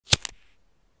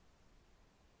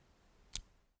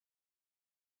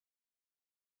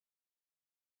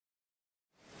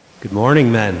Good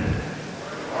morning, men.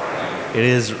 It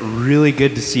is really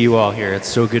good to see you all here. It's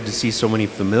so good to see so many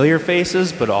familiar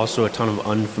faces, but also a ton of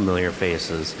unfamiliar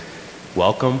faces.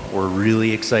 Welcome. We're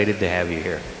really excited to have you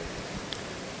here.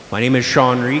 My name is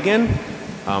Regan.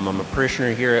 I'm a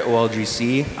parishioner here at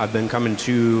OLGC. I've been coming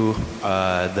to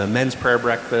the men's prayer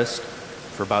breakfast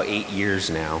for about 8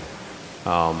 years now.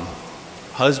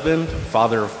 Husband,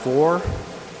 father of 4,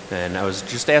 and I was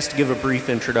just asked to give a brief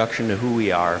introduction to who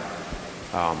we are.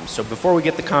 So before we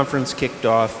get the conference kicked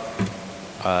off,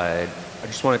 I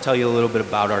just want to tell you a little bit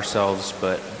about ourselves,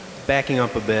 but backing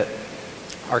up a bit,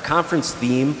 our conference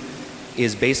theme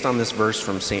is based on this verse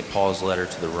from St. Paul's letter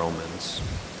to the Romans.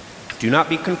 Do not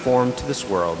be conformed to this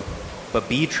world, but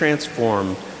be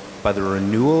transformed by the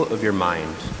renewal of your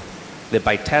mind, that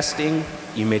by testing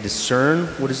you may discern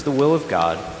what is the will of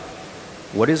God,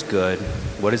 what is good,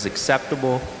 what is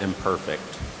acceptable and perfect.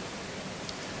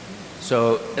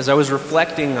 So as I was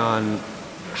reflecting on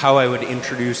how I would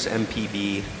introduce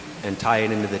MPB and tie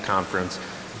it into the conference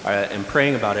and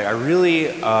praying about it, I really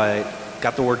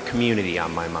got the word community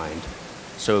on my mind.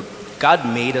 So God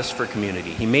made us for community.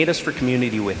 He made us for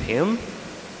community with Him,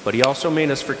 but He also made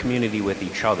us for community with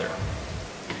each other.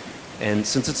 And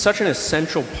since it's such an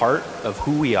essential part of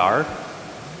who we are,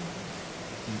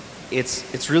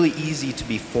 it's really easy to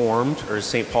be formed, or as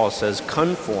St. Paul says,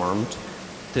 conformed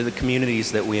to the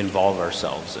communities that we involve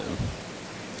ourselves in.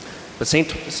 But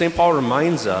St. Paul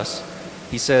reminds us,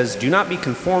 he says, do not be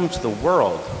conformed to the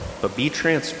world, but be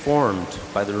transformed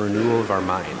by the renewal of our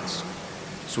minds.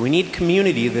 So we need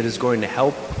community that is going to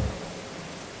help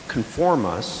conform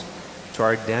us to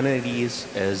our identities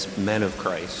as men of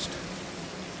Christ.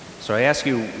 So I ask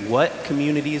you, what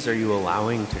communities are you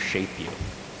allowing to shape you?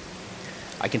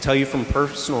 I can tell you from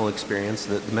personal experience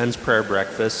that the men's prayer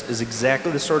breakfast is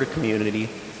exactly the sort of community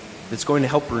that's going to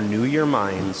help renew your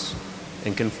minds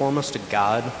and conform us to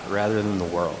God rather than the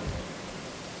world.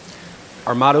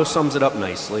 Our motto sums it up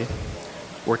nicely.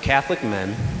 We're Catholic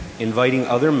men inviting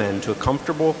other men to a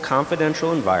comfortable,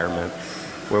 confidential environment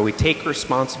where we take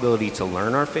responsibility to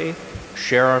learn our faith,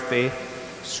 share our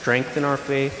faith, strengthen our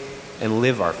faith, and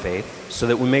live our faith so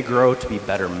that we may grow to be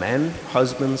better men,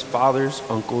 husbands, fathers,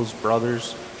 uncles,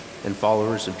 brothers, and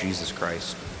followers of Jesus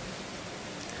Christ.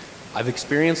 I've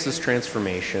experienced this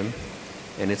transformation,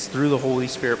 and it's through the Holy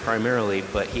Spirit primarily,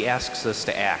 but He asks us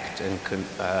to act and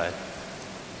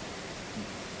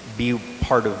be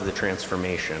part of the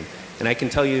transformation. And I can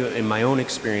tell you in my own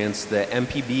experience that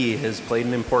MPB has played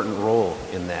an important role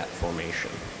in that formation.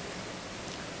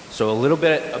 So a little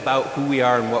bit about who we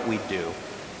are and what we do.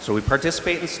 So we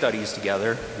participate in studies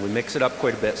together. We mix it up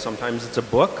quite a bit. Sometimes it's a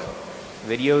book,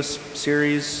 video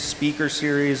series, speaker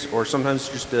series, or sometimes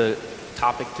just a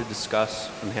topic to discuss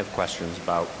and have questions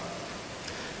about.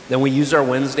 Then we use our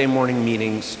Wednesday morning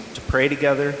meetings to pray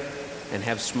together and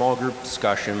have small group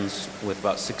discussions with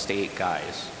about 6 to 8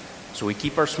 guys. So we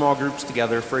keep our small groups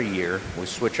together for a year. We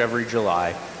switch every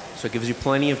July. So it gives you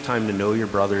plenty of time to know your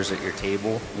brothers at your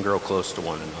table and grow close to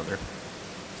one another.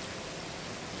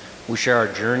 We share our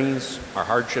journeys, our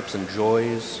hardships and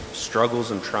joys,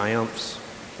 struggles and triumphs,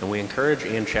 and we encourage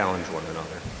and challenge one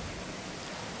another.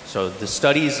 So the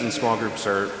studies in small groups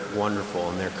are wonderful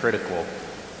and they're critical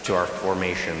to our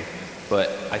formation.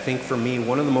 But I think for me,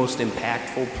 one of the most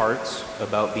impactful parts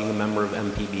about being a member of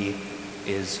MPB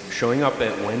is showing up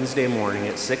at Wednesday morning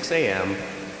at 6 a.m.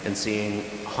 and seeing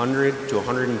 100 to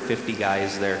 150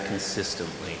 guys there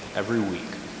consistently every week.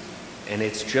 And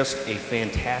it's just a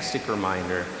fantastic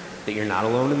reminder that you're not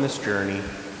alone in this journey,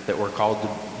 that we're called to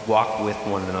walk with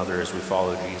one another as we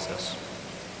follow Jesus.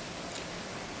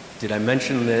 Did I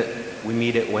mention that we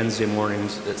meet at Wednesday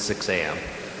mornings at 6 a.m.?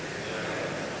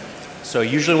 So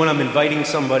usually when I'm inviting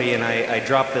somebody and I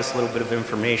drop this little bit of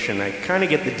information, I kind of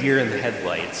get the deer in the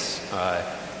headlights.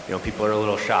 People are a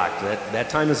little shocked. That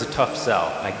time is a tough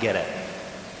sell. I get it.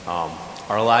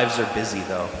 Our lives are busy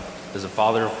though. As a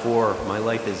father of 4, my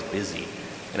life is busy.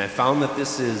 And I found that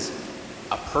this is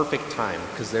a perfect time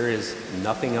because there is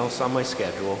nothing else on my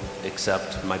schedule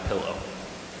except my pillow,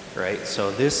 right?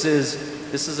 So this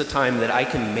is a time that I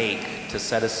can make to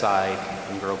set aside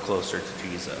and grow closer to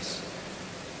Jesus.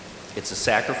 It's a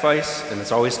sacrifice, and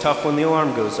it's always tough when the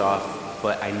alarm goes off,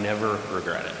 but I never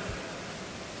regret it.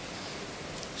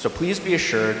 So please be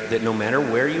assured that no matter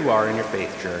where you are in your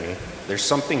faith journey, there's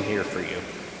something here for you.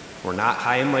 We're not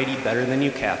high and mighty better than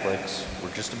you Catholics.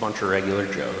 We're just a bunch of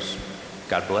regular Joes.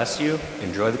 God bless you.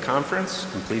 Enjoy the conference,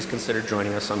 and please consider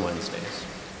joining us on Wednesdays.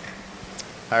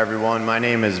 Hi, everyone. My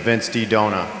name is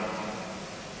Didona.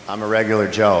 I'm a regular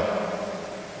Joe.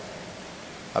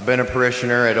 I've been a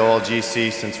parishioner at OLGC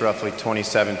since roughly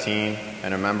 2017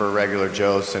 and a member of Regular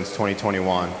Joe's since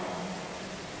 2021.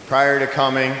 Prior to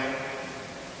coming,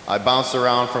 I bounced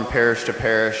around from parish to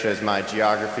parish as my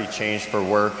geography changed for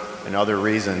work and other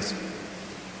reasons.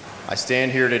 I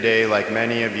stand here today like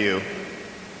many of you,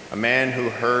 a man who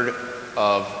heard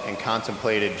of and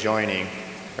contemplated joining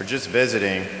or just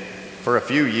visiting for a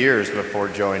few years before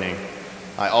joining.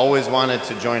 I always wanted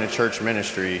to join a church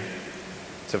ministry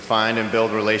to find and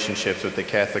build relationships with the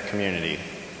Catholic community.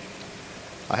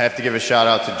 I have to give a shout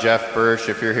out to Jeff Birch,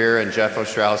 if you're here, and Jeff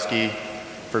Ostrowski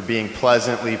for being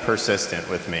pleasantly persistent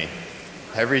with me.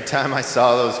 Every time I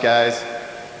saw those guys,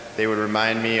 they would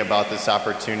remind me about this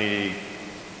opportunity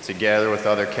to gather with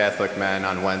other Catholic men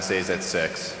on Wednesdays at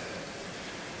 6.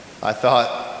 I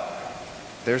thought,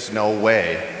 there's no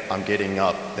way I'm getting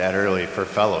up that early for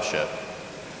fellowship.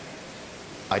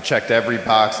 I checked every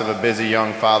box of a busy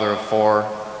young father of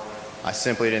 4. I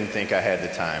simply didn't think I had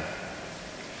the time.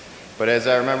 But as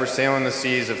I remember sailing the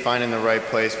seas of finding the right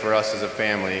place for us as a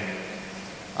family,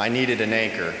 I needed an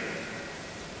anchor.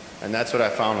 And that's what I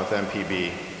found with MPB.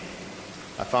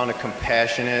 I found a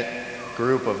compassionate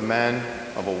group of men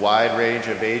of a wide range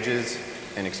of ages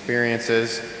and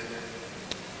experiences.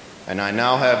 And I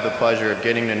now have the pleasure of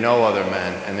getting to know other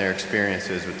men and their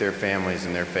experiences with their families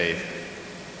and their faith.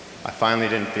 I finally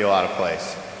didn't feel out of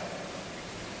place.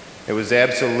 It was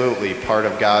absolutely part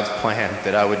of God's plan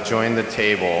that I would join the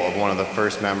table of one of the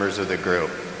first members of the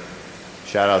group.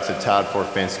 Shout out to Todd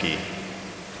Forfinski.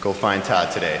 Go find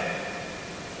Todd today.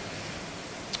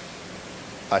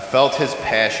 I felt his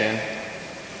passion,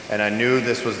 and I knew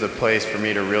this was the place for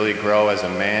me to really grow as a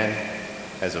man,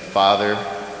 as a father,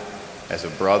 as a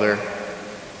brother,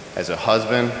 as a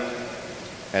husband,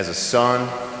 as a son,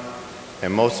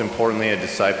 and most importantly, a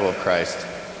disciple of Christ.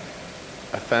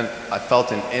 I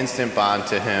felt an instant bond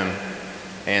to him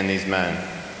and these men,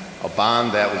 a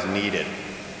bond that was needed.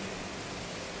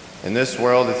 In this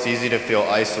world, it's easy to feel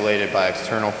isolated by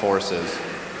external forces,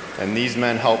 and these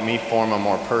men helped me form a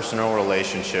more personal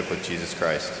relationship with Jesus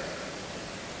Christ.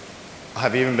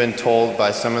 I've even been told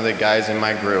by some of the guys in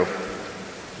my group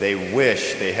they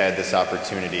wish they had this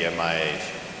opportunity at my age.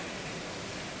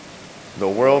 The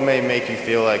world may make you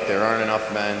feel like there aren't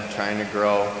enough men trying to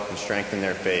grow and strengthen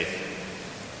their faith.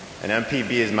 And MPB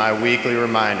is my weekly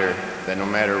reminder that no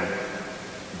matter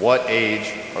what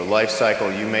age or life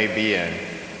cycle you may be in,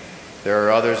 there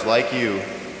are others like you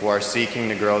who are seeking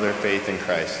to grow their faith in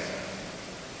Christ,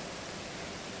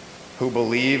 who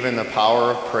believe in the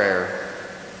power of prayer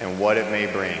and what it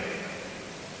may bring.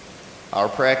 Our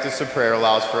practice of prayer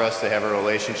allows for us to have a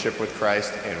relationship with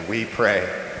Christ, and we pray.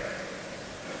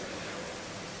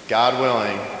 God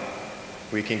willing,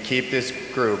 we can keep this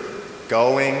group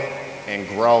going and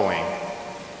growing,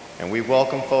 and we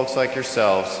welcome folks like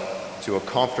yourselves to a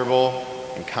comfortable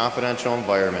and confidential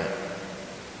environment.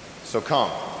 So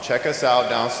come, check us out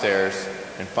downstairs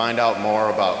and find out more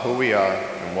about who we are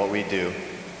and what we do.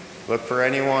 Look for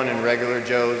anyone in Regular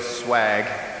Joe's swag,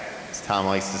 as Tom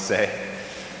likes to say,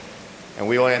 and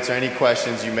we will answer any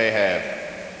questions you may have.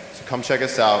 So come check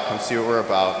us out, come see what we're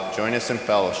about, join us in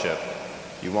fellowship.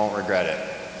 You won't regret it.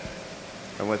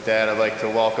 And with that, I'd like to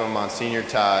welcome Msgr.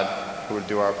 Todd, who would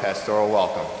do our pastoral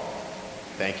welcome.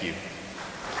 Thank you.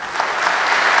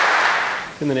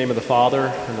 In the name of the Father,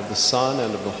 and of the Son,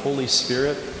 and of the Holy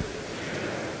Spirit.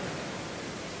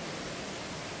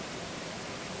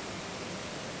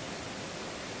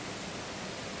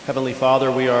 Heavenly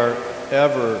Father, we are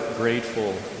ever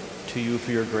grateful to you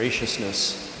for your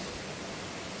graciousness,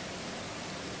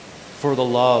 for the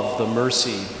love, the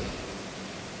mercy,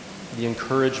 the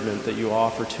encouragement that you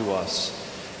offer to us,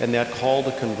 and that call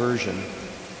to conversion,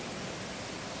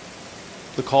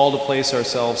 the call to place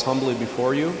ourselves humbly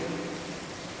before you,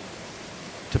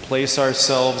 to place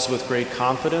ourselves with great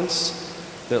confidence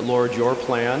that, Lord, your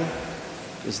plan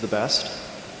is the best,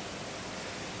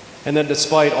 and that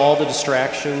despite all the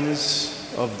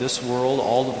distractions of this world,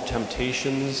 all of the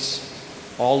temptations,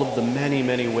 all of the many,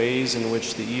 many ways in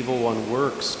which the evil one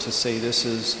works to say this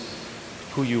is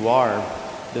who you are,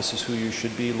 this is who you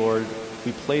should be, Lord,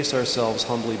 we place ourselves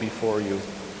humbly before you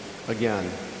again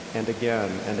and again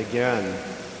and again,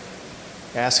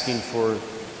 asking for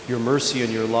your mercy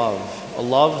and your love, a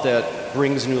love that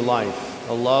brings new life,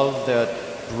 a love that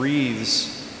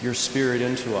breathes your Spirit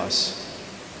into us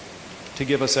to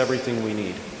give us everything we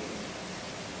need.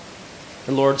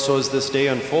 And Lord, so as this day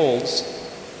unfolds,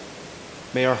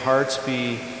 may our hearts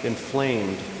be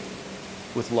inflamed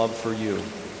with love for you.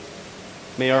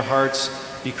 May our hearts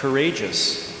be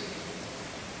courageous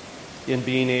in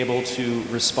being able to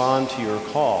respond to your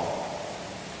call.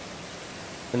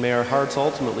 And may our hearts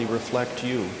ultimately reflect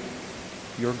you,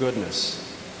 your goodness,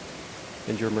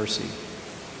 and your mercy.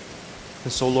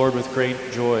 And so, Lord, with great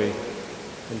joy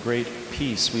and great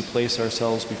peace, we place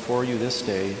ourselves before you this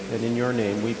day, and in your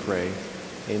name we pray.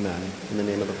 Amen. In the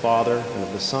name of the Father, and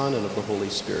of the Son, and of the Holy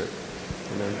Spirit.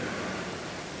 Amen.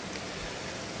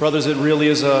 Brothers, it really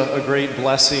is a great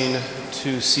blessing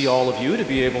to see all of you, to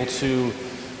be able to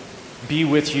be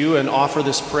with you and offer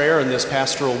this prayer and this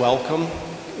pastoral welcome.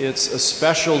 It's a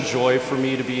special joy for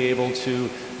me to be able to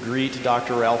greet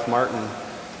Dr. Ralph Martin,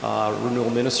 Renewal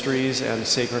Ministries and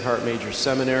Sacred Heart Major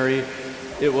Seminary.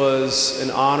 It was an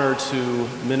honor to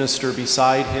minister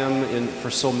beside him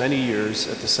for so many years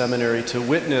at the seminary, to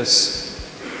witness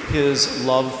his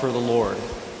love for the Lord,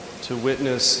 to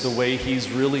witness the way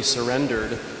he's really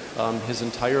surrendered his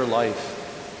entire life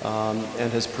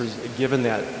and has given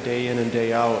that day in and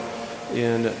day out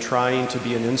in trying to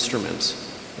be an instrument.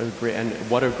 And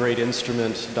what a great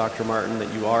instrument, Dr. Martin,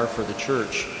 that you are for the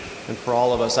church and for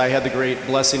all of us. I had the great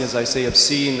blessing, as I say, of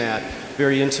seeing that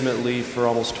very intimately for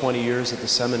almost 20 years at the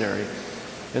seminary.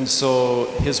 And so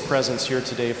his presence here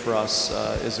today for us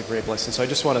is a great blessing. So I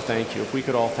just want to thank you. If we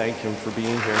could all thank him for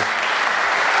being here.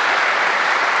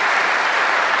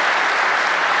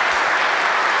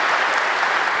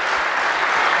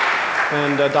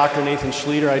 And Dr. Nathan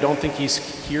Schleuter, I don't think he's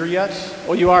here yet.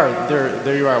 Oh, you are.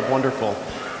 There you are. Wonderful.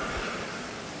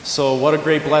 So what a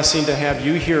great blessing to have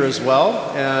you here as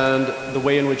well, and the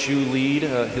way in which you lead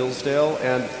Hillsdale.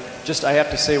 And just, I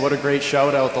have to say, what a great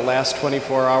shout out the last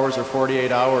 24 hours or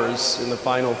 48 hours in the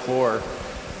Final Four.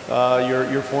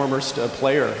 Your former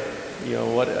player, you know,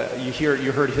 what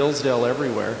you heard Hillsdale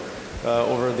everywhere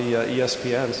over the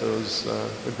ESPN, so it was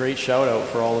a great shout out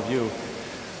for all of you.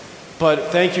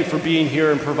 But thank you for being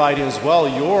here and providing as well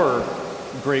your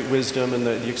great wisdom and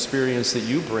the experience that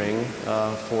you bring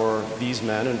for these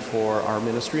men and for our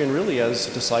ministry, and really as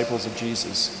disciples of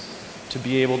Jesus, to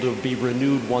be able to be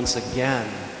renewed once again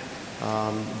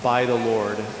by the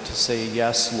Lord, to say,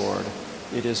 yes, Lord,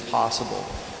 it is possible.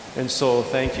 And so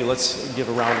thank you. Let's give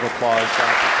a round of applause, Doctor,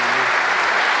 for you.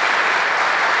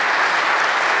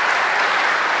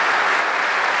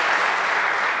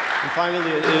 And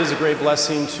finally, it is a great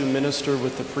blessing to minister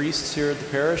with the priests here at the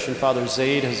parish, and Father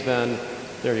Zaid has been,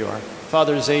 there you are.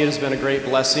 Father Zaid has been a great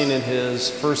blessing in his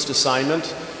first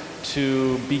assignment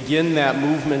to begin that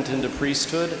movement into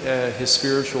priesthood, his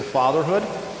spiritual fatherhood,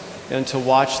 and to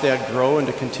watch that grow and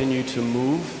to continue to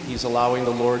move. He's allowing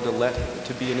the Lord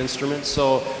to be an instrument.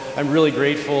 So I'm really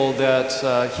grateful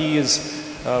that he is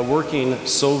working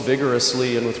so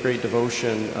vigorously and with great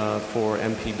devotion for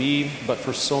MPB, but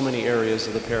for so many areas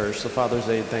of the parish. So Father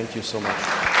Zaid, thank you so much.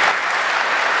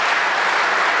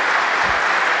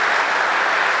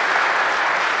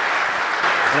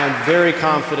 And I'm very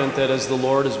confident that as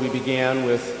we began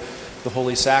with the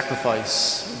Holy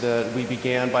Sacrifice, that we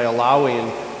began by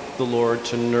allowing the Lord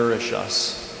to nourish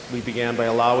us. We began by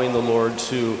allowing the Lord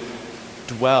to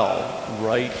dwell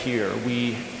right here.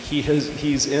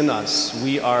 He's in us.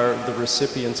 We are the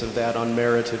recipients of that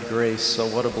unmerited grace. So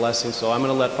what a blessing. So I'm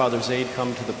going to let Father Zaid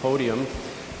come to the podium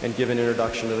and give an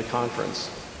introduction to the conference.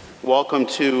 Welcome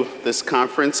to this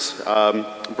conference,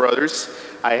 brothers.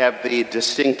 I have the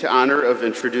distinct honor of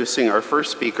introducing our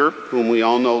first speaker, whom we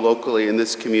all know locally in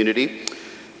this community.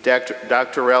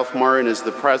 Dr. Ralph Martin is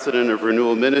the president of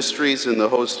Renewal Ministries and the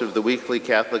host of the weekly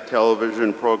Catholic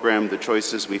television program, The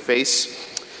Choices We Face.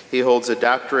 He holds a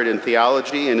doctorate in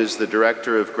theology and is the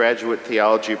director of graduate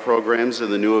theology programs in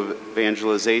the New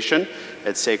Evangelization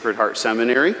at Sacred Heart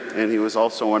Seminary, and he was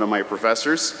also one of my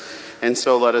professors. And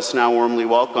so let us now warmly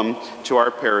welcome to our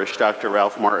parish Dr.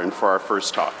 Ralph Martin for our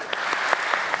first talk.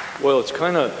 Well, it's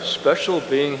kind of special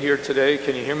being here today.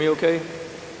 Can you hear me okay?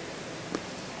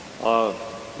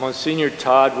 Monsignor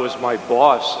Todd was my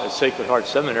boss at Sacred Heart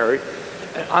Seminary,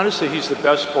 and honestly, he's the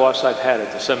best boss I've had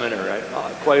at the seminary,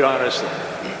 quite honestly.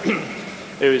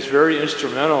 It was very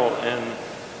instrumental in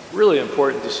really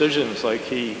important decisions, like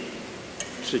he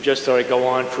suggested I go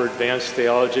on for advanced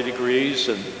theology degrees,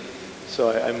 and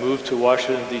so I moved to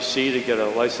Washington, D.C. to get a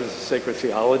license in sacred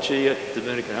theology at the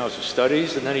Dominican House of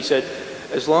Studies, and then he said,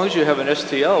 as long as you have an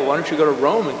STL, why don't you go to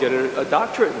Rome and get a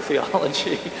doctorate in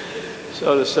theology?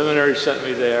 So the seminary sent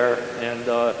me there, and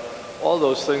all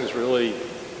those things really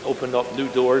opened up new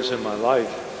doors in my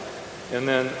life. And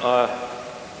then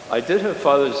I did have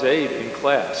Father Zaid in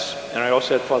class, and I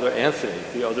also had Father Anthony,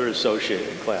 the other associate,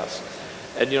 in class.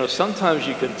 And you know, sometimes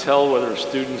you can tell whether a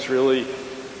student's really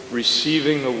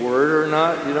receiving the word or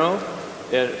not, you know?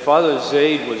 And Father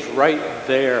Zaid was right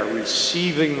there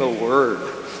receiving the word.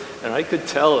 And I could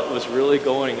tell it was really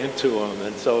going into him,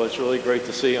 and so it's really great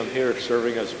to see him here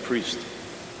serving as a priest.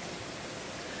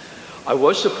 I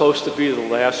was supposed to be the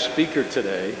last speaker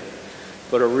today,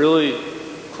 but a really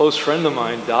close friend of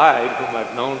mine died, whom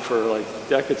I've known for like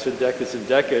decades and decades and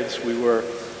decades. We were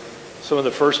some of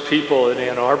the first people in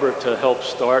Ann Arbor to help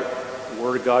start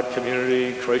Word of God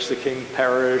Community, Christ the King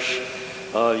Parish,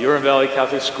 Huron Valley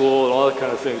Catholic School, and all that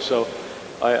kind of thing. So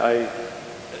I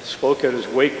spoke at his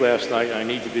wake last night. I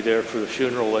need to be there for the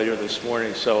funeral later this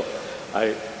morning, so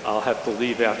I'll have to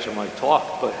leave after my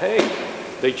talk. But hey,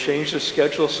 they changed the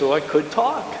schedule so I could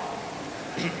talk.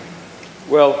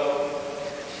 Well,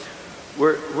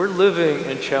 we're living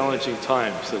in challenging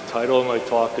times. The title of my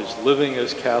talk is Living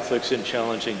as Catholics in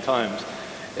Challenging Times.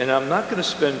 And I'm not going to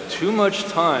spend too much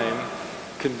time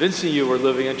convincing you we're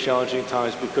living in challenging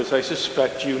times, because I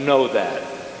suspect you know that.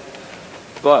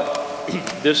 But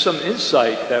there's some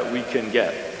insight that we can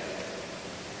get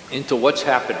into what's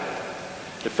happening.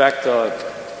 In fact,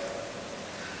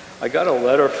 I got a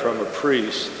letter from a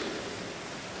priest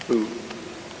who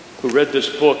read this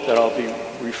book that I'll be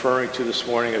referring to this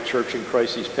morning, A Church in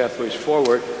Crises, Pathways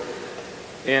Forward.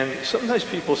 And sometimes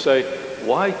people say,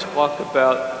 why talk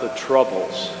about the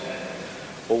troubles?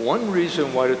 Well, one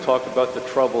reason why to talk about the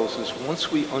troubles is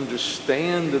once we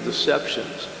understand the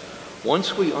deceptions,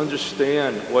 once we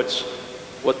understand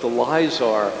what the lies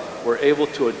are, we're able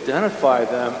to identify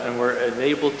them, and we're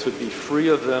enabled to be free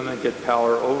of them and get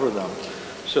power over them.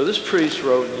 So this priest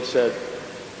wrote, and he said,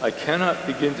 I cannot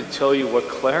begin to tell you what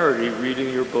clarity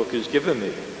reading your book has given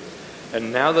me.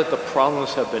 And now that the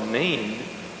problems have been named,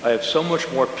 I have so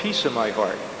much more peace in my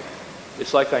heart.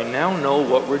 It's like I now know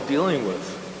what we're dealing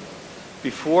with.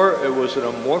 Before, it was an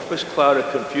amorphous cloud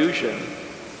of confusion,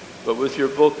 but with your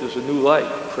book, there's a new light,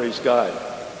 praise God.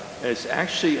 And it's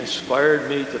actually inspired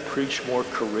me to preach more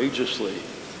courageously.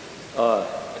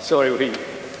 So anyway,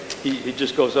 he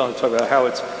just goes on to talk about how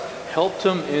it's helped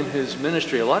him in his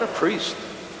ministry. A lot of priests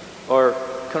are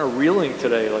kind of reeling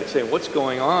today, like saying, what's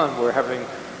going on? We're having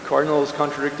cardinals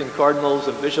contradicting cardinals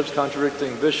and bishops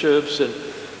contradicting bishops, and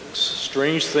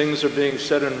strange things are being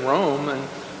said in Rome. And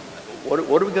what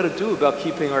are we going to do about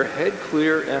keeping our head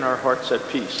clear and our hearts at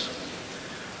peace?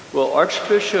 Well,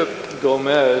 Archbishop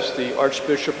Gomez, the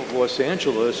Archbishop of Los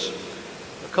Angeles,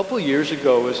 a couple of years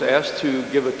ago was asked to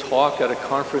give a talk at a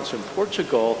conference in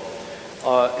Portugal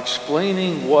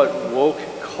explaining what woke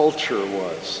culture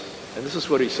was. And this is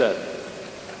what he said.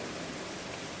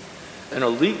 An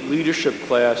elite leadership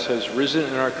class has risen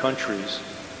in our countries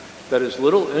that has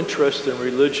little interest in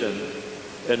religion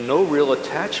and no real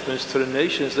attachments to the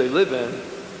nations they live in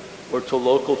or to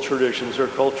local traditions or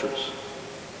cultures.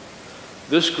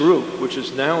 This group, which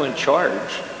is now in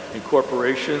charge in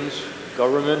corporations,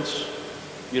 governments,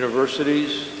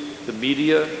 universities, the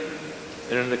media,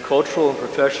 and in the cultural and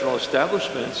professional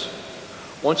establishments,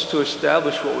 wants to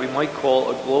establish what we might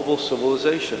call a global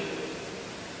civilization.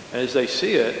 And as they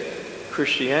see it,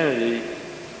 Christianity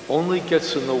only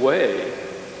gets in the way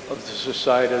of the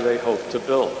society they hope to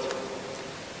build.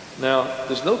 Now,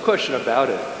 there's no question about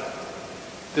it.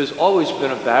 There's always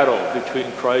been a battle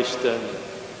between Christ and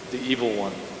the evil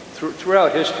one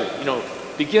throughout history, you know,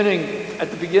 at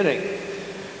the beginning.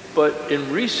 But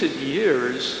in recent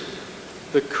years,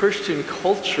 the Christian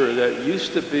culture that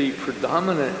used to be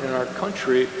predominant in our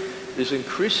country is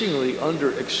increasingly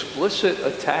under explicit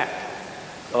attack.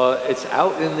 It's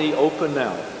out in the open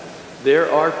now. There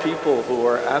are people who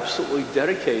are absolutely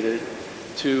dedicated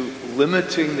to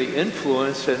limiting the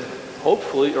influence and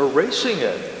hopefully erasing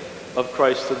it of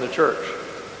Christ and the church.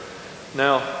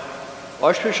 Now,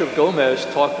 Archbishop Gomez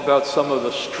talked about some of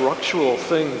the structural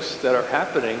things that are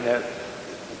happening that,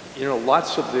 you know,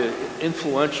 lots of the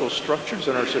influential structures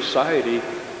in our society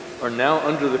are now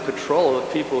under the control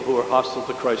of people who are hostile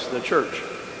to Christ and the church.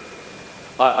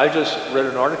 I just read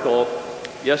an article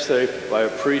yesterday by a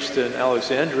priest in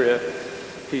Alexandria.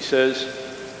 He says,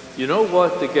 you know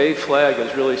what the gay flag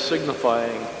is really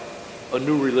signifying? A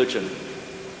new religion.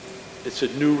 It's a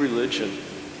new religion.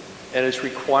 And it's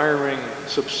requiring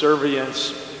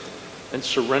subservience and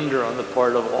surrender on the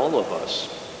part of all of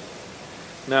us.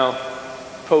 Now,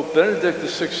 Pope Benedict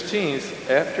XVI,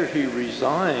 after he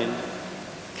resigned,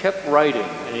 kept writing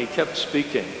and he kept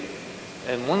speaking.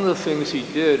 And one of the things he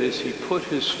did is he put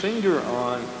his finger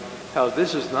on how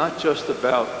this is not just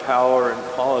about power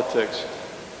and politics,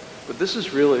 but this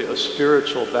is really a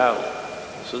spiritual battle.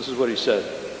 So this is what he said.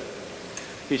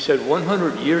 He said,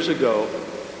 100 years ago,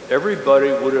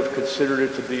 everybody would have considered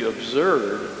it to be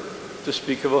absurd to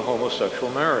speak of a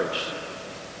homosexual marriage.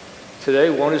 Today,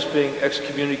 one is being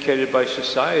excommunicated by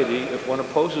society if one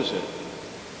opposes it.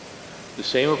 The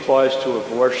same applies to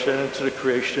abortion and to the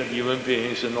creation of human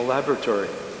beings in the laboratory.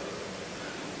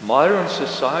 Modern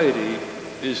society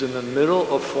is in the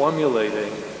middle of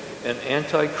formulating an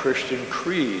anti-Christian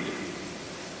creed.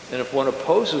 And if one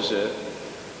opposes it,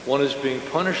 one is being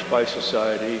punished by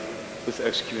society with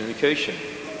excommunication.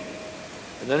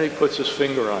 And then he puts his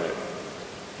finger on it.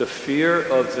 The fear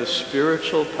of the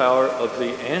spiritual power of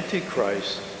the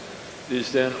Antichrist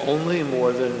is then only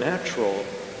more than natural,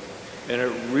 and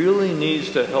it really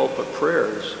needs the help of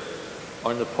prayers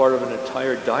on the part of an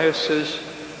entire diocese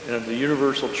and of the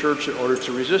universal church in order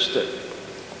to resist it.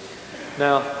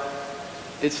 Now,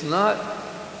 it's not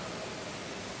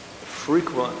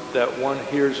frequent that one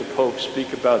hears a pope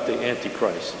speak about the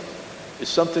Antichrist. It's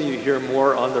something you hear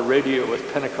more on the radio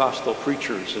with Pentecostal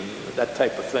preachers and that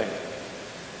type of thing.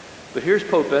 But here's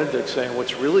Pope Benedict saying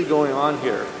what's really going on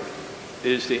here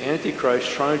is the Antichrist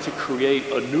trying to create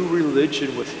a new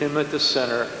religion with him at the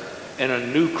center and a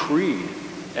new creed.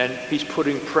 And he's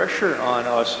putting pressure on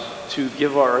us to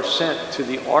give our assent to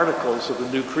the articles of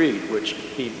the new creed, which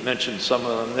he mentioned some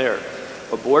of them there.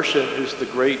 Abortion is the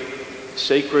great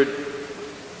sacred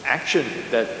action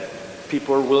that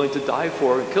people are willing to die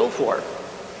for and kill for.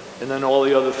 And then all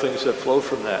the other things that flow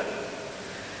from that.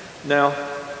 Now,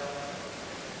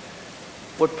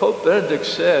 what Pope Benedict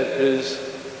said is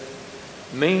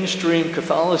mainstream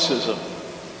Catholicism,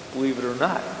 believe it or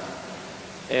not.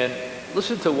 And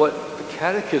listen to what the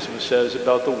Catechism says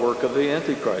about the work of the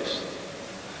Antichrist.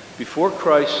 Before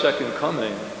Christ's second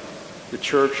coming, the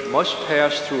Church must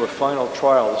pass through a final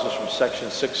trial. This is from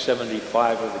section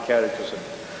 675 of the Catechism.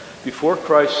 Before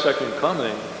Christ's second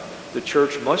coming, the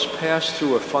Church must pass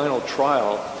through a final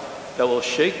trial that will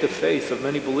shake the faith of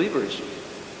many believers.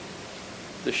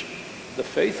 The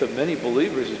faith of many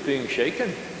believers is being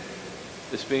shaken.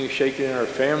 It's being shaken in our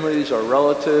families, our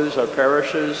relatives, our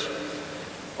parishes.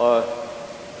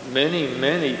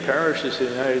 Many parishes in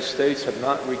the United States have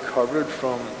not recovered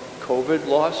from COVID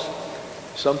loss.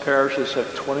 Some parishes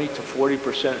have 20 to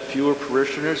 40% fewer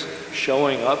parishioners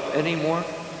showing up anymore.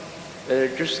 And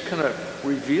it just kind of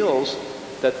reveals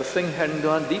that the thing hadn't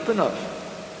gone deep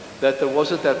enough, that there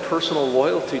wasn't that personal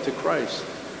loyalty to Christ.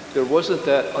 There wasn't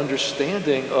that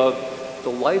understanding of the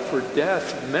life or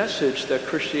death message that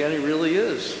Christianity really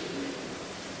is.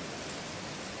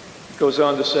 It goes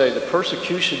on to say, the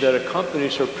persecution that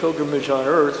accompanies her pilgrimage on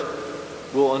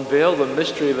earth will unveil the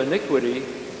mystery of iniquity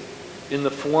in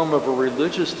the form of a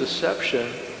religious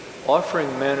deception, offering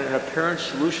men an apparent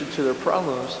solution to their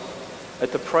problems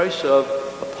at the price of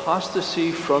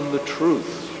apostasy from the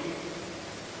truth.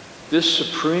 This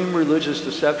supreme religious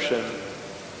deception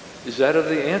is that of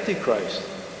the Antichrist,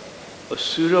 a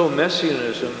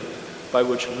pseudo-messianism by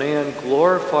which man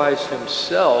glorifies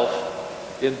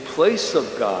himself in place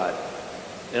of God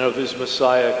and of his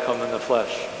Messiah come in the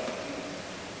flesh.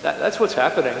 That's what's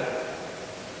happening.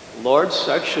 Large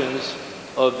sections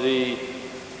of the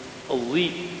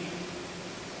elite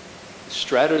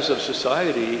stratas of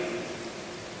society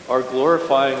are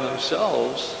glorifying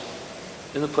themselves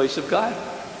in the place of God.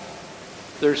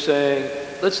 They're saying,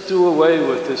 let's do away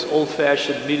with this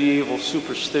old-fashioned medieval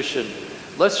superstition.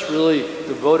 Let's really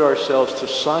devote ourselves to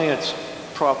science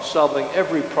solving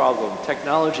every problem,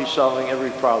 technology solving every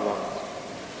problem.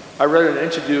 I read an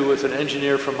interview with an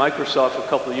engineer from Microsoft a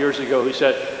couple of years ago who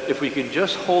said, if we can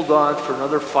just hold on for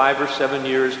another 5 or 7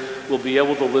 years, we'll be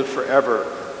able to live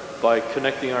forever by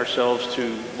connecting ourselves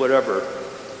to whatever.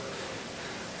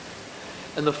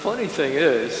 And the funny thing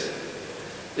is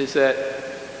that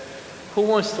who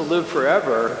wants to live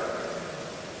forever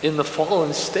in the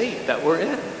fallen state that we're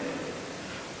in?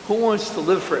 Who wants to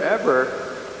live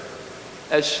forever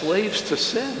as slaves to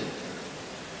sin?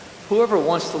 Whoever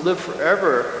wants to live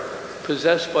forever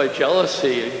possessed by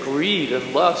jealousy and greed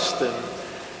and lust and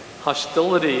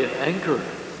hostility and anger.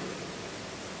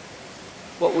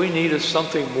 What we need is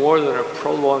something more than a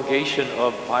prolongation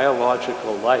of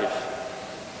biological life.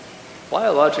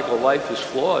 Biological life is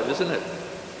flawed, isn't it?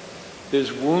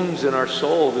 There's wounds in our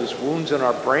soul, there's wounds in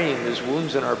our brain, there's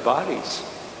wounds in our bodies.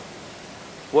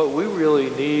 What we really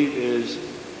need is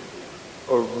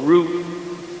a root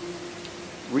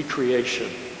recreation.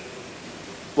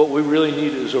 What we really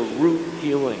need is a root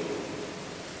healing.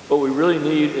 What we really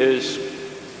need is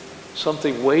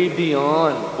something way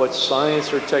beyond what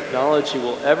science or technology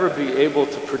will ever be able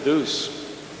to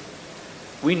produce.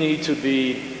 We need to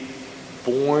be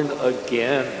born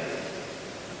again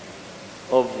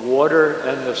of water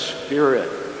and the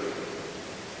Spirit.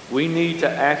 We need to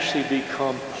actually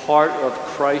become part of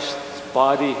Christ's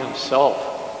body himself.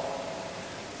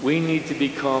 We need to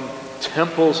become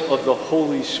temples of the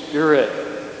Holy Spirit.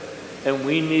 And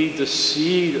we need the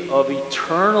seed of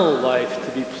eternal life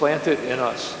to be planted in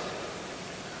us.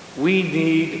 We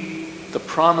need the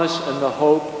promise and the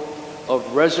hope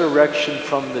of resurrection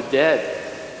from the dead.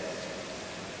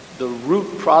 The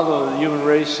root problem of the human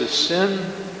race is sin.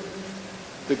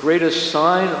 The greatest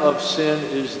sign of sin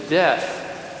is death.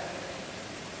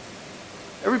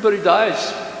 Everybody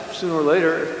dies sooner or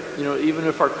later. You know, even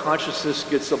if our consciousness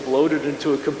gets uploaded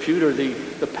into a computer,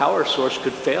 the power source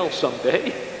could fail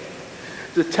someday.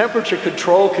 The temperature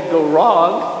control could go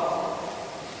wrong.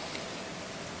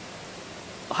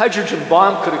 A hydrogen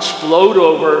bomb could explode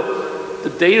over the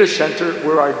data center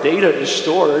where our data is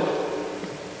stored.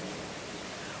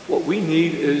 What we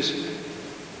need is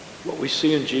what we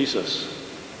see in Jesus.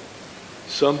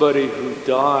 Somebody who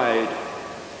died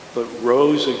but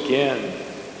rose again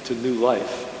to new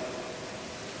life.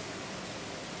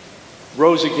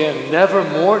 Rose again, never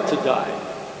more to die,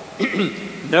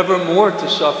 never more to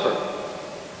suffer,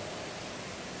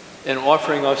 and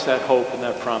offering us that hope and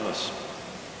that promise.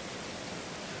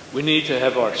 We need to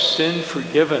have our sin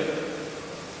forgiven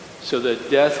so that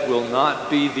death will not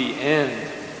be the end,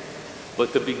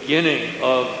 but the beginning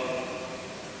of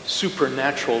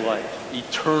supernatural life,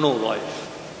 eternal life.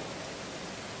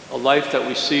 A life that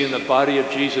we see in the body of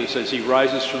Jesus as he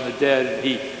rises from the dead, and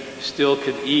he still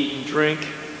can eat and drink,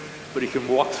 but he can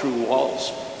walk through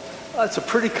walls. That's a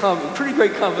pretty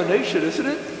great combination, isn't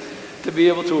it? To be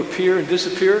able to appear and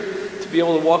disappear, to be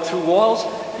able to walk through walls,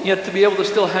 and yet to be able to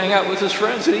still hang out with his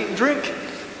friends and eat and drink.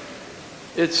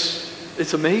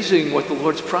 It's amazing what the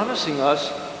Lord's promising us,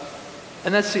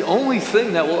 and that's the only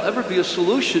thing that will ever be a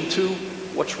solution to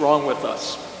what's wrong with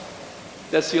us.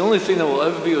 That's the only thing that will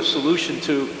ever be a solution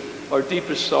to our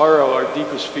deepest sorrow, our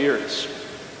deepest fears.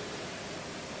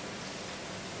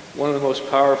 One of the most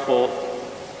powerful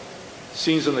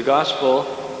scenes in the gospel,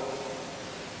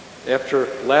 after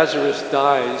Lazarus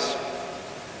dies.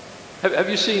 Have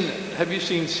you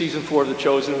seen season 4 of The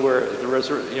Chosen, where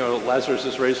Lazarus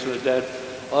is raised from the dead?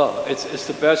 Oh, it's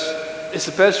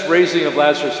the best raising of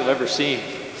Lazarus I've ever seen.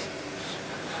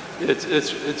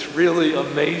 It's really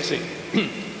amazing.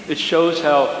 It shows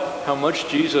how much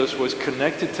Jesus was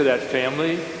connected to that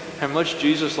family, how much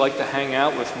Jesus liked to hang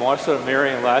out with Martha,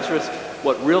 Mary, and Lazarus,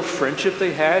 what real friendship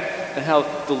they had, and how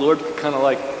the Lord could kind of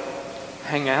like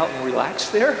hang out and relax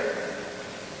there.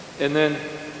 And then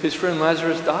his friend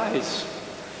Lazarus dies,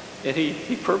 and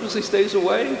he purposely stays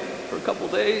away for a couple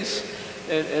days.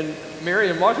 And Mary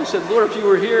and Martha said, Lord, if you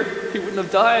were here, he wouldn't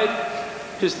have died.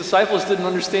 His disciples didn't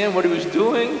understand what he was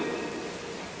doing.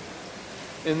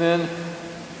 And then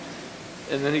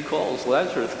he calls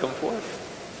Lazarus, come forth.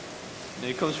 And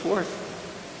he comes forth.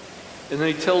 And then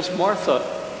he tells Martha,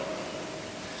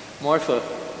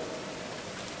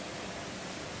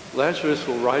 Lazarus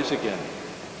will rise again.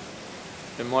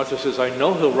 And Martha says, I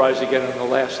know he'll rise again on the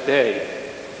last day.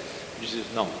 She says,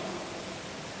 no.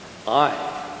 I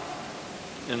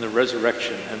am the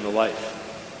resurrection and the life.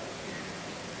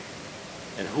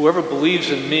 And whoever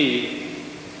believes in me,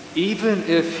 even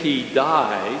if he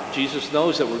die, Jesus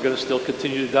knows that we're going to still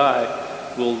continue to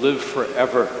die, will live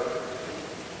forever.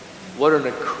 What an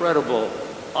incredible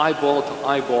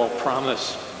eyeball-to-eyeball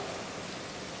promise.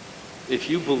 If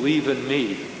you believe in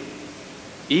me,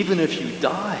 even if you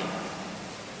die,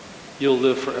 you'll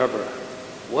live forever.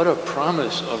 What a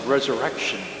promise of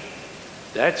resurrection.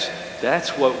 That's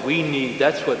what we need.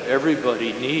 That's what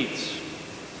everybody needs.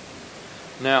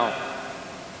 Now,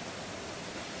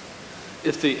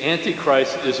 if the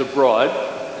Antichrist is abroad,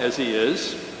 as he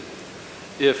is,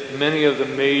 if many of the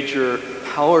major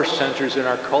power centers in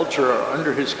our culture are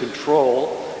under his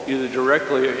control, either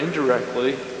directly or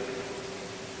indirectly,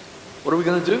 what are we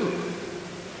going to do?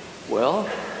 Well,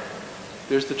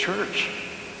 there's the church.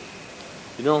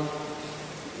 You know,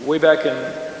 way back in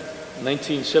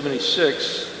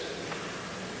 1976,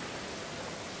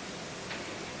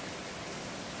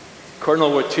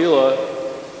 Cardinal Wojtyla,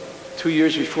 2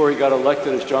 years before he got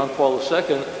elected as John Paul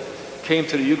II, came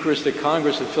to the Eucharistic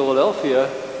Congress in Philadelphia,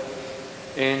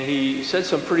 and he said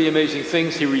some pretty amazing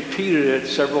things. He repeated it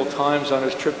several times on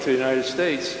his trip to the United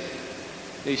States.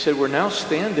 And he said, we're now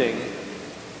standing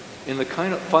in the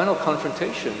kind of final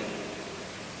confrontation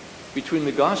between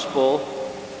the gospel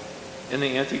and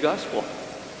the anti-gospel,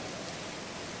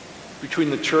 between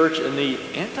the church and the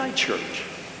anti-church.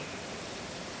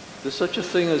 There's such a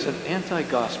thing as an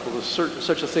anti-gospel. There's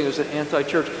such a thing as an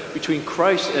anti-church, between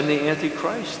Christ and the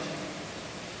anti-Christ.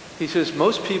 He says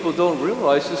most people don't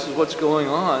realize this is what's going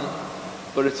on,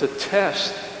 but it's a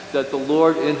test that the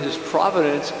Lord in his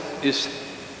providence is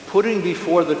putting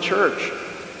before the church,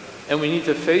 and we need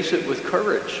to face it with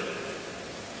courage.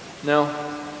 Now,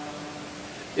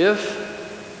 if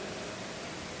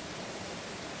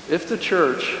the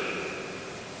church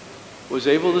was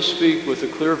able to speak with a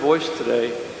clear voice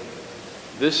today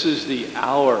This is the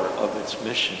hour of its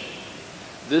mission.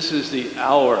 This is the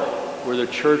hour where the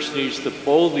church needs to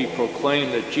boldly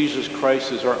proclaim that Jesus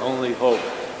Christ is our only hope.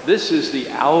 This is the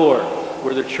hour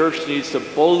where the church needs to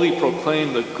boldly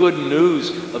proclaim the good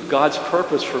news of God's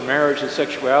purpose for marriage and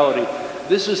sexuality.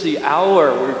 This is the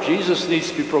hour where Jesus needs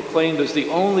to be proclaimed as the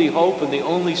only hope and the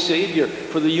only Savior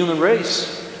for the human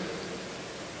race.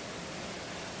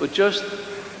 But just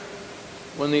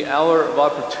when the hour of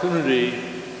opportunity,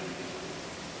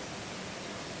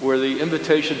 where the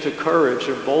invitation to courage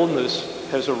and boldness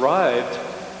has arrived,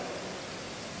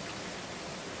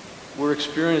 we're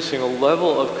experiencing a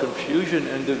level of confusion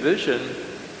and division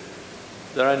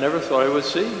that I never thought I would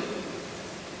see.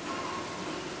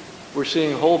 We're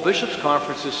seeing whole bishops'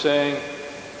 conferences saying,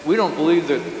 we don't believe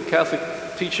that Catholic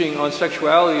teaching on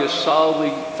sexuality is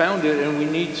solidly founded and we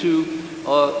need to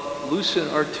loosen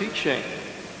our teaching.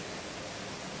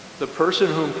 The person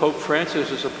whom Pope Francis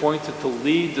has appointed to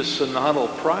lead the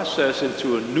synodal process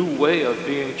into a new way of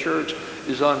being church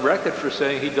is on record for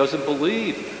saying he doesn't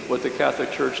believe what the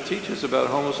Catholic Church teaches about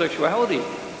homosexuality.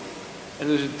 And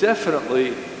there's definitely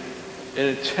an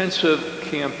intensive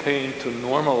campaign to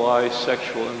normalize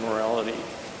sexual immorality,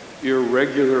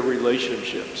 irregular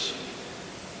relationships.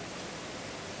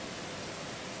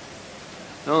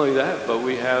 Not only that, but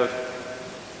we have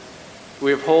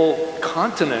whole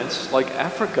continents like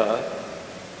Africa.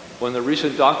 When the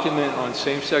recent document on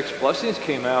same-sex blessings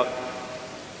came out,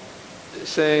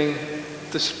 saying,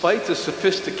 despite the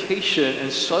sophistication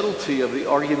and subtlety of the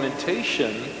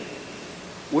argumentation,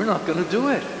 we're not going to do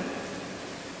it.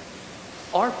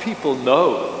 Our people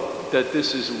know that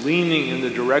this is leaning in the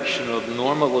direction of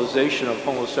normalization of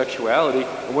homosexuality,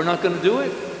 and we're not going to do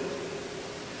it.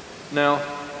 Now,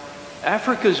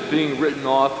 Africa's being written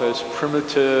off as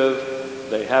primitive.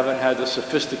 They haven't had the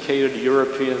sophisticated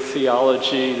European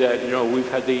theology that, we've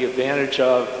had the advantage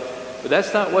of. But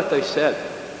that's not what they said.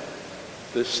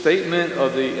 The statement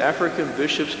of the African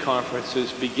Bishops'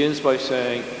 Conferences begins by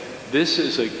saying, this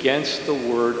is against the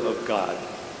Word of God.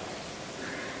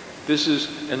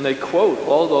 And they quote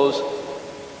all those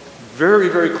very,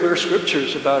 very clear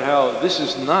scriptures about how this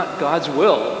is not God's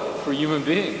will for human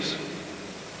beings.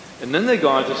 And then they go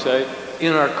on to say,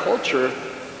 in our culture,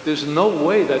 there's no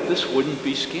way that this wouldn't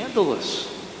be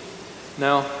scandalous.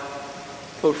 Now,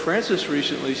 Pope Francis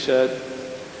recently said,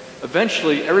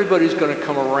 eventually everybody's going to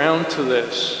come around to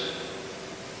this,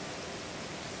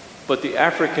 but the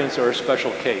Africans are a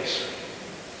special case.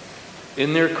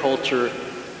 In their culture,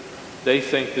 they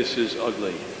think this is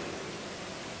ugly.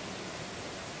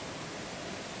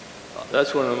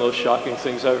 That's one of the most shocking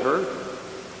things I've heard.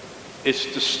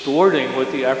 It's distorting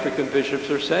what the African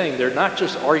bishops are saying. They're not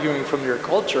just arguing from their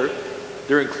culture,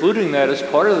 they're including that as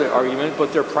part of the argument,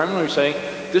 but they're primarily saying,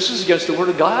 this is against the Word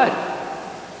of God.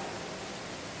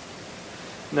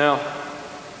 Now,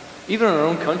 even in our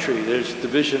own country, there's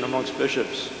division amongst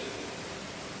bishops.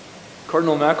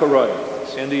 Cardinal McElroy,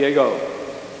 San Diego,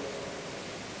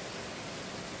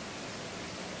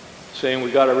 saying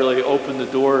we got to really open the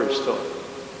doors to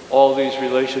all these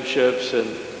relationships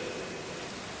and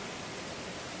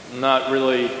not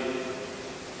really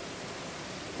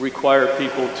require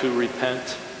people to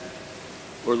repent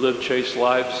or live chaste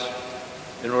lives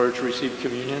in order to receive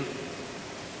communion.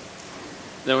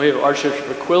 Then we have Archbishop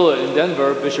Aquila in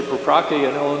Denver, Bishop Propraki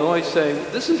in Illinois saying,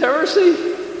 this is heresy.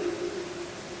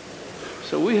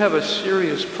 So we have a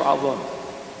serious problem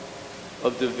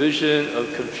of division,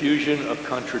 of confusion, of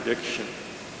contradiction.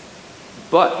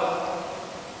 But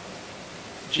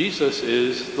Jesus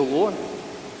is the Lord.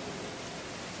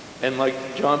 And like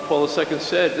John Paul II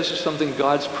said, this is something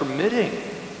God's permitting.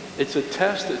 It's a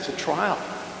test, it's a trial.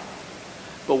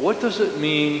 But what does it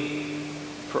mean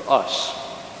for us?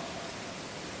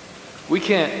 We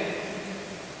can't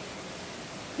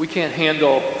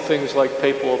handle things like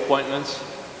papal appointments.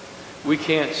 We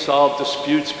can't solve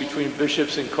disputes between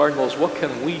bishops and cardinals. What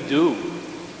can we do?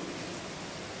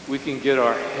 We can get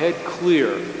our head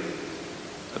clear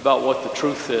about what the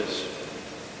truth is,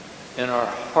 and our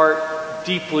heart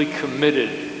deeply committed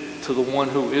to the one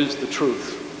who is the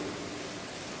truth.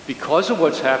 Because of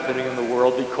what's happening in the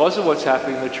world, because of what's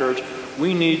happening in the church,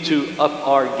 we need to up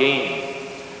our game.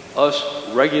 Us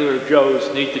regular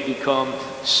Joes need to become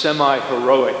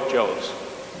semi-heroic Joes.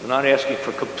 We're not asking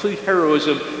for complete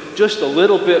heroism, just a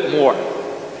little bit more.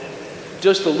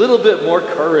 Just a little bit more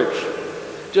courage.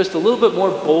 Just a little bit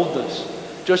more boldness.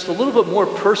 Just a little bit more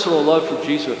personal love for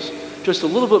Jesus. Just a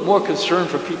little bit more concern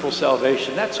for people's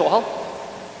salvation. That's all.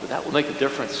 But that will make a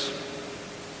difference.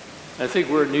 I think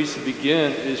where it needs to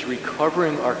begin is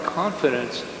recovering our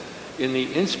confidence in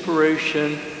the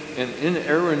inspiration and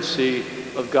inerrancy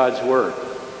of God's Word.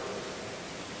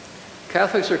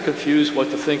 Catholics are confused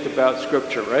what to think about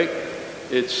Scripture, right?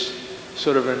 It's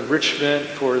sort of enrichment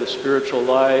for the spiritual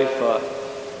life,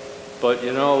 but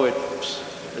you know,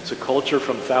 it's a culture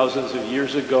from thousands of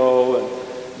years ago,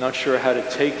 and not sure how to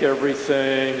take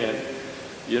everything, and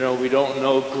you know, we don't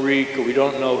know Greek, or we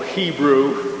don't know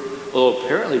Hebrew, although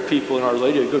apparently people in Our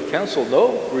Lady of Good Counsel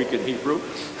know Greek and Hebrew.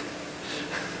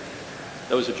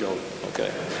 That was a joke,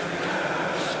 okay.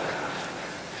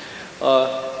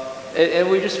 And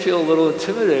we just feel a little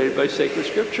intimidated by sacred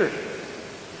Scripture.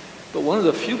 But one of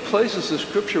the few places in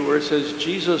Scripture where it says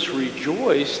Jesus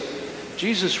rejoiced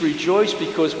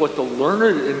because what the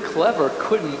learned and clever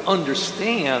couldn't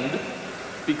understand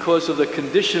because of the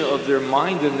condition of their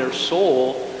mind and their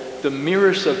soul, the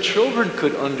merest of children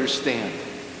could understand.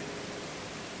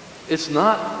 It's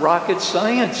not rocket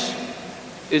science.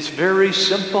 It's very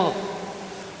simple.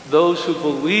 Those who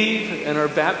believe and are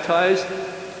baptized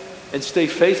and stay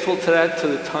faithful to that to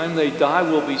the time they die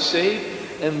will be saved,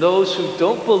 and those who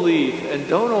don't believe and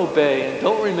don't obey and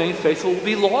don't remain faithful will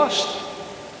be lost.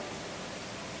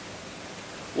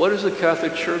 What does the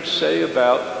Catholic Church say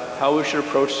about how we should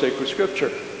approach sacred Scripture?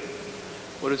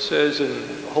 What it says in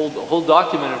the whole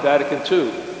document in Vatican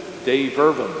II, Dei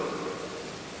Verbum.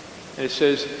 And it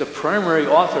says the primary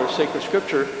author of sacred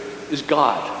Scripture is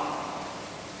God.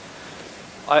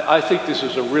 I think this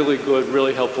is a really good,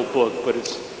 really helpful book, but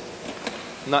it's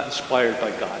not inspired by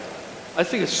God. I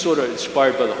think it's sort of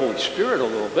inspired by the Holy Spirit a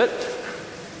little bit,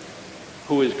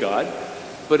 who is God,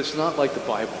 but it's not like the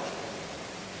Bible.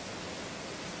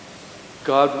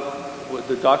 God,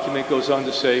 the document goes on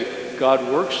to say,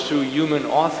 God works through human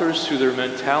authors, through their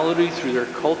mentality, through their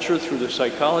culture, through their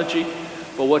psychology,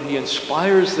 but what he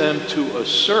inspires them to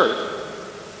assert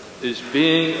is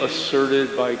being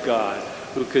asserted by God,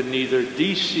 who can neither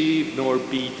deceive nor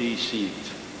be deceived.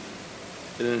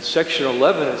 And in section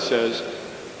 11 it says,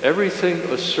 everything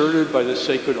asserted by the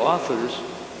sacred authors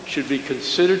should be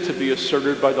considered to be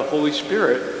asserted by the Holy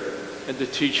Spirit and to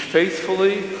teach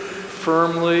faithfully,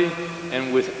 firmly,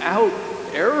 and without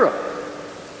error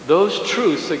those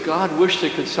truths that God wished to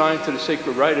consign to the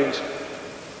sacred writings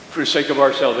for the sake of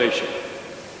our salvation.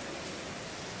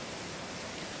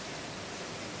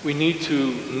 We need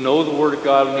to know the Word of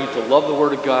God. We need to love the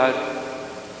Word of God.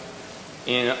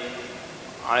 And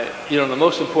the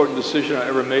most important decision I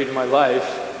ever made in my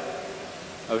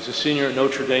life, I was a senior at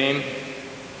Notre Dame.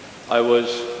 I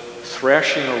was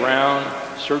thrashing around,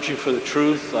 searching for the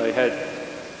truth. I had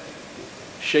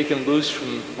shaken loose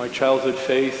from my childhood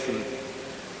faith and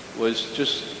was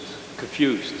just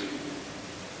confused.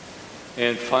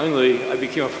 And finally, I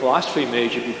became a philosophy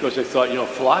major because I thought,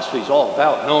 philosophy is all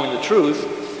about knowing the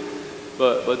truth.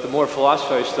 But the more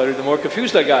philosophy I studied, the more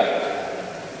confused I got.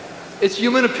 It's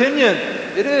human opinion.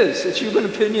 It is. It's human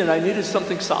opinion. I needed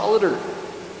something solider.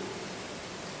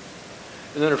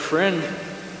 And then a friend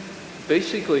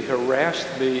basically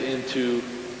harassed me into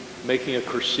making a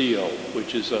Cursillo,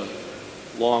 which is a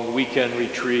long weekend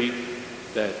retreat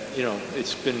that,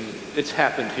 it's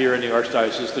happened here in the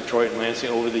Archdiocese of Detroit and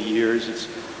Lansing over the years. It's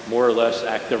more or less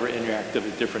active or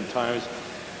inactive at different times.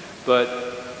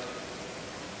 But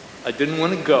I didn't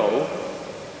want to go.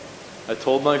 I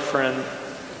told my friend,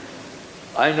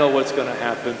 I know what's going to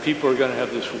happen. People are going to have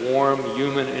this warm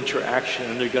human interaction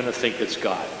and they're going to think it's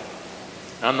God.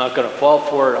 I'm not going to fall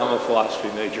for it. I'm a philosophy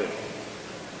major.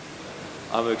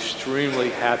 I'm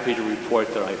extremely happy to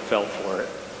report that I fell for it.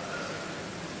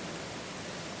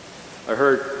 I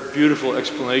heard a beautiful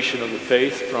explanation of the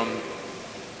faith from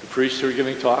the priests who were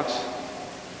giving talks.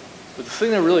 But the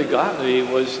thing that really got me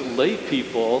was lay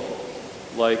people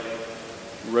like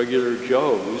regular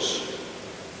Joes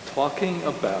talking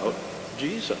about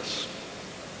Jesus,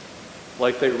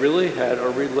 like they really had a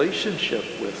relationship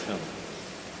with him.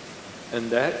 And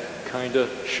that kind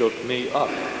of shook me up.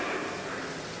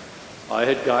 I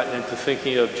had gotten into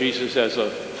thinking of Jesus as a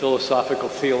philosophical,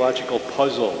 theological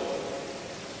puzzle.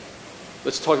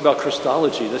 Let's talk about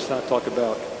Christology. Let's not talk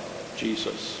about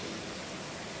Jesus.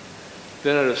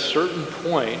 Then at a certain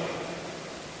point,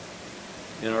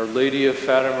 in Our Lady of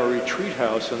Fatima retreat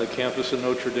house on the campus of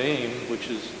Notre Dame, which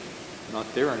is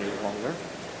not there any longer,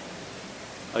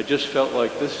 I just felt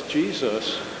like this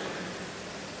Jesus,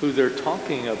 who they're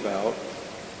talking about,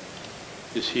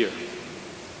 is here.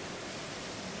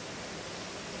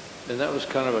 And that was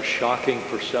kind of a shocking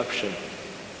perception.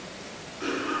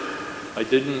 I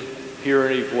didn't hear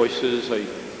any voices. I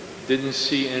didn't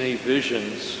see any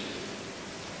visions.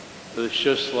 But it's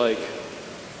just like,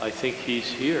 I think he's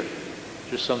here.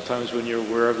 Just sometimes when you're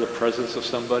aware of the presence of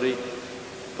somebody,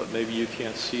 but maybe you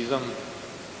can't see them.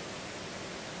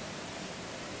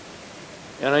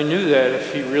 And I knew that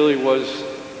if he really was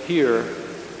hear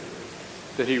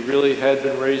that he really had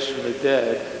been raised from the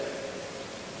dead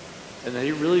and that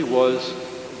he really was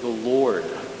the Lord.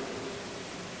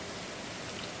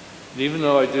 And even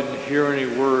though I didn't hear any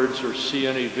words or see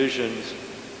any visions,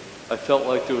 I felt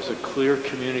like there was a clear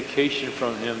communication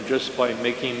from him just by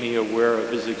making me aware of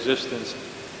his existence.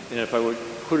 And if I would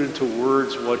put into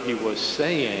words what he was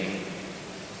saying,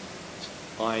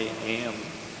 I am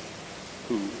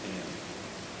who am.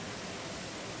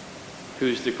 He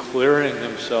was declaring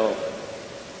himself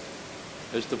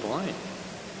as divine.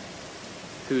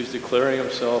 He was declaring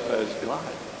himself as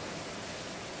God.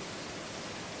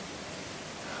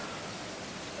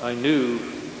 I knew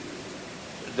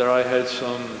that I had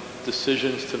some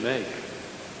decisions to make.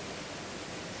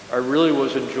 I really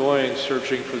was enjoying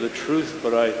searching for the truth,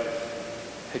 but I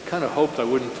had kind of hoped I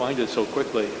wouldn't find it so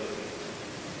quickly.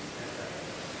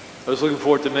 I was looking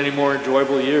forward to many more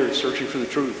enjoyable years searching for the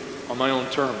truth on my own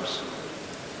terms.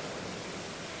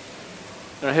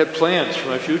 And I had plans for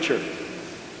my future.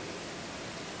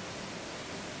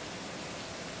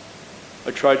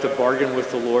 I tried to bargain with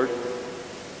the Lord.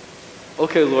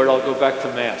 Okay, Lord, I'll go back to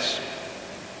Mass.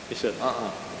 He said,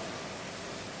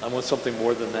 I want something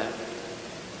more than that.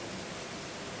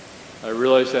 I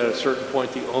realized that at a certain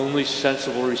point, the only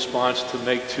sensible response to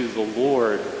make to the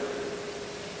Lord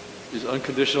is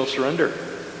unconditional surrender.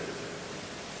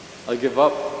 I give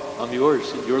up. I'm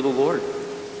yours. You're the Lord.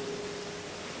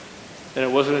 And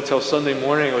it wasn't until Sunday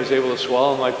morning I was able to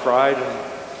swallow my pride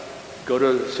and go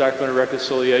to the sacrament of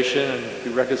reconciliation and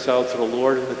be reconciled to the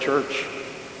Lord and the church.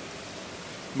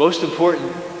 Most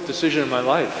important decision in my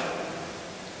life.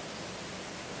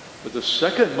 But the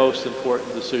second most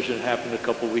important decision happened a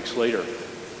couple weeks later.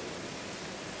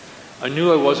 I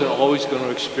knew I wasn't always going to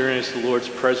experience the Lord's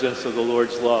presence or the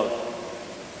Lord's love.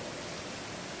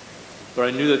 But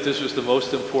I knew that this was the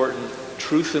most important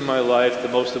truth in my life, the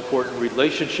most important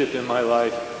relationship in my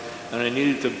life, and I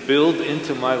needed to build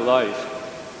into my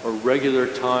life a regular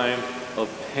time of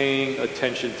paying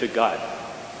attention to God.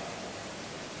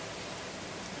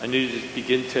 I needed to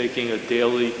begin taking a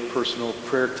daily personal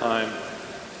prayer time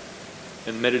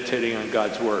and meditating on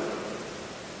God's Word.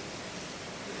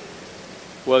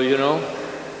 Well, you know,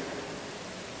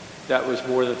 that was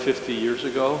more than 50 years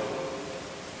ago.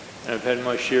 And I've had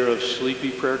my share of sleepy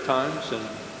prayer times and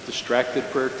distracted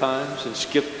prayer times and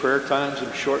skipped prayer times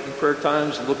and shortened prayer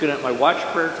times and looking at my watch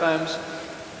prayer times.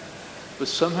 But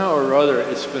somehow or other,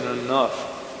 it's been enough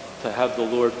to have the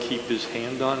Lord keep his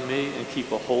hand on me and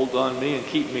keep a hold on me and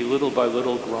keep me little by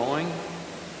little growing.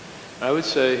 And I would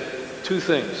say two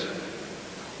things.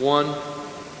 One,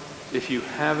 if you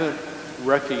haven't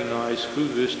recognized who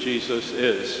this Jesus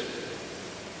is,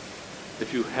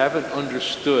 if you haven't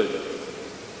understood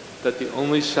that the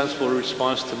only sensible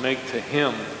response to make to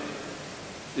him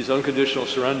is unconditional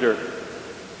surrender,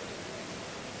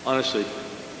 honestly,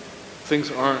 things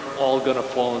aren't all going to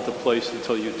fall into place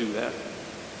until you do that.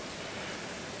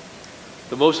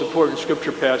 The most important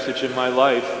scripture passage in my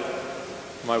life,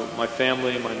 my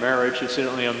family, my marriage,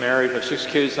 incidentally I'm married, I have 6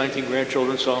 kids, 19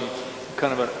 grandchildren, so I'm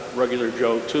kind of a regular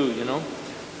Joe too, you know?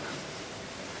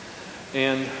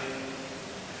 And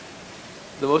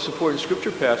the most important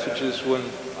scripture passage is when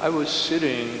I was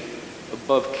sitting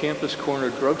above Campus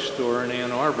Corner Drugstore in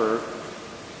Ann Arbor,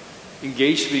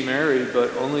 engaged to be married,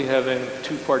 but only having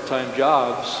 2 part-time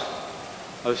jobs.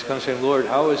 I was kind of saying, Lord,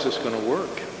 how is this going to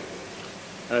work?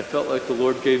 And I felt like the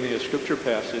Lord gave me a scripture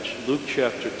passage, Luke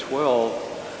chapter 12,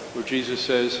 where Jesus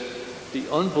says, the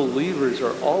unbelievers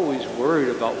are always worried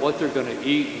about what they're going to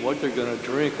eat, and what they're going to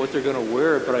drink, what they're going to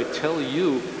wear, but I tell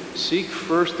you, seek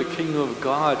first the kingdom of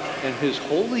God and his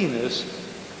holiness,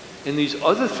 and these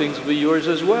other things will be yours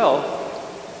as well,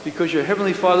 because your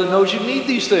heavenly Father knows you need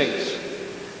these things.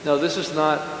 Now, this is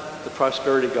not the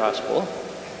prosperity gospel.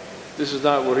 This is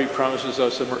not where he promises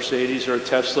us a Mercedes or a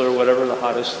Tesla or whatever the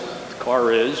hottest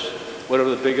car is, whatever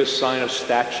the biggest sign of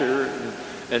stature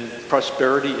and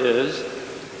prosperity is.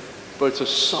 But it's a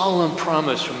solemn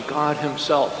promise from God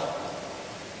himself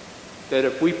that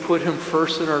if we put him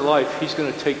first in our life, he's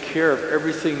going to take care of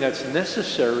everything that's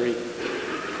necessary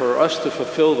for us to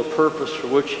fulfill the purpose for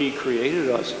which he created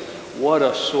us. What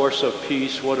a source of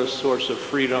peace, what a source of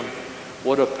freedom,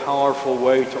 what a powerful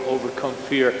way to overcome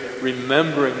fear,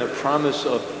 remembering the promise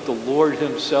of the Lord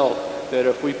himself that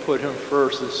if we put him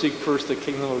first and seek first the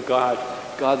kingdom of God,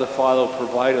 God the Father will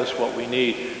provide us what we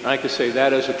need. And I can say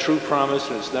that is a true promise,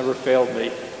 and it's never failed me.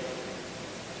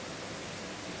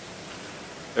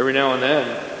 Every now and then,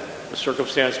 a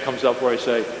circumstance comes up where I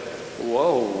say,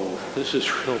 whoa, this is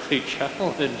really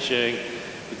challenging.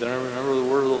 But then I remember the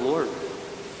word of the Lord.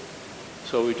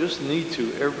 So we just need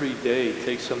to, every day,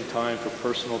 take some time for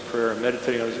personal prayer and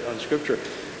meditating on Scripture.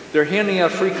 They're handing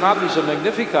out free copies of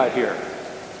Magnificat here.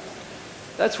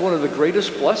 That's one of the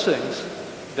greatest blessings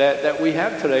that we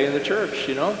have today in the church,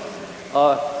 you know.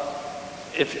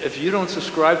 If you don't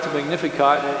subscribe to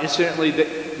Magnificat, and incidentally,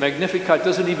 Magnificat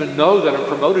doesn't even know that I'm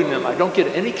promoting them. I don't get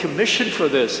any commission for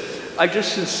this. I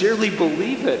just sincerely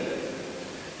believe it.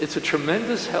 It's a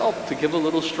tremendous help to give a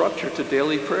little structure to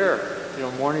daily prayer. You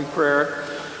know, morning prayer,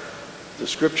 the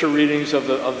scripture readings of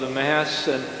the Mass,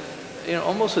 and you know,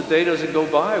 almost a day doesn't go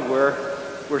by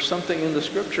where something in the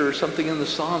scripture or something in the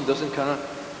psalm doesn't kind of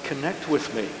connect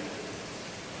with me.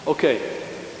 Okay,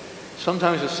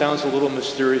 sometimes it sounds a little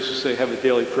mysterious to say have a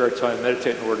daily prayer time,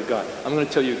 meditate on the Word of God. I'm going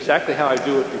to tell you exactly how I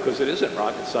do it because it isn't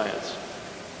rocket science.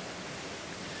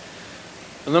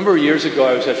 A number of years ago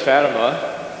I was at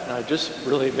Fatima, and I just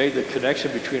really made the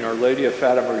connection between Our Lady of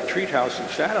Fatima Retreat House and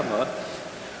Fatima,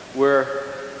 where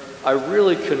I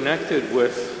really connected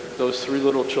with those three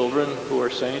little children who are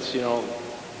saints, you know,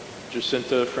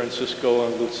 Jacinta, Francisco,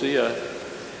 and Lucia.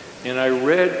 And I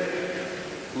read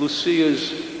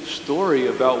Lucia's story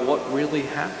about what really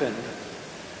happened.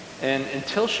 And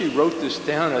until she wrote this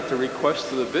down at the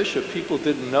request of the bishop, people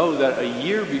didn't know that a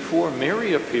year before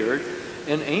Mary appeared,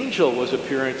 an angel was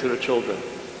appearing to the children.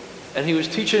 And he was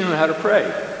teaching them how to pray.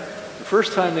 The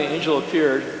first time the angel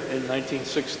appeared in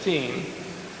 1916,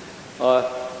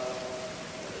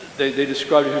 they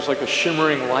described it as like a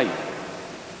shimmering light.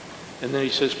 And then he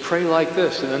says, pray like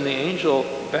this. And then the angel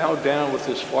bowed down with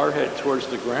his forehead towards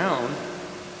the ground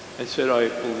and said, I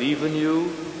believe in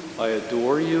you, I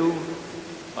adore you,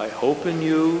 I hope in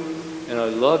you, and I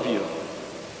love you.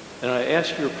 And I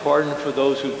ask your pardon for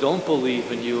those who don't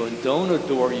believe in you and don't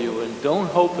adore you and don't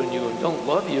hope in you and don't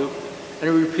love you. And he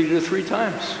repeated it 3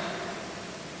 times.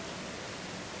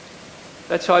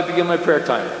 That's how I begin my prayer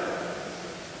time.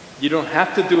 You don't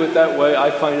have to do it that way. I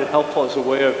find it helpful as a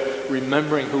way of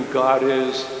remembering who God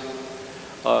is,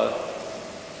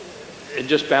 and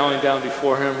just bowing down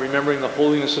before Him, remembering the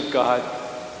holiness of God.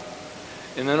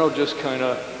 And then I'll just kind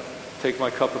of take my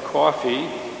cup of coffee.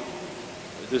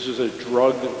 This is a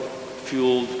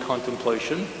drug-fueled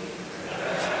contemplation.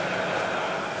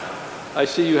 I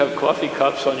see you have coffee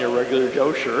cups on your regular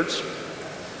Joe shirts.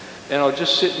 And I'll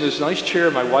just sit in this nice chair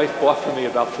my wife bought for me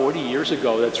about 40 years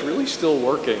ago that's really still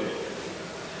working.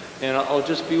 And I'll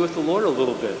just be with the Lord a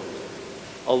little bit.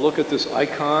 I'll look at this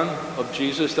icon of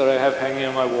Jesus that I have hanging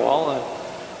on my wall, and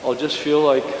I'll just feel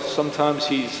like sometimes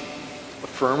He's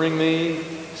affirming me,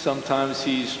 sometimes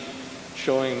He's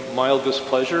showing mild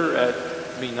displeasure at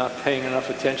me not paying enough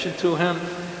attention to Him.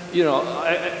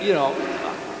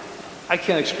 I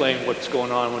can't explain what's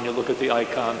going on when you look at the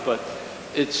icon, but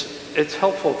it's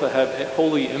helpful to have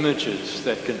holy images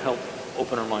that can help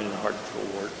open our mind and heart to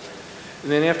the Lord.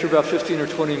 And then after about 15 or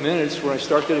 20 minutes, when I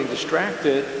start getting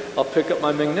distracted, I'll pick up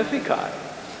my Magnificat.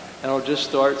 And I'll just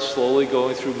start slowly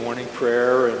going through morning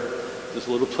prayer, and there's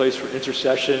a little place for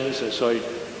intercessions. And so I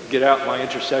get out my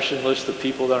intercession list of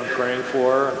people that I'm praying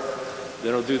for.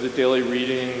 Then I'll do the daily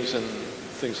readings and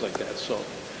things like that.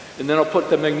 And then I'll put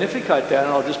the Magnificat down,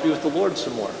 and I'll just be with the Lord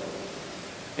some more.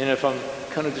 And if I'm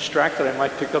kind of distracted, I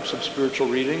might pick up some spiritual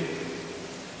reading.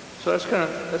 So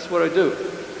that's what I do.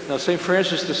 Now, St.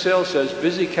 Francis de Sales says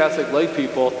busy Catholic lay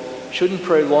people shouldn't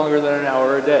pray longer than an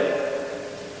hour a day,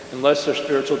 unless their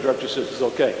spiritual director says it's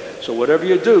okay. So whatever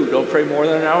you do, don't pray more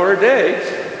than an hour a day,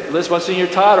 unless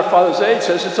Msgr Todd or Father Zaid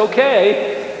says it's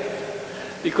okay,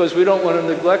 because we don't want to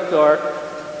neglect our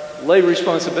lay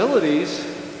responsibilities.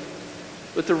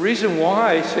 But the reason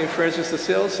why St. Francis de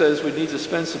Sales says we need to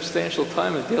spend substantial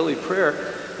time in daily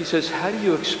prayer, he says, how do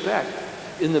you expect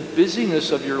in the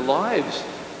busyness of your lives,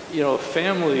 you know,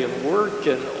 family and work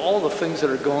and all the things that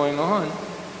are going on,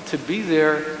 to be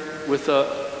there with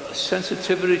a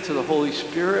sensitivity to the Holy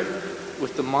Spirit,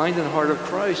 with the mind and heart of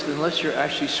Christ, unless you're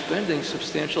actually spending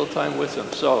substantial time with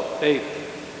Him. So, hey,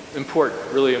 important,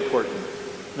 really important.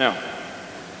 Now,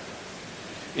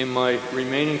 in my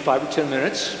remaining 5 or 10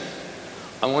 minutes,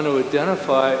 I want to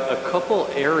identify a couple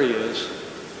areas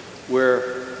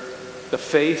where the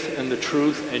faith and the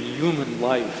truth and human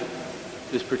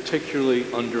life is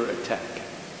particularly under attack.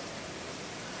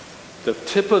 The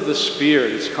tip of the spear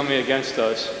that's coming against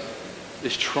us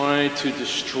is trying to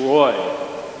destroy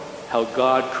how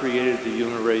God created the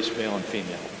human race, male and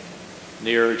female,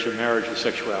 marriage and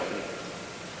sexuality.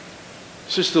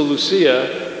 Sister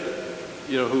Lucia,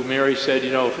 you know, who Mary said,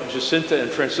 you know, Jacinta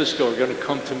and Francisco are going to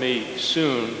come to me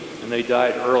soon, and they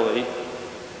died early,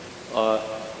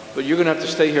 but you're going to have to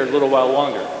stay here a little while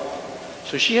longer.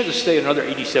 So she had to stay another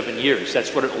 87 years.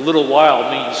 That's what a little while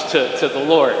means to the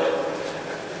Lord.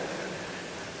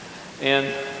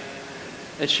 And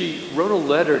she wrote a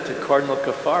letter to Cardinal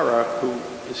Caffarra, who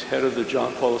is head of the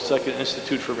John Paul II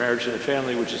Institute for Marriage and the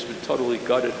Family, which has been totally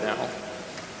gutted now.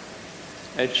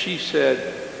 And she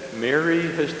said, Mary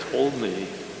has told me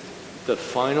the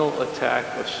final attack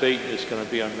of Satan is going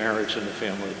to be on marriage and the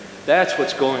family. That's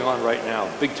what's going on right now,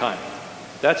 big time.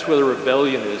 That's where the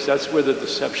rebellion is. That's where the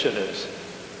deception is.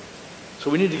 So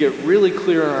we need to get really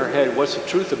clear in our head what's the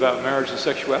truth about marriage and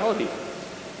sexuality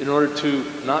in order to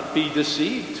not be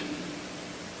deceived.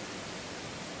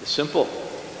 It's simple.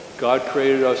 God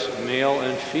created us male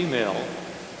and female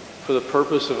for the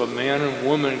purpose of a man and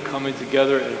woman coming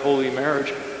together in holy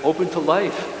marriage, open to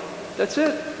life. That's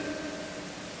it.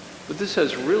 But this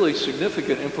has really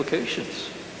significant implications.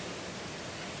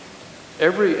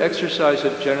 Every exercise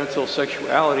of genital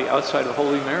sexuality outside of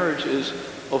holy marriage is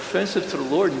offensive to the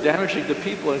Lord and damaging to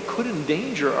people and could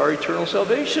endanger our eternal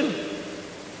salvation.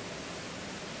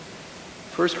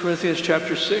 1 Corinthians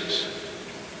chapter 6,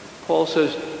 Paul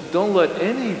says, don't let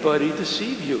anybody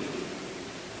deceive you.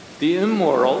 The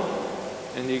immoral,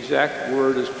 and the exact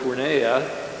word is porneia.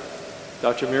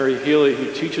 Dr. Mary Healy,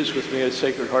 who teaches with me at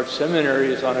Sacred Heart Seminary,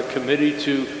 is on a committee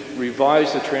to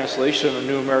revise the translation of the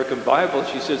New American Bible.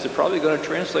 She says they're probably going to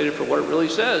translate it for what it really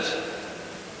says.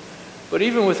 But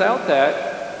even without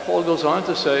that, Paul goes on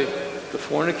to say, the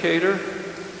fornicator,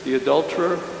 the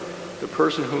adulterer, the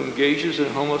person who engages in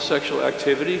homosexual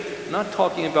activity, not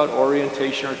talking about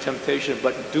orientation or temptation,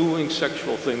 but doing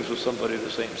sexual things with somebody of the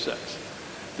same sex.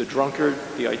 The drunkard,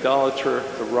 the idolater,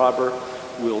 the robber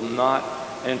will not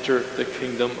enter the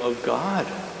kingdom of God.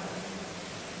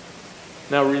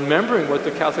 Now, remembering what the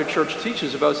Catholic Church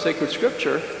teaches about sacred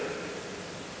scripture,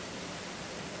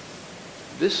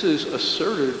 this is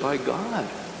asserted by God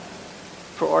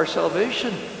for our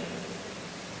salvation.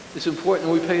 It's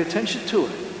important we pay attention to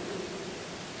it.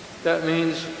 That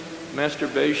means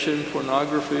masturbation,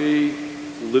 pornography,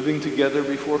 living together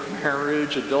before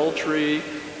marriage, adultery,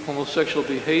 homosexual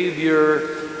behavior,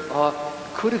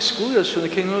 could exclude us from the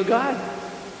kingdom of God.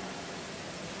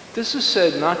 This is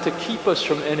said not to keep us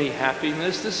from any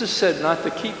happiness. This is said not to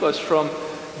keep us from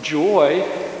joy.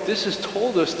 This is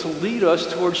told us to lead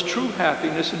us towards true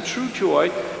happiness and true joy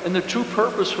and the true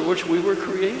purpose for which we were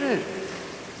created.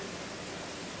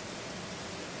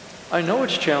 I know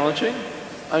it's challenging.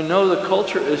 I know the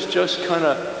culture is just kind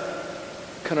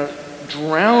of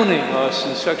drowning us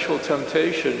in sexual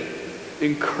temptation,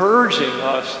 encouraging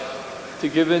us to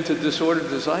give in to disordered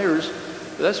desires.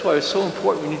 But that's why it's so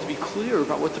important we need to be clear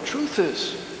about what the truth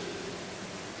is.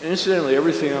 And incidentally,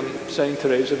 everything I'm saying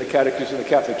today is in the Catechism of the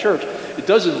Catholic Church. It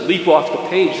doesn't leap off the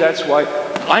page. That's why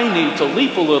I need to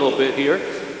leap a little bit here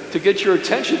to get your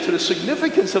attention to the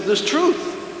significance of this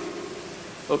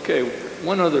truth. Okay,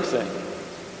 one other thing.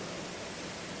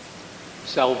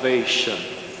 Salvation,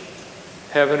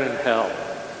 heaven and hell.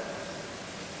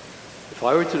 If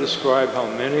I were to describe how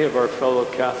many of our fellow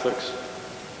Catholics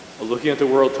are looking at the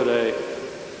world today,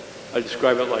 I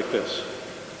describe it like this.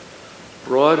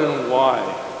 Broad and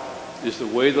wide is the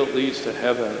way that leads to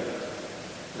heaven,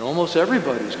 and almost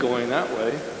everybody's going that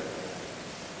way.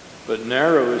 But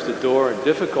narrow is the door and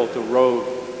difficult the road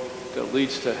that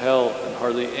leads to hell, and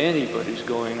hardly anybody's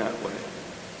going that way.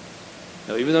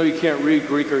 Now, even though you can't read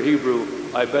Greek or Hebrew,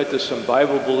 I bet there's some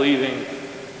Bible-believing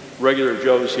regular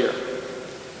Joes here.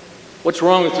 What's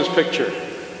wrong with this picture?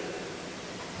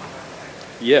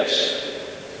 Yes,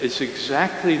 it's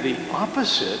exactly the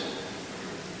opposite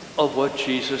of what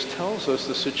Jesus tells us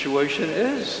the situation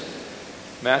is.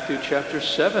 Matthew chapter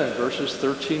 7, verses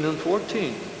 13 and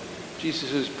 14. Jesus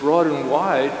says, broad and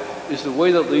wide is the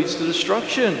way that leads to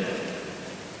destruction.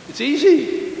 It's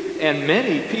easy, and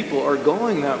many people are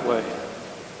going that way.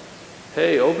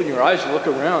 Hey, open your eyes and look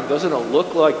around. Doesn't it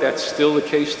look like that's still the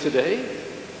case today?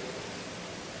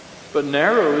 But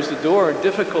narrow is the door and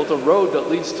difficult the road that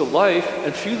leads to life,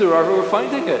 and few there are who are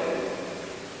finding it.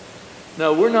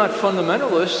 Now, we're not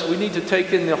fundamentalists. We need to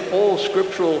take in the whole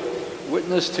scriptural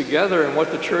witness together and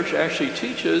what the church actually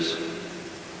teaches.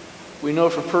 We know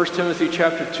from 1 Timothy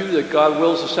chapter 2 that God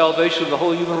wills the salvation of the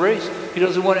whole human race. He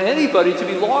doesn't want anybody to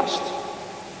be lost.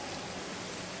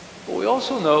 But we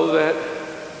also know that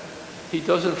He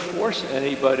doesn't force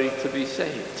anybody to be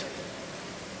saved.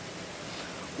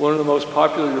 One of the most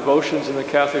popular devotions in the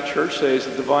Catholic Church today is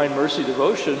the Divine Mercy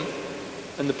devotion.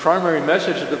 And the primary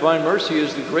message of Divine Mercy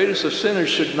is the greatest of sinners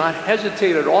should not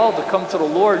hesitate at all to come to the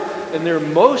Lord, and they're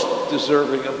most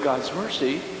deserving of God's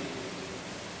mercy.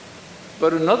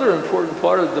 But another important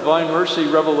part of the Divine Mercy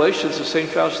revelations of St.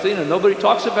 Faustina, nobody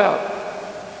talks about.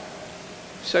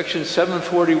 Section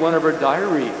 741 of her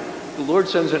diary. The Lord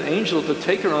sends an angel to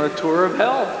take her on a tour of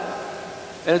hell.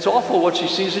 And it's awful what she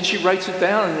sees, and she writes it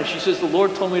down, and she says, the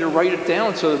Lord told me to write it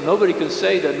down so that nobody can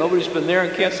say that nobody's been there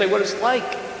and can't say what it's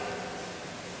like.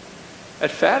 At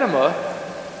Fatima,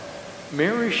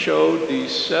 Mary showed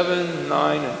these 7,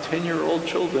 9, and 10-year-old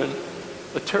children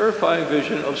a terrifying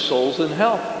vision of souls in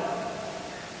hell.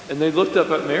 And they looked up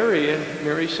at Mary, and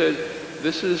Mary said,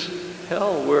 this is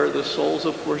hell where the souls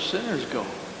of poor sinners go.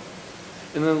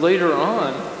 And then later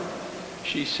on,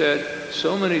 she said,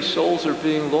 so many souls are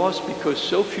being lost because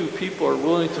so few people are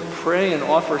willing to pray and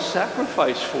offer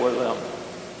sacrifice for them.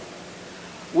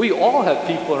 We all have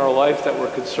people in our life that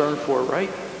we're concerned for,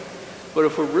 right? But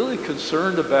if we're really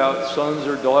concerned about sons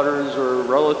or daughters or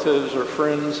relatives or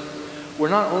friends, we're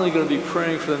not only going to be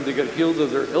praying for them to get healed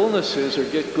of their illnesses or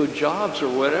get good jobs or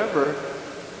whatever,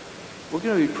 we're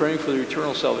going to be praying for their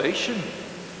eternal salvation.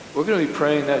 We're going to be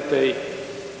praying that they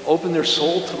open their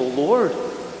soul to the Lord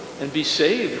and be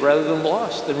saved rather than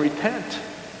lost, and repent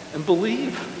and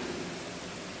believe.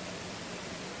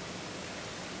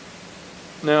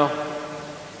 Now,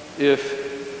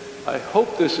 I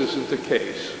hope this isn't the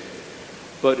case,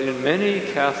 but in many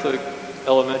Catholic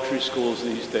elementary schools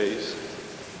these days,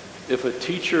 if a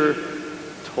teacher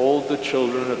told the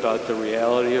children about the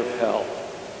reality of hell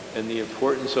and the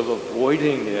importance of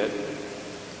avoiding it,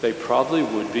 they probably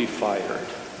would be fired.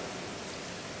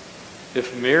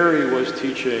 If Mary was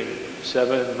teaching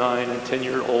 7, 9, and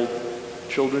 10-year-old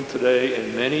children today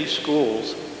in many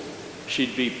schools,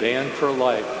 she'd be banned for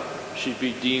life. She'd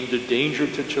be deemed a danger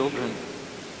to children.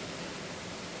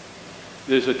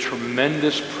 There's a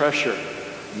tremendous pressure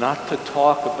not to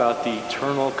talk about the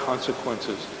eternal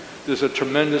consequences. There's a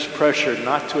tremendous pressure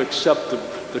not to accept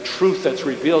the truth that's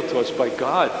revealed to us by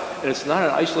God. And it's not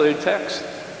an isolated text.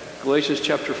 Galatians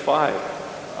chapter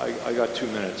 5. I got 2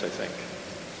 minutes, I think.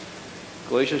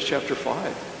 Galatians chapter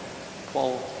 5.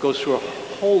 Paul goes through a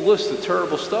whole list of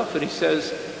terrible stuff, and he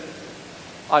says,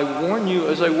 I warn you,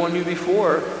 as I warned you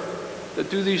before, that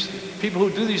people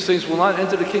who do these things will not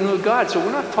enter the kingdom of God. So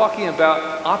we're not talking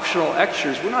about optional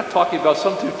extras. We're not talking about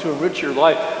something to enrich your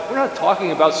life. We're not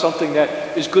talking about something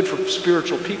that is good for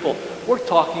spiritual people. We're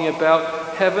talking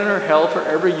about heaven or hell for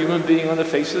every human being on the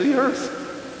face of the earth.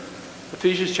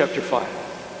 Ephesians chapter 5.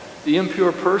 The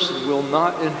impure person will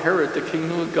not inherit the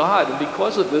kingdom of God. And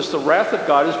because of this, the wrath of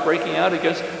God is breaking out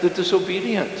against the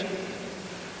disobedient.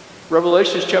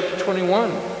 Revelation chapter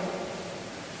 21.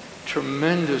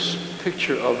 Tremendous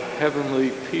picture of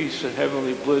heavenly peace and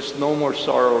heavenly bliss. No more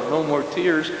sorrow, no more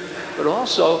tears. But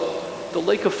also the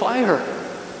lake of fire.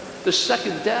 The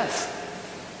second death.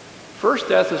 First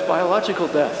death is biological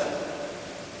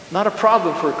death. Not a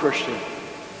problem for a Christian.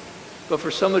 But for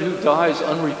somebody who dies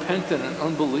unrepentant and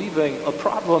unbelieving, a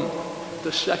problem.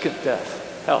 The second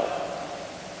death, hell.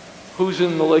 Who's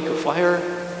in the lake of fire?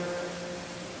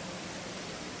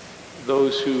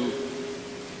 Those who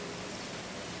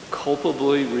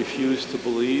culpably refuse to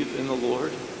believe in the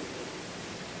Lord.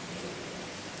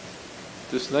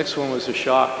 This next one was a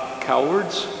shock.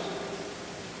 Cowards.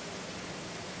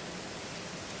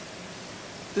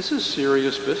 This is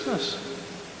serious business.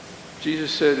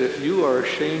 Jesus said, if you are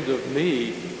ashamed of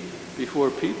me before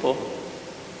people,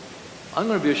 I'm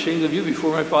going to be ashamed of you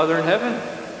before my Father in heaven.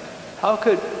 How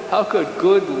could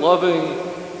good, loving,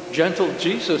 gentle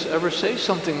Jesus ever say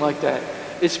something like that?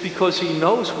 It's because he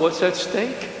knows what's at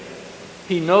stake.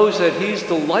 He knows that he's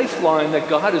the lifeline that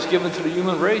God has given to the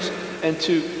human race, and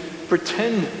to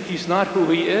pretend he's not who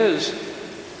he is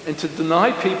and to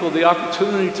deny people the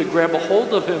opportunity to grab a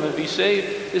hold of him and be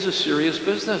saved is a serious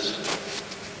business.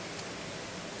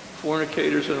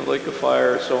 Fornicators in the lake of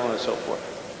fire, so on and so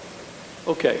forth.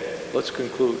 Okay, let's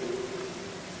conclude.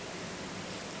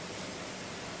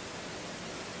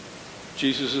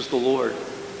 Jesus is the Lord.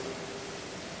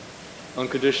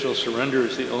 Unconditional surrender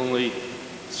is the only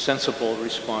sensible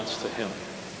response to him.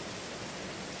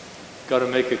 Got to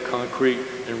make it concrete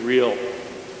and real.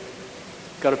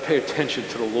 Got to pay attention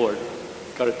to the Lord.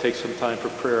 Got to take some time for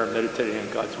prayer and meditating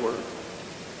on God's word.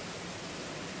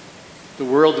 The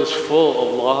world is full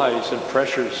of lies and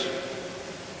pressures,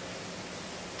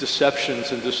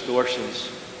 deceptions and distortions.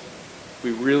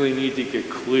 We really need to get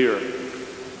clear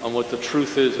on what the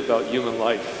truth is about human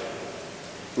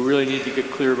life. We really need to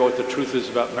get clear about what the truth is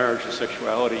about marriage and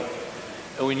sexuality.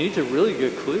 And we need to really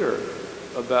get clear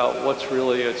about what's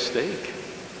really at stake.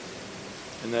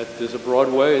 And that there's a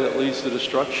broad way that leads to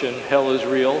destruction. Hell is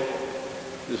real.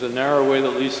 There's a narrow way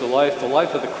that leads to life. The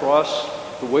life of the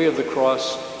cross, the way of the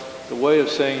cross, the way of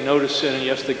saying no to sin and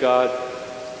yes to God,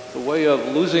 the way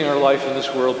of losing our life in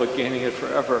this world but gaining it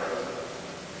forever.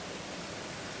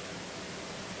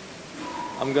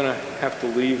 I'm going to have to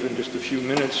leave in just a few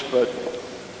minutes, but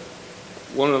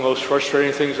one of the most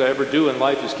frustrating things I ever do in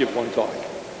life is give one talk.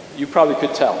 You probably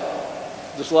could tell.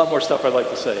 There's a lot more stuff I'd like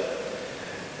to say.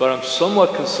 But I'm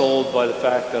somewhat consoled by the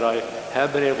fact that I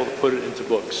have been able to put it into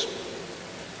books.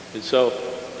 And so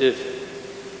if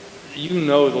you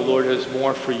know the Lord has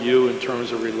more for you in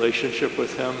terms of relationship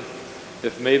with him,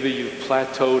 if maybe you've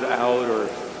plateaued out or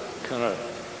kind of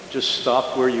just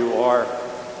stopped where you are,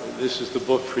 this is the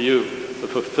book for you. The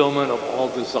Fulfillment of All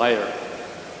Desire,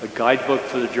 a guidebook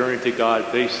for the journey to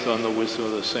God based on the wisdom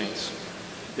of the saints.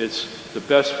 It's the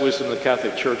best wisdom the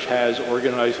Catholic Church has,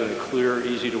 organized in a clear,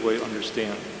 easy to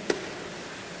understand.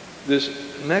 This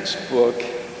next book,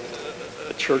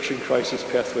 A Church in Crisis,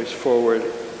 Pathways Forward,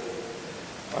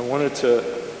 I wanted to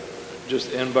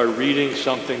just end by reading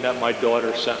something that my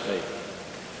daughter sent me.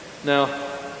 Now,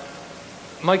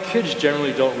 my kids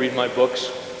generally don't read my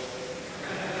books.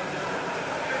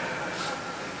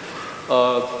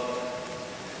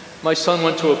 My son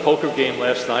went to a poker game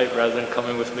last night rather than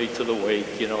coming with me to the wake,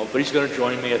 but he's going to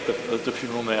join me at the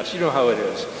funeral mass. You know how it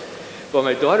is. But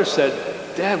my daughter said,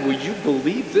 "Dad, will you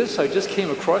believe this? I just came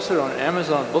across it on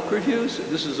Amazon Book Reviews."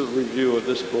 This is a review of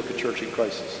this book, A Church in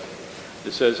Crisis.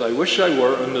 It says, "I wish I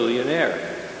were a millionaire.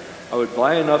 I would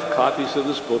buy enough copies of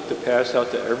this book to pass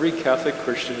out to every Catholic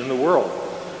Christian in the world.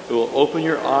 It will open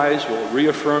your eyes, will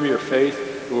reaffirm your faith,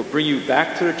 it will bring you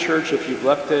back to the church if you've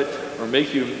left it, or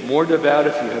make you more devout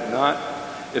if you have not.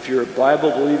 If you're a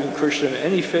Bible-believing Christian of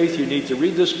any faith, you need to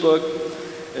read this book."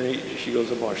 And she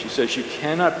goes on. She says, "You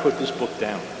cannot put this book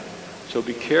down, so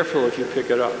be careful if you pick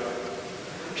it up."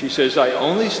 She says, "I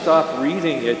only stopped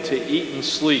reading it to eat and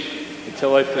sleep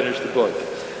until I finished the book."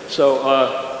 So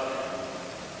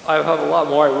I have a lot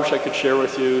more I wish I could share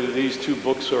with you. These two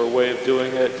books are a way of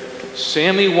doing it.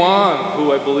 Sammy Wong,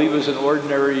 who I believe is an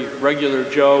ordinary, regular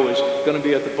Joe, is going to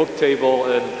be at the book table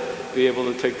and be able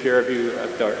to take care of you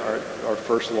at our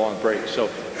first long break. So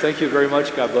thank you very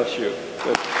much. God bless you.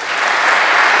 Good.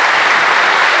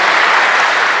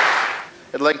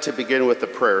 I'd like to begin with a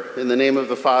prayer. In the name of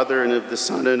the Father, and of the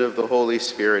Son, and of the Holy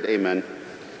Spirit, amen.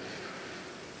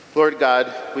 Lord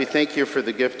God, we thank you for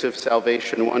the gift of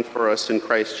salvation won for us in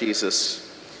Christ Jesus.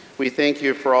 We thank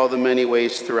you for all the many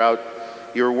ways throughout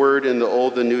your word in the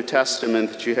Old and New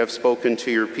Testament that you have spoken to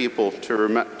your people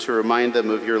to remind them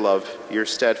of your love, your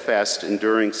steadfast,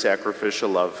 enduring, sacrificial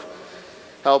love.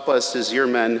 Help us as your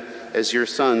men, as your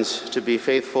sons, to be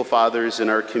faithful fathers in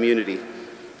our community,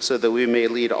 so that we may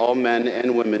lead all men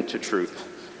and women to truth.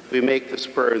 We make this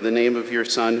prayer in the name of your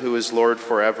Son, who is Lord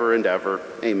forever and ever.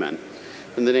 Amen.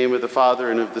 In the name of the Father,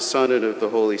 and of the Son, and of the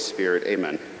Holy Spirit.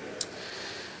 Amen.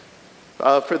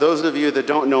 For those of you that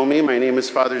don't know me, my name is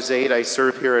Father Zaid. I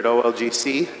serve here at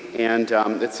OLGC, and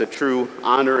it's a true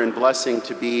honor and blessing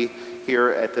to be here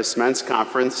at this men's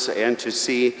conference and to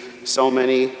see so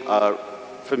many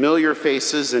familiar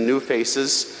faces and new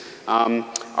faces.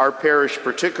 Our parish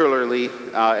particularly,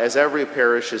 as every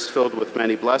parish, is filled with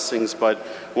many blessings, but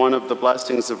one of the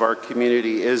blessings of our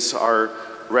community is our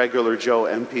regular Joe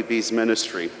MPB's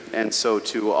ministry. And so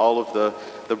to all of the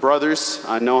brothers,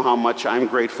 I know how much I'm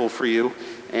grateful for you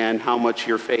and how much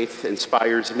your faith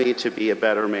inspires me to be a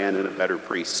better man and a better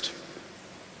priest.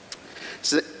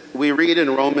 So we read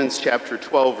in Romans chapter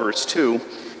 12, verse 2,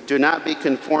 "Do not be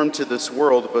conformed to this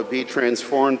world, but be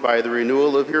transformed by the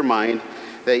renewal of your mind,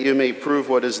 that you may prove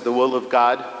what is the will of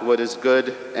God, what is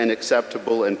good and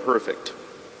acceptable and perfect."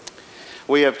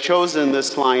 We have chosen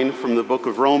this line from the book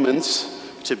of Romans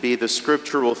to be the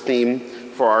scriptural theme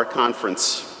for our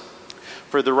conference.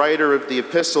 For the writer of the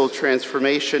epistle,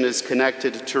 transformation is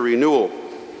connected to renewal,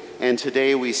 and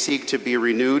today we seek to be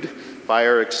renewed by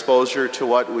our exposure to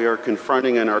what we are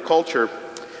confronting in our culture,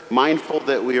 mindful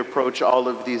that we approach all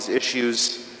of these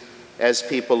issues as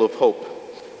people of hope,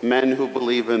 men who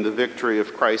believe in the victory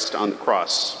of Christ on the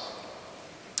cross.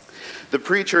 The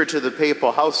preacher to the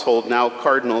papal household, now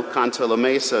Cardinal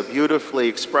Cantalamessa, beautifully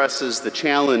expresses the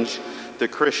challenge the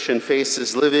Christian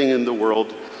faces living in the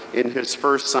world in his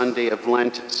first Sunday of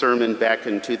Lent sermon back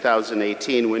in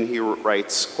 2018 when he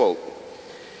writes, quote,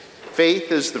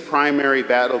 "Faith is the primary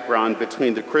battleground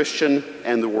between the Christian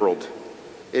and the world.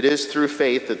 It is through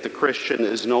faith that the Christian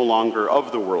is no longer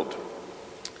of the world.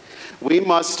 We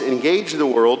must engage the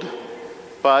world,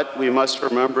 but we must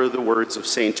remember the words of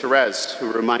Saint Therese,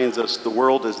 who reminds us the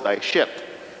world is thy ship,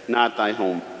 not thy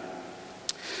home.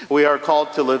 We are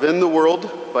called to live in the world,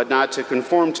 but not to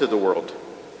conform to the world."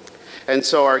 And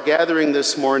so our gathering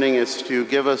this morning is to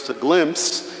give us a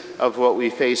glimpse of what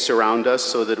we face around us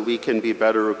so that we can be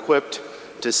better equipped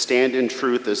to stand in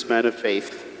truth as men of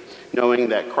faith, knowing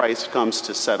that Christ comes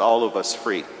to set all of us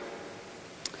free.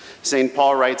 St.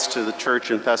 Paul writes to the church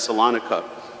in Thessalonica,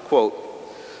 quote,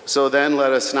 So then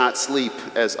let us not sleep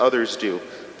as others do,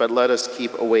 but let us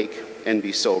keep awake and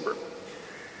be sober.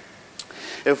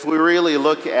 If we really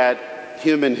look at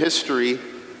human history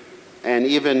and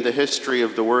even the history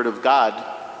of the Word of God,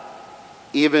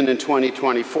 even in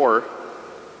 2024,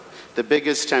 the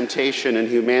biggest temptation in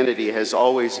humanity has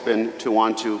always been to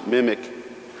want to mimic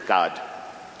God,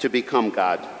 to become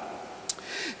God.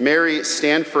 Mary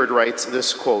Stanford writes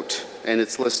this quote, and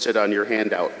it's listed on your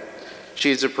handout.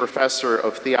 She's a professor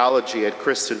of theology at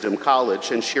Christendom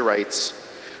College, and she writes,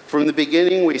 "From the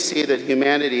beginning we see that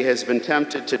humanity has been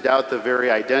tempted to doubt the very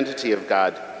identity of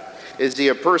God. Is he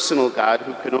a personal God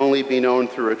who can only be known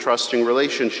through a trusting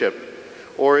relationship?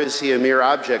 Or is he a mere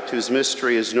object whose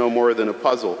mystery is no more than a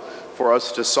puzzle for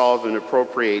us to solve and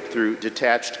appropriate through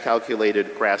detached,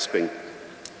 calculated grasping?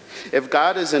 If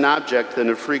God is an object, then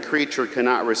a free creature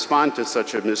cannot respond to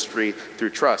such a mystery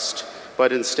through trust,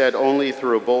 but instead only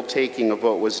through a bold taking of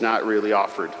what was not really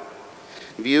offered.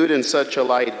 Viewed in such a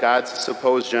light, God's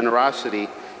supposed generosity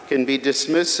can be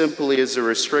dismissed simply as a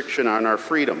restriction on our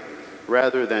freedom,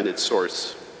 rather than its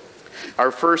source.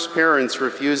 Our first parents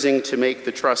refusing to make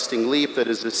the trusting leap that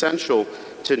is essential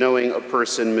to knowing a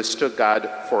person mistook God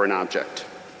for an object.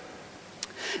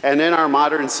 And in our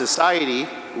modern society,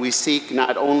 we seek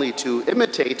not only to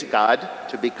imitate God,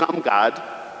 to become God,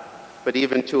 but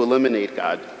even to eliminate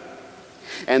God.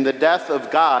 And the death of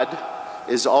God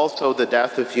is also the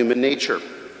death of human nature,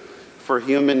 for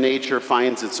human nature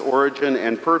finds its origin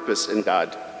and purpose in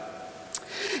God.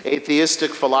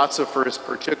 Atheistic philosophers,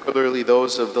 particularly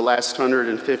those of the last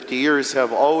 150 years,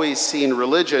 have always seen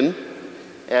religion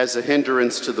as a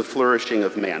hindrance to the flourishing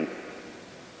of man.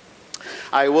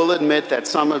 I will admit that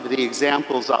some of the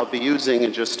examples I'll be using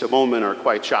in just a moment are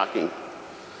quite shocking.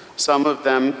 Some of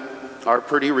them are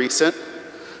pretty recent.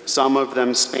 Some of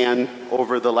them span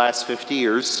over the last 50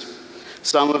 years.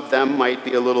 Some of them might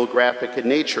be a little graphic in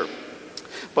nature.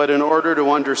 But in order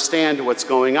to understand what's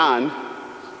going on,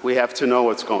 we have to know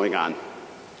what's going on.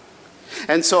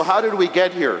 And so how did we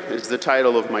get here is the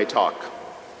title of my talk.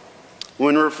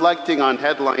 When reflecting on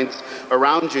headlines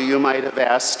around you, you might have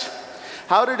asked,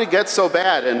 how did it get so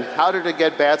bad, and how did it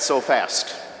get bad so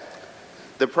fast?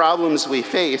 The problems we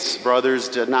face, brothers,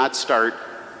 did not start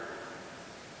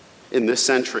in this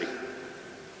century.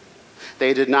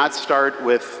 They did not start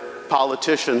with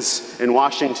politicians in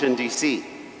Washington, D.C.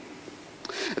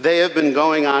 They have been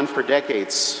going on for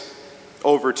decades,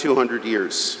 over 200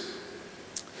 years.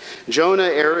 Jonah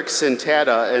Erickson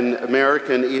Tada, an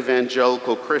American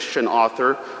evangelical Christian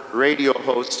author, radio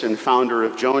host, and founder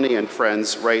of Joni and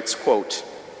Friends, writes, quote,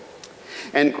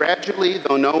 "And gradually,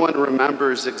 though no one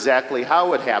remembers exactly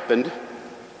how it happened,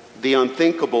 the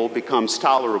unthinkable becomes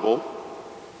tolerable,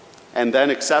 and then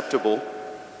acceptable,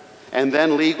 and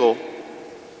then legal,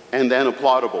 and then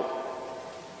applaudable.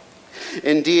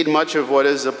 Indeed, much of what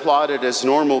is applauded as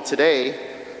normal today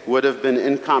would have been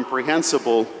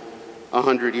incomprehensible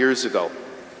 100 years ago,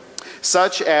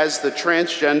 such as the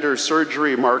transgender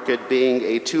surgery market being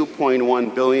a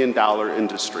 $2.1 billion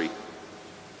industry.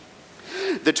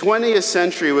 The 20th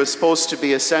century was supposed to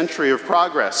be a century of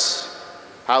progress.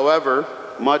 However,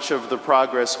 much of the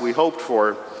progress we hoped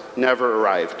for never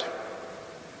arrived.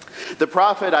 The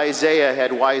prophet Isaiah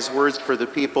had wise words for the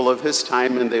people of his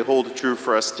time, and they hold true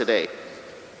for us today.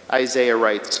 Isaiah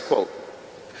writes, quote,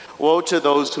 "Woe to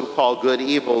those who call good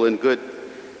evil and good.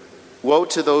 Woe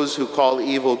to those who call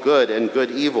evil good and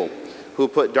good evil, who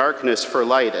put darkness for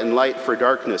light and light for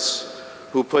darkness,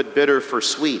 who put bitter for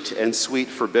sweet and sweet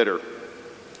for bitter."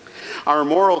 Our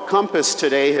moral compass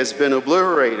today has been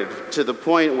obliterated to the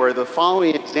point where the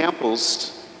following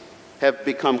examples have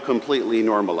become completely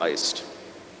normalized.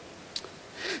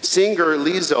 Singer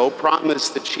Lizzo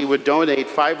promised that she would donate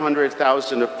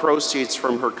 $500,000 of proceeds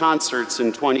from her concerts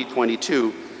in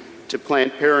 2022 to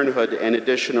Planned Parenthood and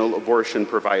additional abortion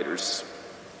providers.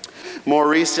 More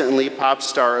recently, pop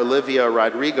star Olivia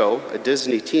Rodrigo, a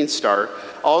Disney teen star,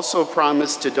 also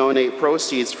promised to donate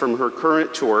proceeds from her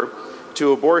current tour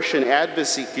to abortion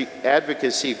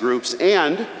advocacy groups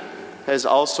and has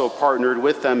also partnered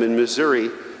with them in Missouri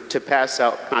to pass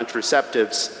out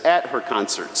contraceptives at her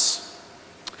concerts.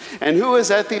 And who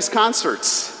is at these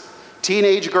concerts?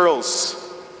 Teenage girls,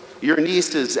 your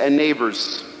nieces and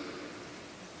neighbors.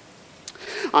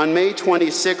 On May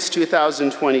 26,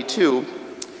 2022,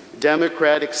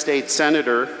 Democratic State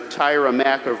Senator Tyra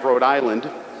Mack of Rhode Island,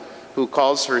 who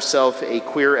calls herself a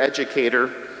queer educator,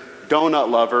 donut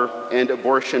lover, and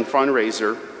abortion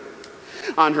fundraiser,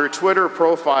 on her Twitter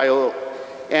profile,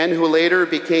 and who later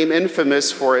became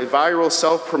infamous for a viral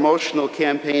self-promotional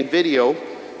campaign video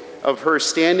of her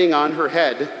standing on her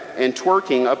head and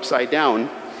twerking upside down,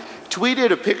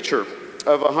 tweeted a picture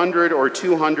of 100 or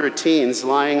 200 teens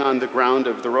lying on the ground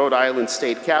of the Rhode Island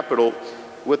State Capitol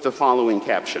with the following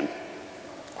caption,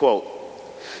 quote,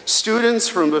 "Students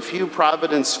from a few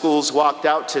Providence schools walked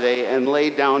out today and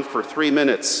laid down for 3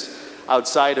 minutes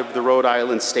outside of the Rhode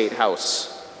Island State House.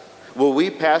 Will we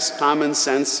pass common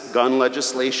sense gun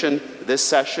legislation this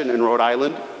session in Rhode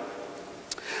Island?"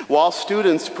 While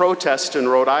students protest in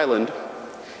Rhode Island,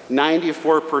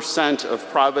 94%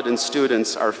 of Providence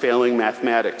students are failing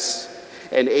mathematics,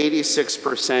 and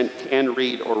 86% can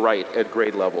read or write at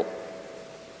grade level.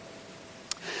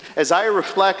 As I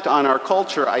reflect on our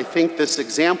culture, I think this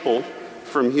example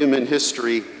from human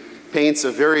history paints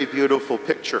a very beautiful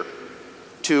picture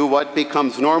to what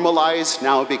becomes normalized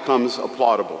now becomes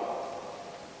applaudable.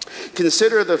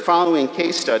 Consider the following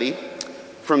case study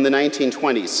from the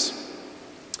 1920s.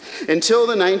 Until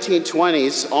the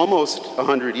 1920s, almost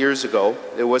 100 years ago,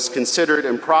 it was considered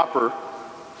improper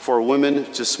for women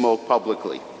to smoke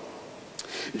publicly.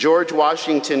 George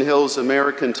Washington Hill's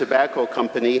American Tobacco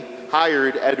Company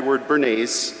hired Edward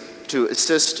Bernays to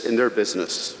assist in their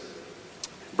business.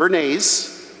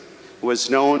 Bernays was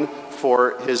known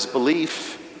for his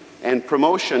belief and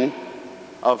promotion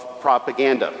of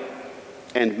propaganda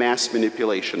and mass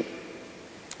manipulation.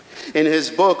 In his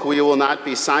book, We Will Not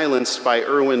Be Silenced by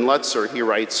Erwin Lutzer, he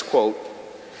writes, quote,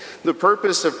 "The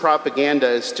purpose of propaganda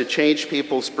is to change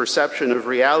people's perception of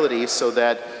reality so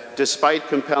that despite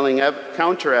compelling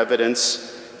counter-evidence,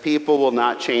 people will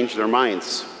not change their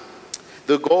minds.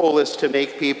 The goal is to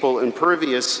make people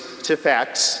impervious to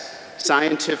facts,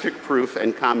 scientific proof,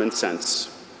 and common sense."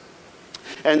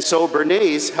 And so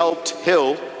Bernays helped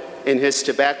Hill in his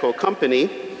tobacco company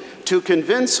to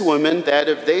convince women that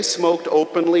if they smoked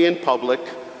openly in public,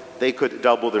 they could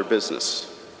double their business.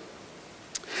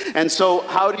 And so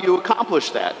how do you accomplish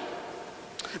that?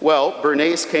 Well,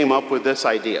 Bernays came up with this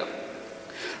idea.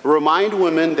 Remind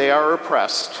women they are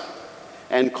oppressed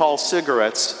and call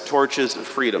cigarettes torches of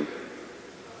freedom.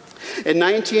 In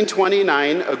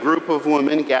 1929, a group of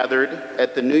women gathered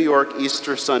at the New York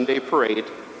Easter Sunday parade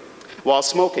while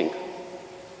smoking.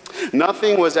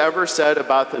 Nothing was ever said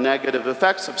about the negative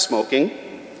effects of smoking,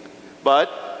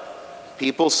 but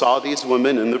people saw these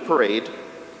women in the parade,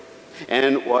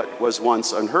 and what was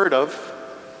once unheard of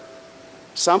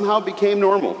somehow became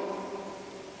normal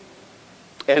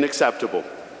and acceptable.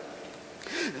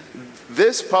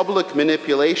 This public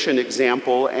manipulation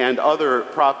example and other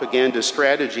propaganda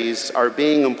strategies are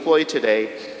being employed today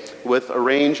with a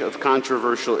range of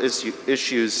controversial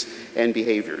issues and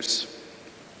behaviors.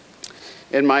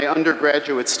 In my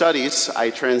undergraduate studies,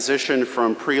 I transitioned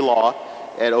from pre-law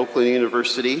at Oakland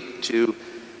University to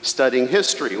studying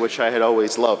history, which I had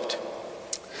always loved.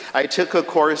 I took a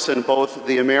course in both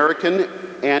the American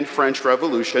and French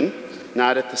Revolution,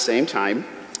 not at the same time.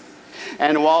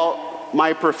 And while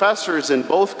my professors in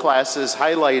both classes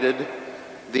highlighted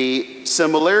the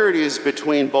similarities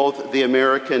between both the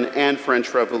American and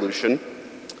French Revolution,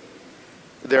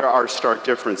 there are stark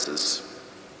differences.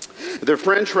 The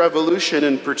French Revolution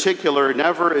in particular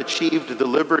never achieved the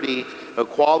liberty,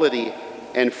 equality,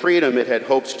 and freedom it had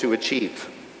hoped to achieve.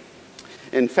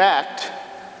 In fact,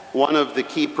 one of the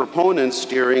key proponents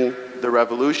during the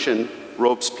revolution,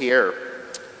 Robespierre,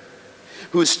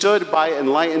 who stood by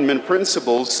Enlightenment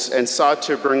principles and sought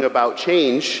to bring about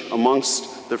change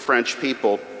amongst the French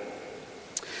people,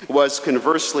 was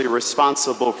conversely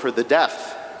responsible for the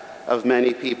death of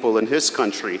many people in his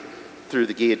country through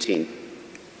the guillotine.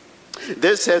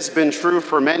 This has been true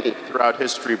for many throughout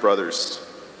history, brothers,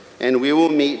 and we will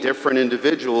meet different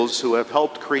individuals who have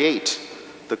helped create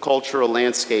the cultural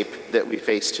landscape that we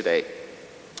face today.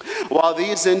 While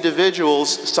these individuals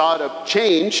sought a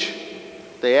change,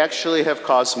 they actually have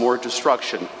caused more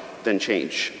destruction than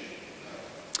change.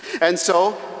 And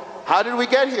so, how did we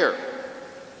get here?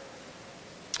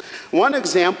 One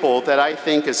example that I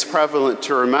think is prevalent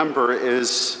to remember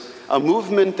is a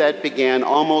movement that began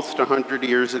almost 100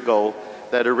 years ago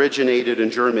that originated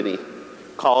in Germany,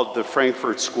 called the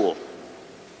Frankfurt School.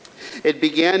 It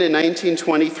began in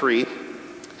 1923,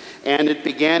 and it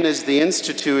began as the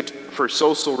Institute for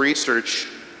Social Research,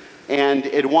 and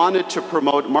it wanted to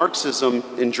promote Marxism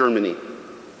in Germany.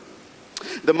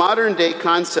 The modern-day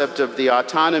concept of the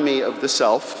autonomy of the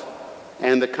self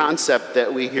and the concept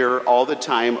that we hear all the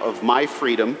time of my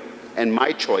freedom and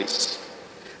my choice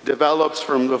develops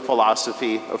from the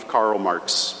philosophy of Karl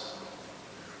Marx.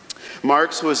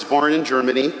 Marx was born in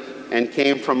Germany and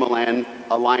came from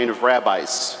a line of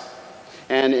rabbis.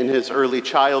 And in his early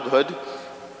childhood,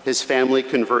 his family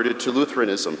converted to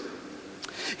Lutheranism.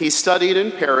 He studied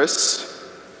in Paris,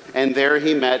 and there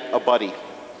he met a buddy,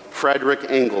 Friedrich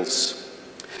Engels,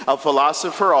 a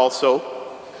philosopher also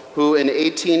who in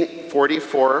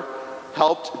 1844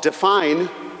 helped define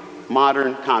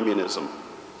modern communism.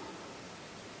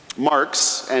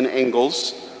 Marx and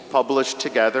Engels published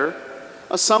together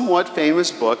a somewhat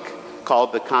famous book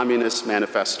called the Communist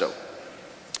Manifesto.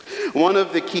 One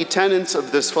of the key tenets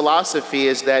of this philosophy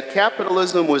is that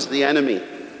capitalism was the enemy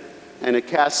and a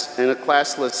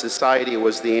classless society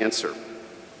was the answer.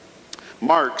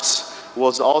 Marx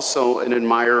was also an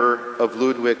admirer of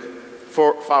Ludwig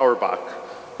Feuerbach,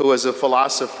 who was a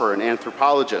philosopher and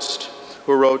anthropologist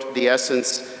who wrote The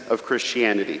Essence of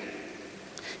Christianity.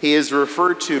 He is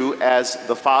referred to as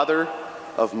the father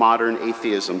of modern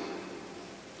atheism.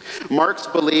 Marx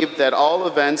believed that all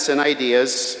events and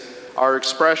ideas are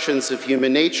expressions of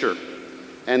human nature,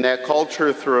 and that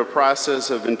culture, through a process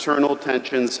of internal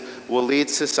tensions, will lead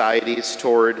societies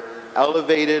toward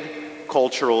elevated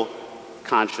cultural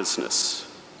consciousness.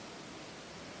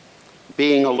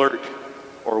 Being alert,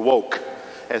 or woke,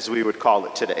 as we would call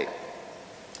it today.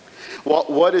 Well,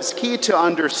 what is key to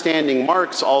understanding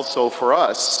Marx also for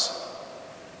us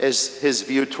is his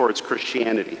view towards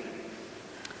Christianity.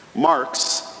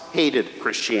 Marx hated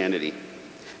Christianity,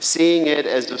 seeing it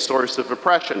as a source of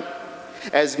oppression,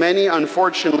 as many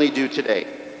unfortunately do today,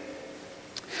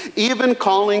 even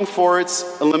calling for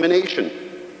its elimination.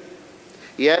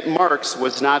 Yet Marx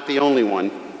was not the only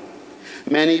one.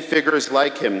 Many figures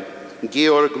like him,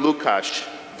 Georg Lukács,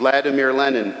 Vladimir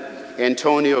Lenin,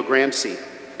 Antonio Gramsci,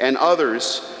 and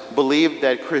others believed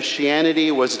that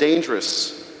Christianity was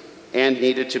dangerous and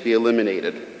needed to be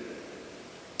eliminated.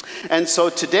 And so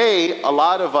today, a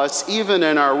lot of us, even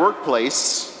in our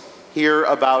workplace, hear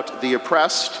about the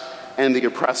oppressed and the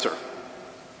oppressor.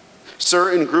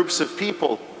 Certain groups of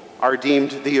people are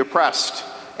deemed the oppressed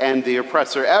and the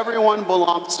oppressor. Everyone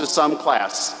belongs to some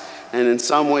class, and in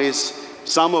some ways,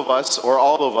 some of us, or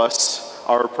all of us,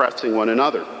 are oppressing one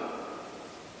another.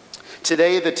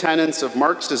 Today, the tenets of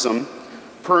Marxism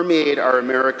permeate our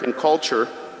American culture,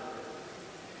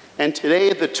 and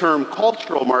today the term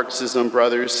cultural Marxism,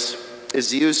 brothers,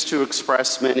 is used to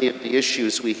express many of the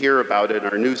issues we hear about in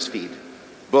our newsfeed: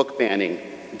 book banning,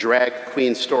 drag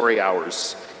queen story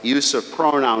hours, use of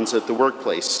pronouns at the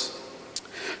workplace.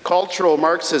 Cultural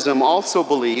Marxism also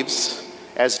believes,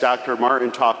 as Dr.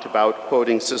 Martin talked about,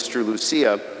 quoting Sister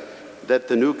Lucia, that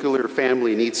the nuclear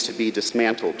family needs to be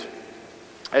dismantled.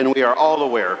 And we are all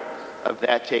aware of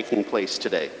that taking place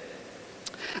today.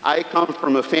 I come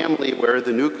from a family where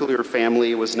the nuclear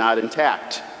family was not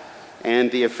intact,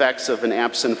 and the effects of an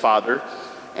absent father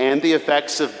and the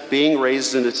effects of being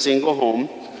raised in a single home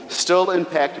still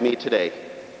impact me today.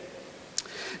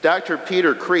 Dr.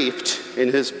 Peter Kreeft, in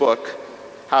his book,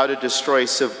 How to Destroy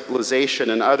Civilization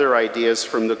and Other Ideas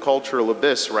from the Cultural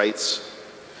Abyss, writes,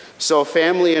 "So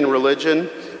family and religion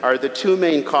are the two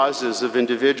main causes of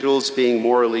individuals being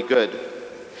morally good,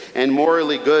 and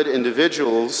morally good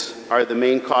individuals are the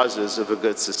main causes of a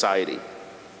good society."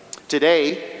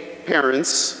 Today,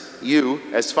 parents, you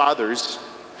as fathers,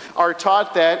 are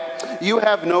taught that you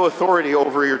have no authority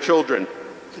over your children.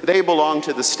 They belong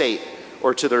to the state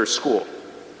or to their school.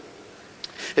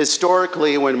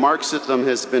 Historically, when Marxism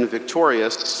has been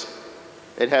victorious,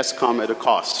 it has come at a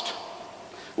cost,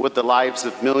 with the lives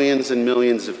of millions and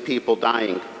millions of people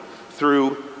dying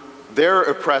through their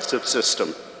oppressive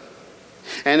system.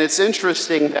 And it's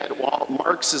interesting that while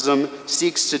Marxism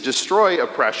seeks to destroy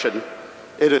oppression,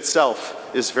 it itself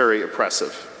is very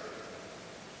oppressive.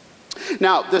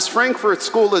 Now, this Frankfurt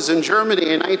School is in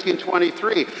Germany in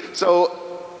 1923, so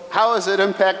how is it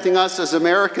impacting us as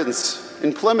Americans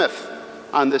in Plymouth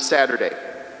on this Saturday?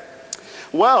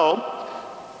 Well,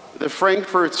 the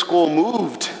Frankfurt School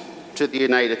moved to the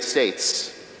United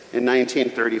States in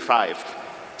 1935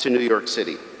 to New York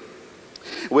City,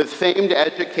 with famed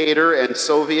educator and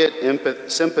Soviet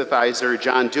sympathizer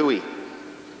John Dewey,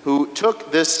 who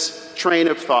took this train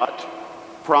of thought,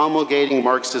 promulgating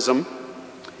Marxism,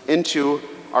 into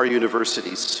our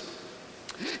universities.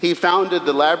 He founded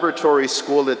the laboratory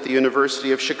school at the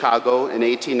University of Chicago in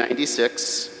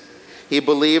 1896. He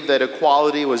believed that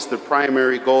equality was the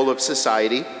primary goal of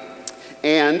society,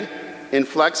 and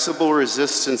inflexible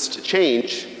resistance to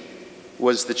change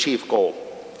was the chief goal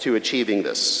to achieving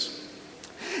this.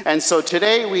 And so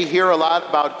today we hear a lot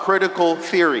about critical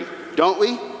theory, don't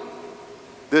we?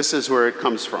 This is where it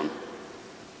comes from.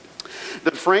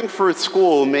 The Frankfurt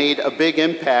School made a big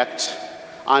impact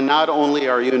on not only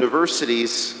our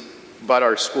universities, but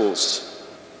our schools.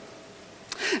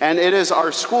 And it is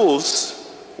our schools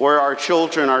where our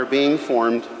children are being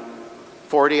formed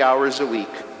 40 hours a week,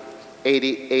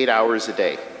 88 hours a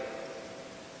day.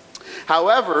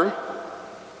 However,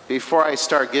 before I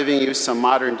start giving you some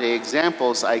modern day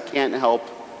examples, I can't help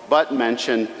but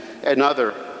mention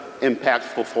another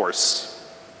impactful force.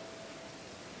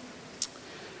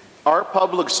 Our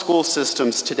public school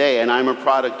systems today, and I'm a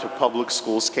product of public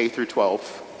schools K through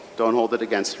 12, don't hold it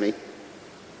against me.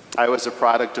 I was a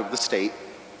product of the state.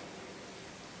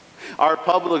 Our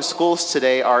public schools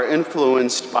today are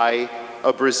influenced by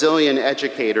a Brazilian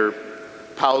educator,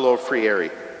 Paulo Freire.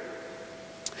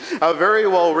 A very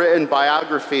well-written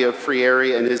biography of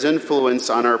Freire and his influence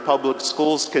on our public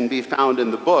schools can be found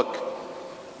in the book,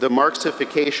 The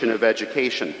Marxification of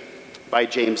Education, by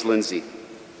James Lindsay.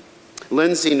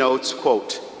 Lindsay notes,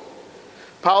 quote,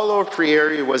 Paulo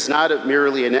Freire was not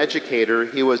merely an educator,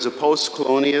 he was a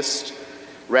post-colonialist,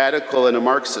 radical, and a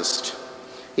Marxist.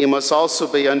 He must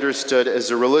also be understood as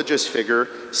a religious figure,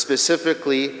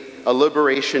 specifically a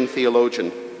liberation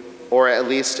theologian, or at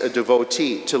least a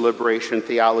devotee to liberation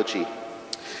theology,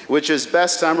 which is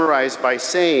best summarized by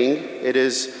saying it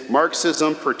is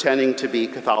Marxism pretending to be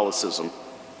Catholicism.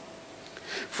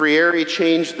 Freire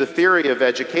changed the theory of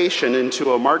education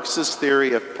into a Marxist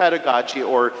theory of pedagogy,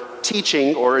 or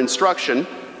teaching or instruction.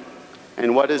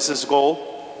 And what is his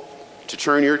goal? To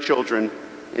turn your children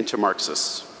into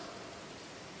Marxists.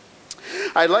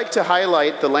 I'd like to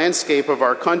highlight the landscape of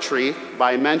our country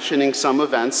by mentioning some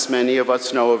events. Many of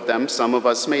us know of them, some of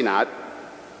us may not.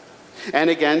 And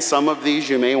again, some of these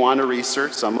you may want to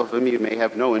research, some of them you may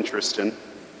have no interest in.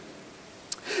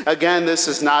 Again, this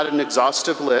is not an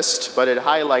exhaustive list, but it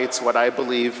highlights what I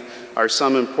believe are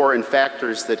some important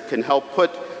factors that can help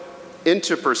put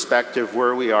into perspective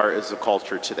where we are as a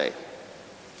culture today.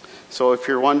 So if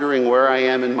you're wondering where I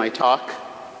am in my talk,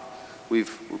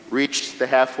 we've reached the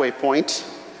halfway point,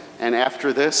 and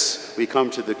after this, we come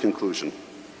to the conclusion.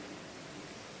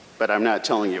 But I'm not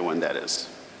telling you when that is.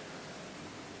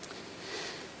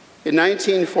 In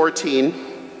 1914,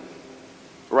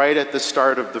 right at the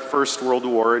start of the First World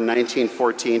War in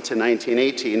 1914 to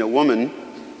 1918, a woman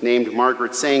named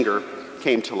Margaret Sanger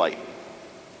came to light.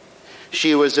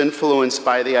 She was influenced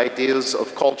by the ideas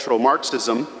of cultural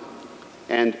Marxism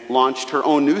and launched her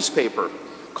own newspaper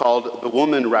called The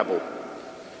Woman Rebel,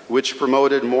 which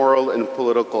promoted moral and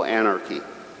political anarchy.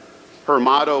 Her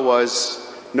motto was,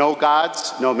 "No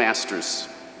gods, no masters."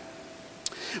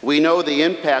 We know the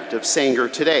impact of Sanger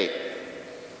today.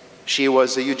 She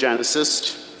was a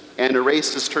eugenicist and a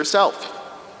racist herself,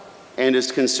 and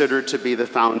is considered to be the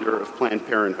founder of Planned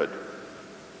Parenthood.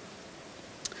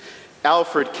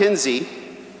 Alfred Kinsey,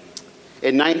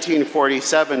 in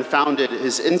 1947, founded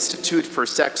his Institute for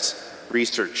Sex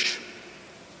Research.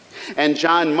 And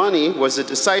John Money was a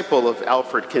disciple of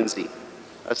Alfred Kinsey,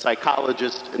 a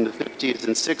psychologist in the 50s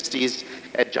and 60s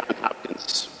at Johns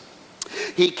Hopkins.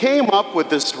 He came up with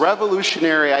this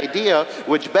revolutionary idea,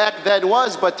 which back then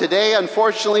was, but today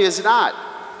unfortunately is not,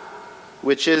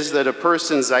 which is that a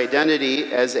person's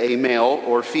identity as a male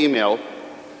or female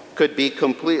could be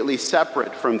completely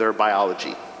separate from their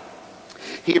biology.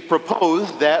 He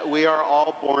proposed that we are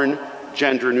all born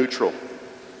gender neutral,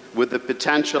 with the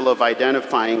potential of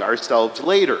identifying ourselves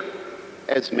later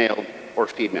as male or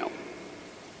female.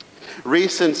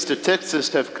 Recent statistics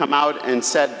have come out and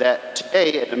said that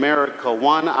today in America,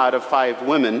 1 out of 5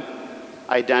 women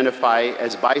identify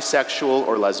as bisexual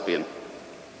or lesbian.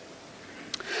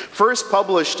 First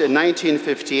published in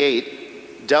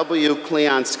 1958, W.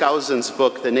 Cleon Skousen's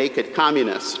book, The Naked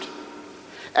Communist,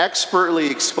 expertly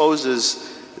exposes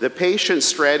the patient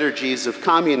strategies of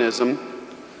communism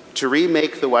to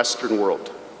remake the Western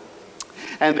world.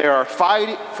 And there are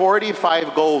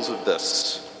 45 goals of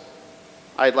this.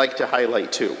 I'd like to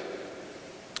highlight 2.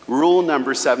 Rule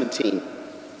number 17,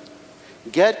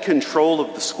 get control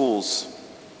of the schools.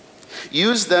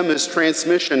 Use them as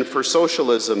transmission for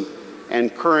socialism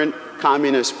and current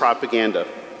communist propaganda.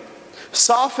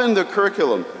 Soften the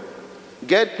curriculum.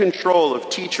 Get control of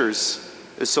teachers'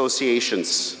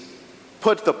 associations.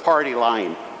 Put the party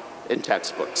line in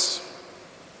textbooks.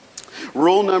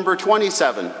 Rule number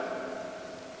 27,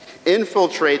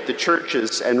 infiltrate the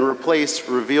churches and replace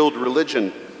revealed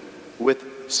religion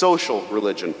with social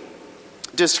religion.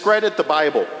 Discredit the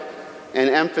Bible and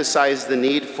emphasize the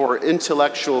need for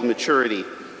intellectual maturity,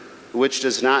 which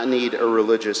does not need a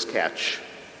religious catch.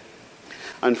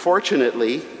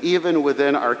 Unfortunately, even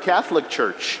within our Catholic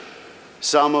Church,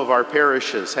 some of our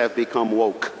parishes have become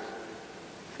woke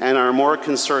and are more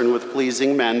concerned with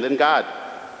pleasing men than God.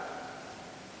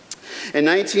 In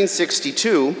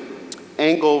 1962,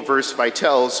 Engel versus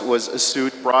Vitels was a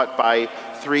suit brought by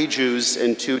 3 Jews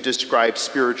and 2 described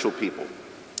spiritual people,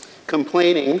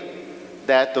 complaining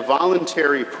that the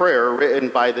voluntary prayer written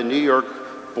by the New York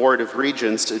Board of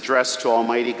Regents addressed to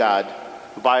Almighty God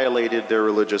violated their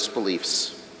religious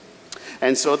beliefs.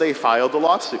 And so they filed a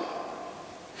lawsuit.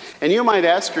 And you might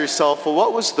ask yourself, well,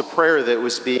 what was the prayer that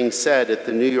was being said at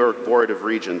the New York Board of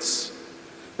Regents?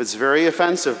 It's very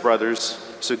offensive, brothers,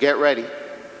 so get ready.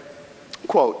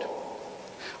 Quote,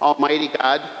 Almighty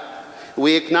God,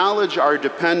 we acknowledge our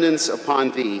dependence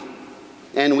upon Thee,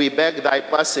 and we beg Thy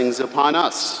blessings upon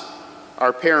us,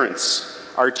 our parents,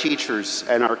 our teachers,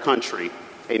 and our country.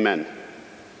 Amen.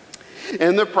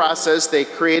 In the process, they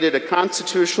created a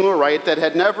constitutional right that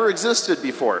had never existed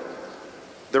before,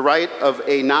 the right of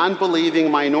a non-believing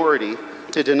minority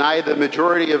to deny the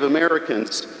majority of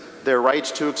Americans their right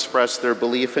to express their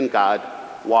belief in God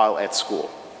while at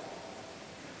school.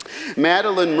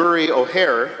 Madalyn Murray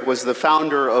O'Hair was the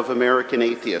founder of American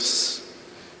Atheists.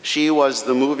 She was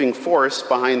the moving force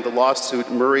behind the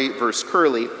lawsuit Murray v.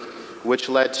 Curley, which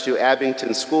led to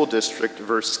Abington School District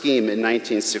v. Scheme in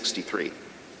 1963.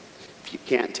 If you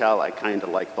can't tell, I kind of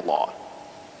like the law,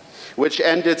 which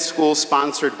ended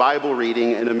school-sponsored Bible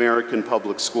reading in American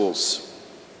public schools.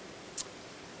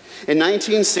 In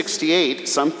 1968,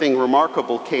 something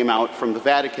remarkable came out from the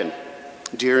Vatican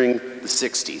during the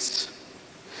 60s,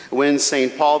 when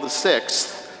St. Paul VI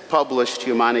published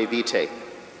Humanae Vitae,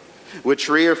 which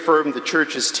reaffirmed the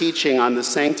Church's teaching on the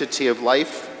sanctity of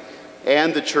life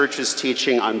and the Church's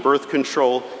teaching on birth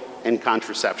control and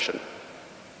contraception.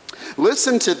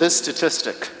 Listen to this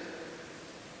statistic.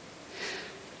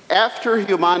 After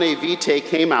Humanae Vitae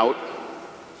came out,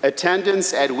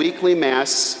 attendance at weekly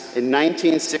Mass in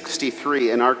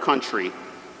 1963 in our country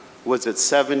was at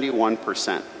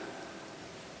 71%.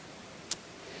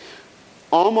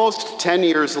 Almost 10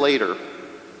 years later,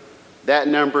 that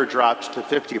number dropped to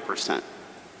 50%.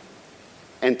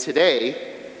 And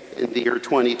today, in the year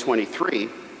 2023,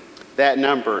 that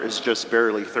number is just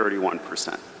barely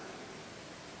 31%.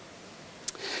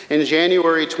 In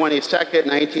January 22nd,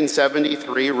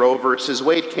 1973, Roe v.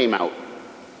 Wade came out.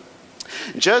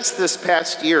 Just this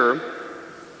past year,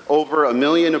 over 1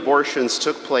 million abortions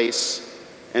took place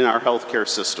in our healthcare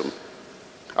system.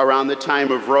 Around the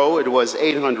time of Roe, it was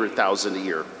 800,000 a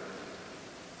year.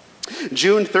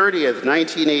 June 30th,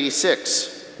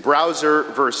 1986, Browser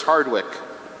v. Hardwick.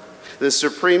 The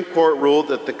Supreme Court ruled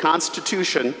that the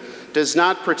Constitution does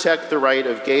not protect the right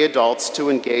of gay adults to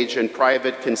engage in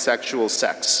private consensual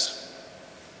sex.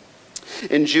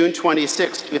 In June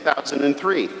 26,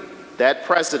 2003, that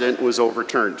precedent was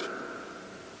overturned.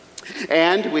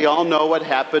 And we all know what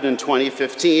happened in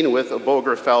 2015 with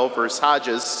Obergefell v.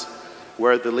 Hodges,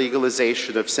 where the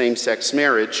legalization of same-sex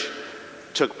marriage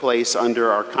took place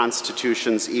under our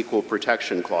Constitution's Equal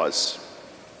Protection Clause.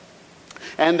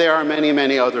 And there are many,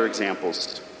 many other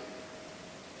examples.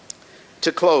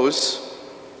 To close,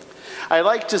 I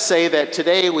like to say that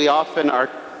today we often are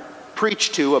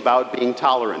preached to about being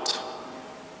tolerant.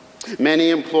 Many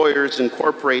employers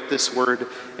incorporate this word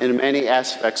in many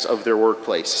aspects of their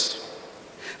workplace.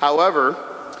 However,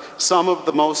 some of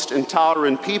the most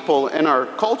intolerant people in our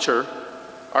culture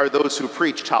are those who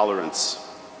preach tolerance.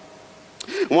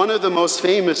 One of the most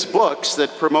famous books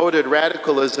that promoted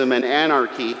radicalism and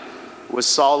anarchy was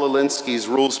Saul Alinsky's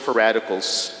Rules for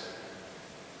Radicals.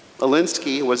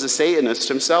 Alinsky was a Satanist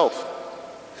himself.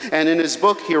 And in his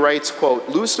book, he writes, quote,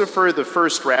 Lucifer, the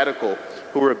first radical,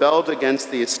 who rebelled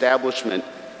against the establishment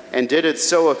and did it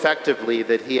so effectively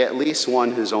that he at least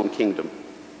won his own kingdom.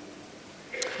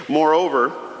 Moreover,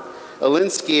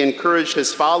 Alinsky encouraged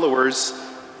his followers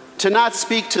to not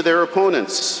speak to their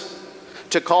opponents,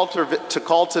 to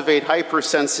cultivate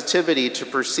hypersensitivity to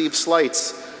perceived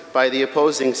slights by the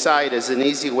opposing side as an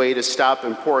easy way to stop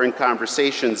important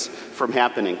conversations from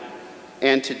happening,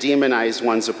 and to demonize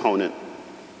one's opponent.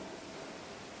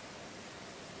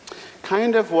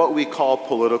 Kind of what we call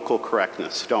political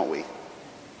correctness, don't we?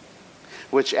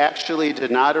 Which actually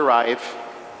did not arrive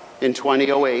in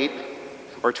 2008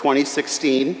 or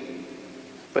 2016,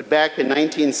 but back in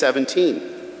 1917,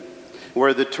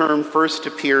 where the term first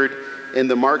appeared in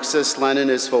the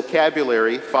Marxist-Leninist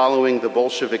vocabulary following the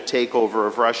Bolshevik takeover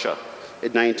of Russia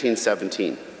in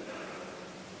 1917.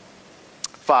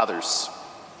 Fathers,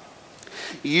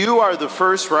 you are the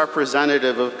first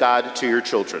representative of God to your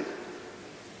children,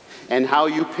 and how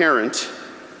you parent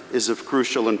is of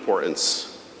crucial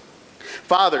importance.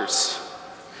 Fathers,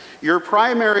 your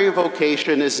primary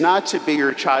vocation is not to be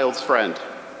your child's friend,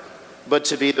 but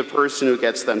to be the person who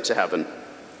gets them to heaven.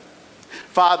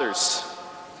 Fathers,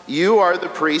 you are the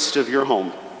priest of your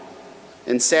home.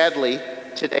 And sadly,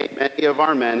 today many of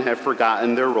our men have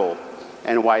forgotten their role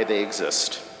and why they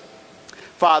exist.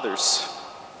 Fathers,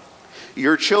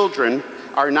 your children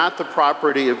are not the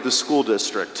property of the school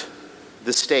district,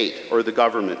 the state, or the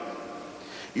government.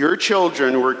 Your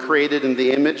children were created in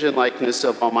the image and likeness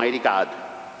of Almighty God.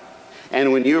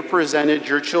 And when you presented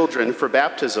your children for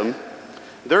baptism,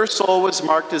 their soul was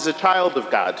marked as a child of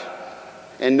God,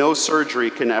 and no surgery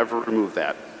can ever remove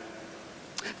that.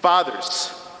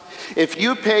 Fathers, if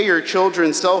you pay your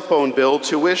children's cell phone bill,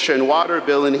 tuition, water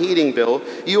bill, and heating bill,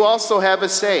 you also have a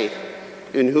say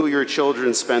in who your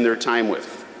children spend their time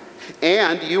with.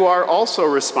 And you are also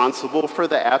responsible for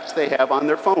the apps they have on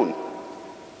their phone.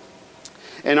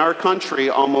 In our country,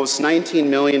 almost 19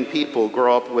 million people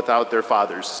grow up without their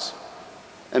fathers.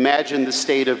 Imagine the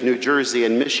state of New Jersey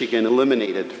and Michigan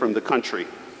eliminated from the country.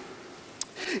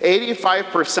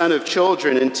 85% of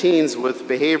children and teens with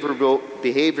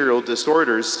behavioral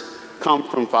disorders come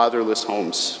from fatherless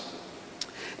homes.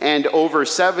 And over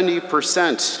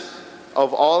 70%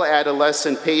 of all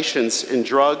adolescent patients in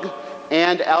drug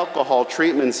and alcohol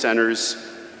treatment centers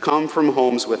come from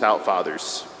homes without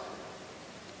fathers.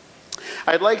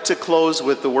 I'd like to close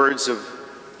with the words of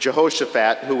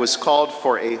Jehoshaphat, who called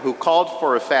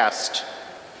for a fast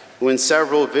when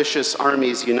several vicious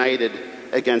armies united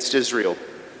against Israel.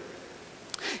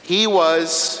 He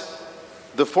was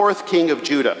the fourth king of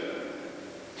Judah,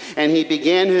 and he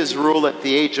began his rule at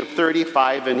the age of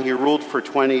 35, and he ruled for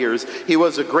 20 years. He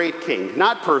was a great king,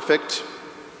 not perfect.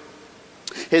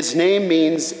 His name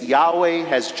means Yahweh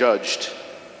has judged.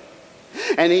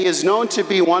 And he is known to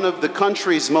be one of the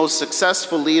country's most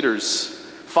successful leaders,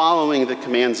 following the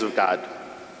commands of God.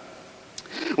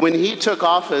 When he took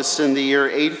office in the year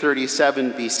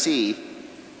 837 BC,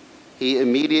 he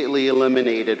immediately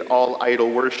eliminated all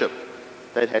idol worship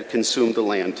that had consumed the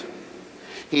land.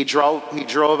 He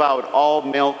drove out all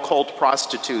male cult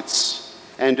prostitutes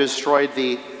and destroyed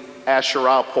the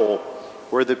Asherah pole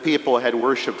where the people had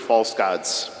worshiped false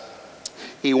gods.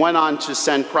 He went on to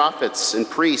send prophets and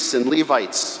priests and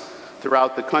Levites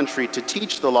throughout the country to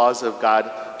teach the laws of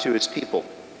God to his people.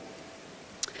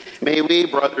 May we,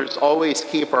 brothers, always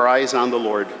keep our eyes on the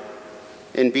Lord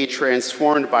and be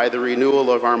transformed by the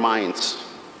renewal of our minds,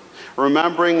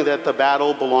 remembering that the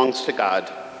battle belongs to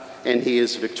God and he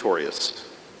is victorious.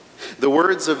 The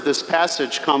words of this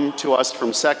passage come to us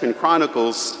from 2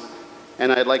 Chronicles,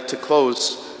 and I'd like to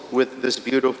close with this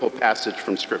beautiful passage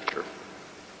from Scripture.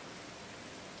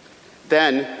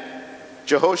 Then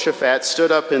Jehoshaphat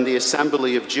stood up in the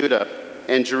assembly of Judah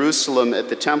and Jerusalem at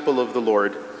the temple of the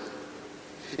Lord,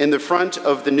 in the front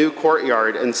of the new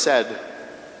courtyard, and said,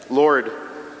 Lord,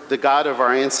 the God of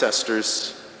our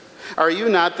ancestors, are you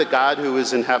not the God who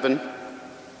is in heaven?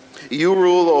 You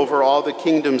rule over all the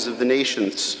kingdoms of the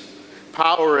nations.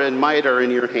 Power and might are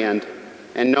in your hand,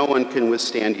 and no one can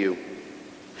withstand you.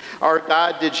 Our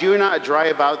God, did you not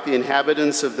drive out the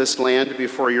inhabitants of this land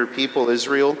before your people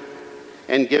Israel,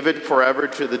 and give it forever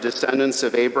to the descendants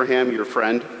of Abraham, your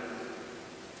friend?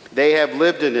 They have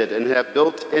lived in it and have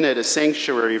built in it a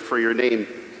sanctuary for your name,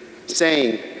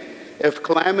 saying, if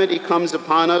calamity comes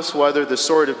upon us, whether the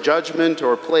sword of judgment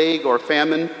or plague or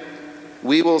famine,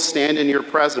 we will stand in your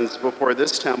presence before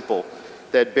this temple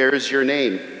that bears your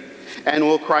name, and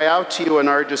will cry out to you in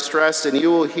our distress, and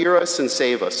you will hear us and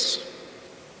save us.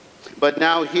 But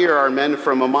now here are men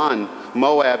from Ammon,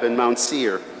 Moab, and Mount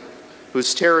Seir,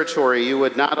 whose territory you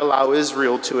would not allow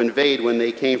Israel to invade when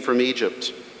they came from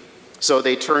Egypt. So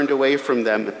they turned away from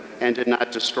them and did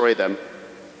not destroy them.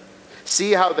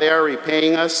 See how they are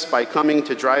repaying us by coming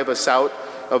to drive us out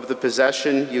of the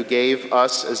possession you gave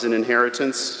us as an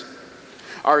inheritance.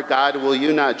 Our God, will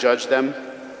you not judge them?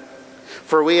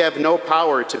 For we have no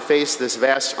power to face this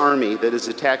vast army that is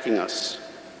attacking us.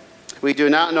 We do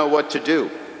not know what to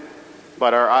do,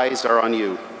 but our eyes are on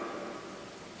you.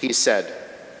 He said,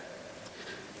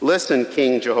 listen,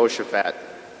 King Jehoshaphat,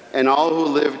 and all who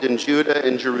lived in Judah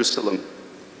and Jerusalem.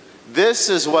 This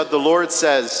is what the Lord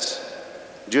says.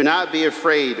 Do not be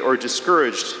afraid or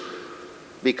discouraged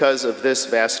because of this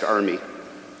vast army,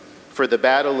 for the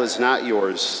battle is not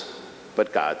yours,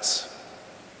 but God's.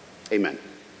 Amen.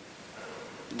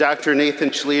 Dr. Nathan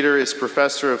Schleuter is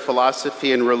professor of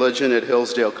philosophy and religion at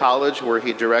Hillsdale College, where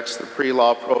he directs the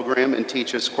pre-law program and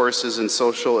teaches courses in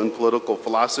social and political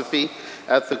philosophy,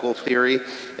 ethical theory,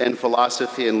 and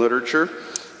philosophy and literature.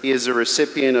 He is a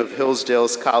recipient of Hillsdale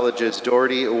College's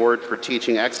Doherty Award for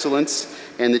Teaching Excellence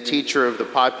and the teacher of the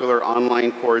popular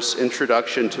online course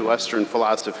Introduction to Western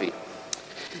Philosophy.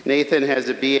 Nathan has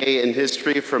a BA in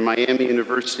history from Miami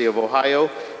University of Ohio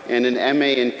and an MA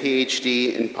and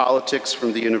PhD in politics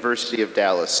from the University of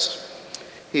Dallas.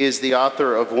 He is the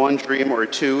author of One Dream or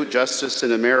Two, Justice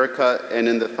in America and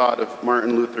in the Thought of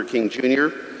Martin Luther King Jr.,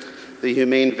 The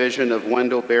Humane Vision of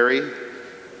Wendell Berry,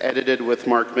 edited with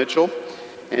Mark Mitchell,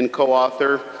 and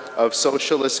co-author of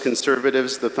Socialist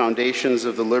Conservatives, The Foundations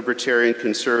of the Libertarian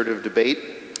Conservative Debate.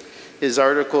 His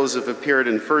articles have appeared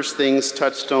in First Things,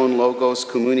 Touchstone, Logos,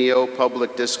 Communio,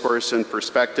 Public Discourse, and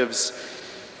Perspectives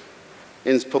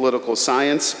in Political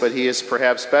Science, but he is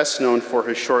perhaps best known for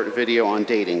his short video on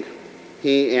dating.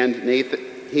 He and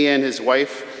his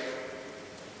wife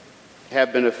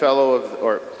have been a fellow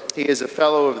of, he is a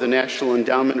fellow of the National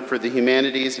Endowment for the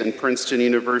Humanities and Princeton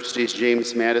University's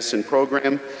James Madison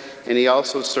program, and he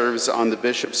also serves on the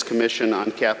Bishop's Commission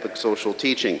on Catholic Social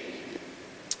Teaching.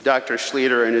 Dr.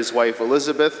 Schleuter and his wife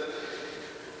Elizabeth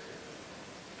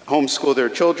homeschool their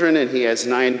children, and he has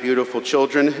 9 beautiful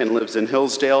children and lives in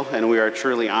Hillsdale, and we are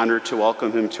truly honored to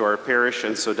welcome him to our parish.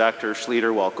 And so, Dr.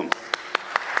 Schleuter, welcome.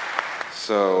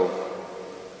 So,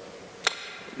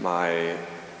 my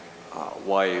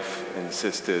wife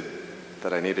insisted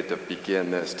that I needed to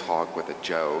begin this talk with a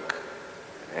joke,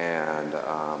 and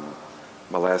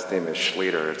my last name is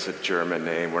Schleuter. It's a German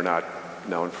name. We're not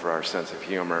known for our sense of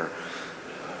humor.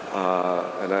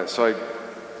 So I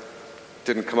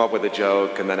didn't come up with a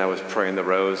joke, and then I was praying the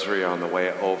rosary on the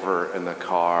way over in the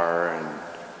car and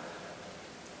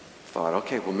thought,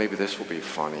 okay, well, maybe this will be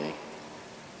funny.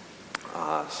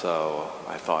 So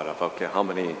I thought of, okay, how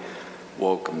many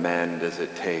woke men does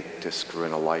it take to screw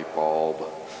in a light bulb?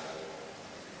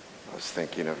 I was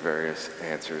thinking of various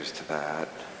answers to that.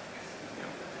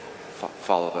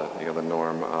 Follow the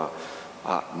norm.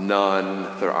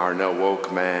 None. There are no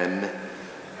woke men.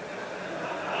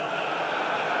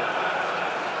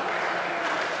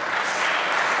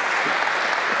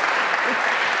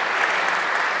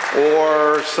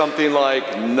 Or something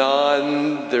like,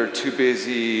 none, they're too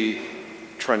busy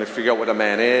trying to figure out what a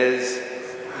man is.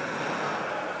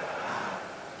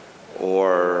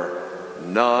 Or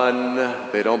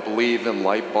none, they don't believe in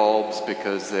light bulbs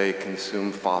because they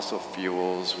consume fossil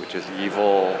fuels, which is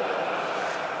evil.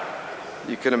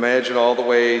 You can imagine all the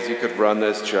ways you could run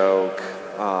this joke.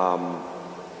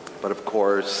 But of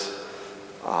course,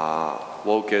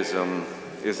 wokeism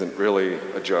isn't really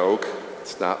a joke.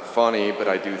 It's not funny, but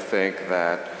I do think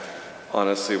that,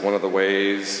 honestly, one of the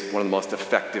most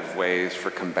effective ways for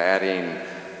combating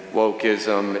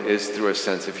wokeism is through a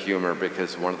sense of humor,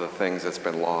 because one of the things that's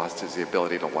been lost is the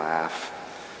ability to laugh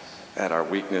at our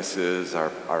weaknesses,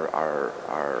 our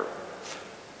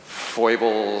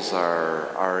foibles,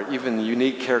 our even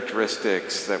unique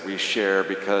characteristics that we share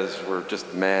because we're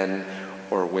just men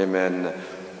or women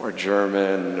or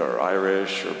German or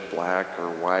Irish or black or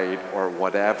white or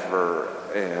whatever.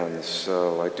 And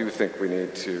so I do think we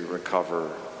need to recover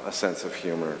a sense of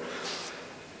humor.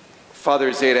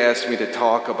 Father Zaid asked me to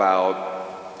talk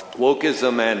about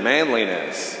wokeism and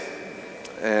manliness,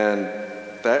 and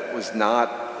that was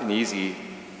not an easy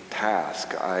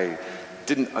task. I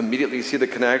didn't immediately see the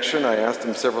connection. I asked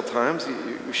him several times,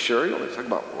 you sure you want to talk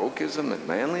about wokeism and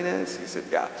manliness? He said,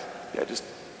 yeah, just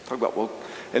talk about woke.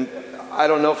 And I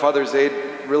don't know Father Zaid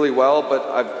really well, but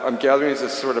I'm gathering he's the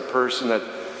sort of person that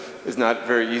is not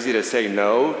very easy to say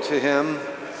no to him.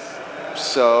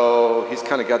 So he's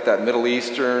kind of got that Middle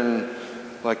Eastern,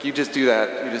 like, you just do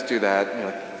that, you just do that.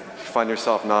 You find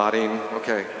yourself nodding,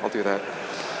 okay, I'll do that.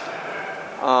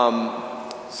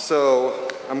 So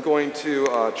I'm going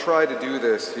to try to do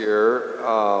this here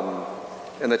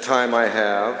in the time I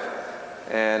have.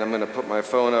 And I'm going to put my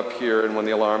phone up here, and when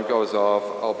the alarm goes off,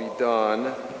 I'll be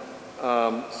done.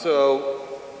 So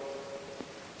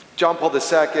John Paul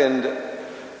II,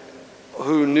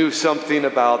 who knew something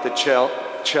about the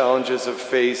challenges of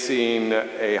facing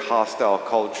a hostile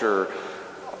culture,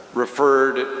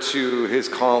 referred to his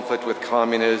conflict with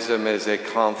communism as a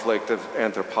conflict of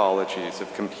anthropologies,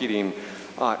 of competing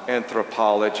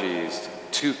anthropologies,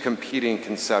 two competing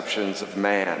conceptions of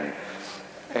man.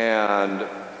 And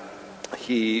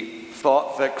he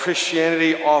thought that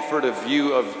Christianity offered a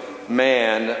view of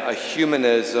man, a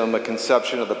humanism, a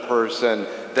conception of the person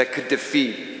that could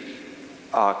defeat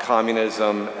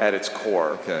communism at its core.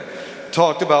 Okay.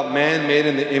 Talked about man made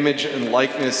in the image and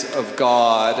likeness of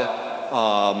God.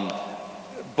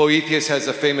 Boethius has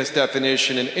a famous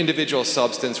definition, an individual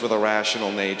substance with a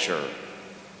rational nature.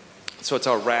 So it's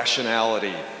our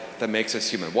rationality that makes us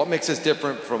human. What makes us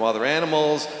different from other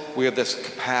animals? We have this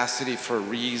capacity for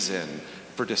reason,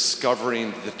 for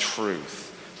discovering the truth.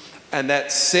 And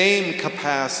that same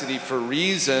capacity for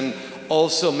reason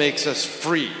also makes us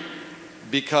free,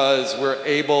 because we're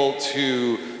able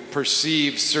to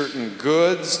perceive certain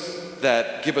goods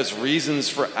that give us reasons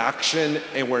for action,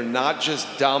 and we're not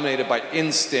just dominated by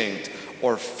instinct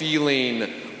or feeling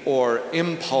or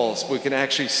impulse. We can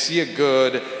actually see a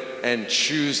good and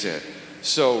choose it.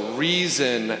 So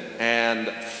reason and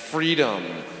freedom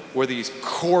were these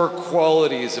core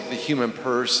qualities of the human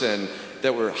person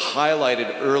that were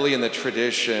highlighted early in the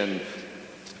tradition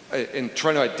in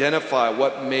trying to identify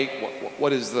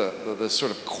what is the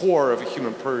sort of core of a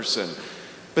human person.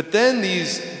 But then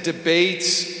these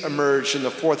debates emerged in the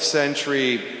 4th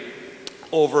century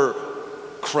over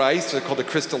Christ. They're called the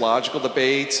Christological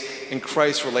debates, and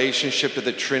Christ's relationship to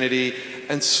the Trinity.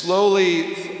 And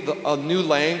slowly a new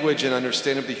language and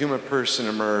understanding of the human person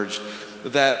emerged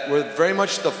that were very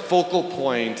much the focal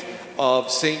point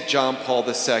of St. John Paul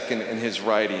II in his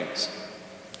writings.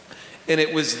 And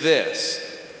it was this,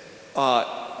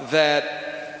 that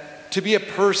to be a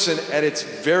person at its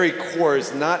very core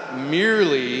is not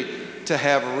merely to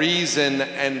have reason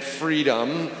and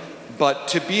freedom, but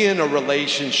to be in a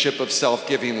relationship of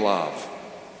self-giving love.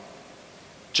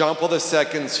 John Paul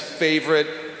II's favorite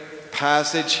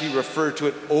passage, he referred to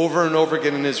it over and over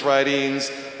again in his writings,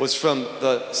 was from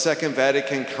the Second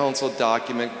Vatican Council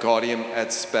document Gaudium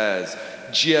et Spes,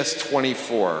 GS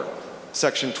 24,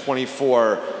 section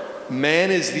 24.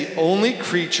 Man is the only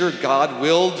creature God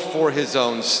willed for his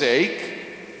own sake,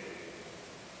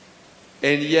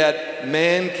 and yet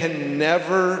man can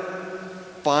never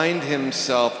find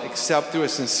himself except through a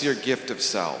sincere gift of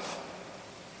self.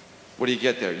 What do you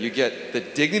get there? You get the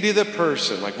dignity of the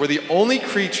person. Like, we're the only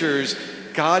creatures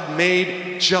God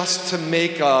made just to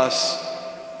make us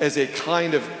as a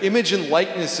kind of image and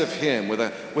likeness of him, with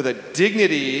a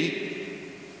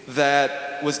dignity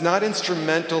that was not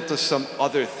instrumental to some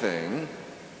other thing.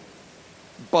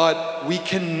 But we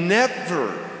can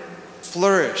never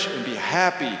flourish and be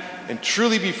happy and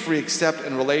truly be free except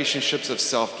in relationships of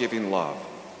self-giving love.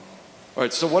 All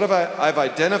right, so what have I've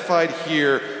identified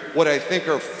here what I think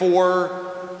are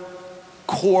 4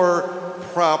 core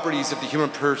properties of the human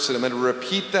person. I'm going to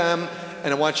repeat them,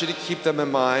 and I want you to keep them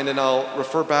in mind, and I'll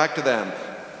refer back to them.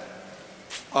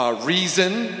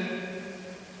 Reason,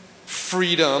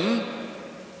 freedom,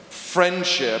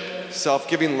 friendship,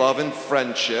 self-giving love and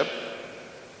friendship,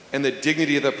 and the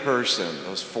dignity of the person.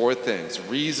 Those 4 things.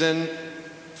 Reason,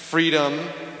 freedom,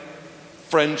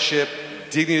 friendship,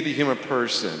 dignity of the human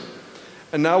person.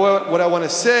 And now what I want to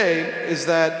say is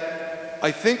that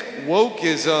I think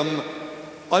wokeism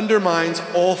undermines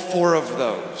all 4 of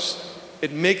those.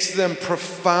 It makes them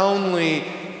profoundly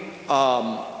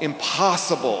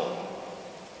impossible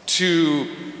to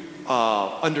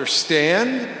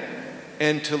understand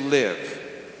and to live.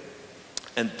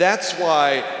 And that's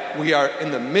why we are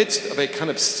in the midst of a kind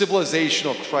of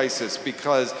civilizational crisis,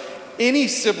 because any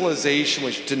civilization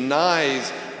which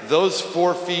denies those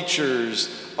 4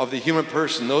 features of the human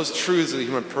person, those truths of the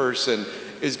human person,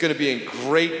 is going to be in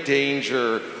great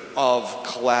danger of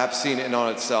collapsing in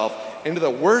on itself into the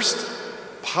worst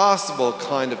possible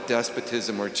kind of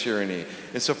despotism or tyranny,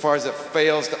 insofar as it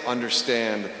fails to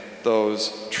understand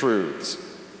those truths.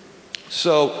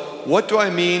 So, what do I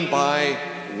mean by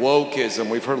wokeism?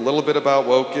 We've heard a little bit about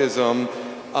wokeism.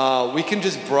 We can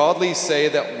just broadly say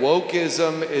that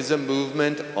wokeism is a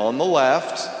movement on the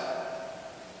left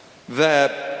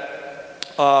that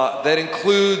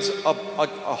includes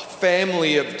a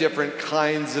family of different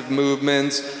kinds of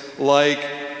movements, like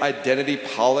identity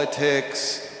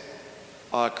politics,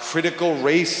 critical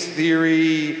race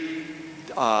theory,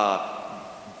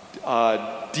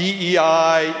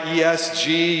 DEI,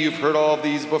 ESG, you've heard all of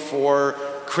these before,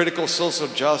 critical social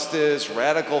justice,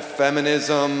 radical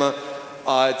feminism.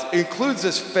 It includes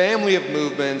this family of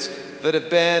movements that have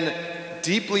been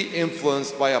deeply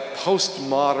influenced by a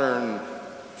postmodern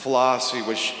philosophy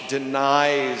which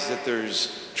denies that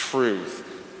there's truth.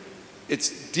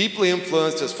 It's deeply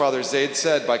influenced, as Father Zaid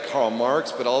said, by Karl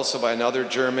Marx, but also by another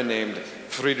German named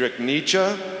Friedrich Nietzsche.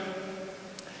 And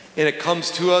it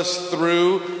comes to us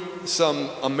through some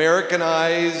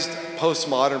Americanized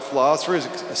postmodern philosophers,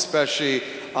 especially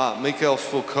Michel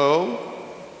Foucault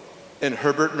and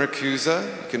Herbert Marcuse.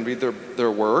 You can read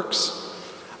their works.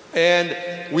 And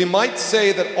we might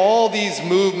say that all these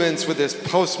movements with this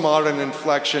postmodern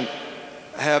inflection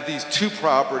have these 2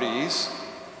 properties,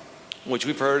 which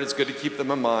we've heard, it's good to keep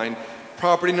them in mind.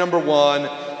 Property number 1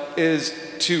 is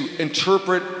to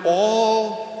interpret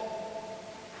all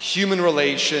human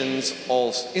relations,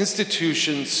 all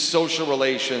institutions, social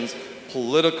relations,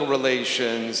 political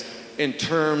relations, in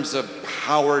terms of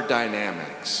power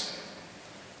dynamics.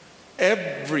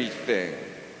 Everything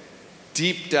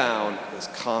deep down is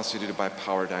constituted by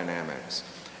power dynamics.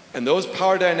 And those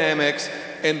power dynamics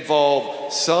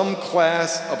involve some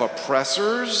class of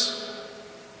oppressors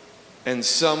and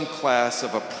some class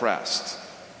of oppressed.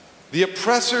 The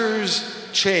oppressors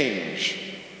change.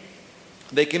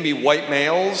 They can be white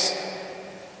males,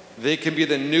 They can be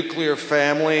the nuclear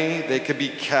family, they could be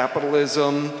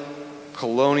capitalism,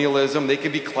 colonialism, they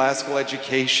could be classical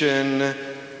education,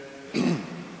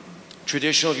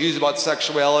 traditional views about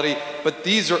sexuality, but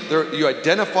these are, you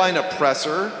identify an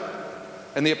oppressor,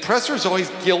 and the oppressor is always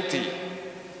guilty.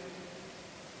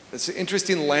 It's an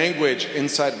interesting language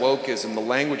inside wokeism, the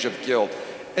language of guilt.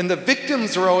 And the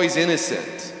victims are always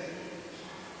innocent.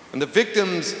 And the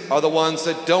victims are the ones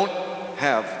that don't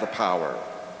have the power,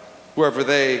 whoever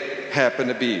they happen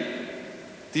to be.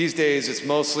 These days, it's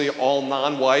mostly all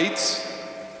non-whites,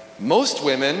 most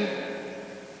women,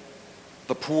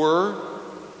 the poor,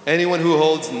 anyone who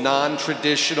holds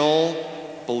non-traditional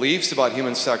beliefs about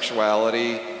human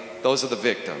sexuality, those are the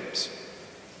victims.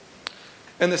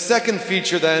 And the second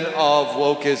feature then of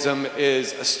wokeism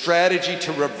is a strategy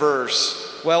to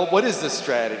reverse. Well, what is the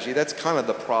strategy? That's kind of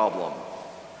the problem.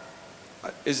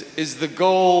 Is the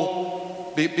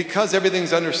goal, because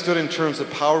everything's understood in terms of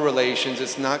power relations,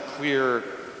 it's not clear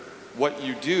what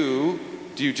you do.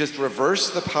 Do you just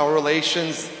reverse the power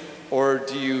relations, or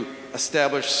do you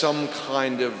establish some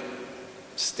kind of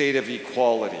state of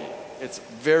equality? It's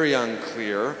very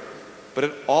unclear, but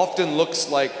it often looks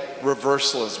like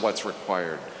reversal is what's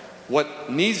required.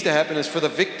 What needs to happen is for the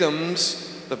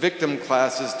victims, the victim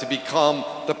classes, to become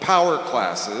the power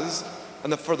classes,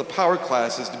 and for the power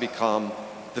classes to become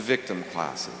the victim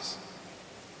classes.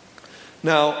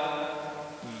 Now,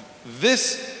 this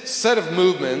set of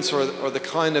movements, or the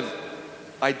kind of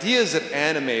ideas that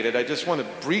animate it, I just want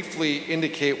to briefly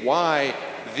indicate why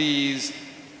these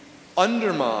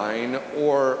undermine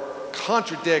or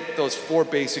contradict those four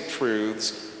basic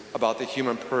truths about the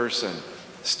human person.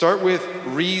 Start with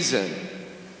reason.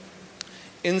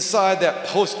 Inside that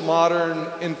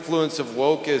postmodern influence of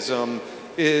wokeism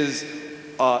is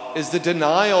the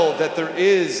denial that there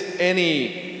is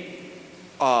any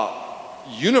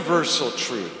universal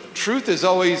truth. Truth is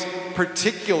always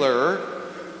particular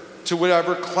to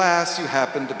whatever class you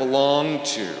happen to belong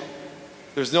to.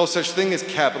 There's no such thing as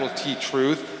capital T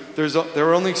truth. There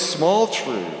are only small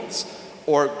truths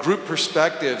or group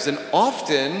perspectives, and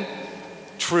often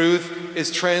truth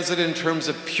is translated in terms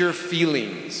of pure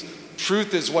feelings.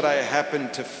 Truth is what I happen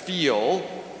to feel.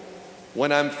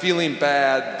 When I'm feeling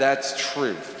bad, that's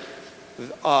truth.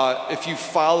 If you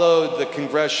followed the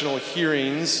congressional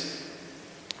hearings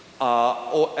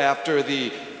after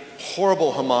the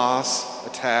horrible Hamas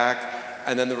attack,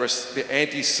 and then the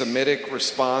anti-Semitic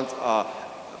response,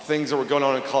 things that were going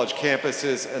on college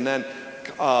campuses, and then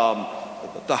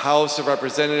the House of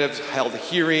Representatives held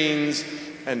hearings,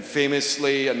 and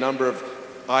famously a number of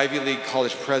Ivy League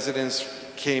college presidents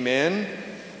came in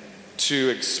to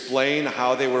explain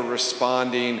how they were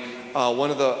responding. One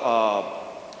of the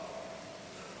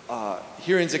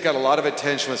hearings that got a lot of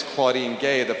attention was Claudine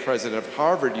Gay, the president of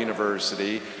Harvard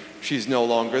University. She's no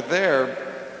longer there,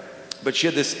 but she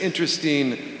had this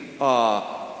interesting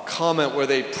comment where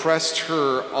they pressed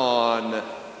her on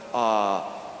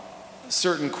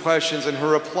certain questions, and her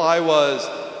reply was,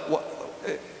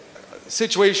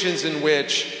 situations in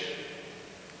which,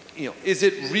 is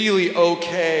it really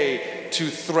okay to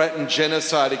threaten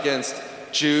genocide against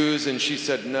Jews? And she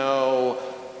said, no,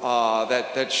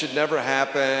 that should never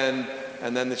happen.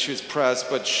 And then she was pressed,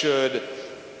 but should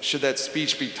that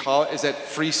speech be taught? Is that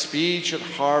free speech at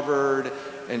Harvard?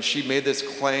 And she made this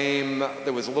claim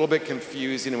that was a little bit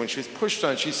confusing. And when she was pushed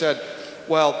on, she said,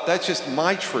 well, that's just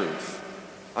my truth.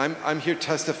 I'm here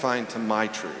testifying to my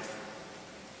truth.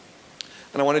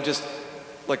 And I want to just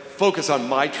focus on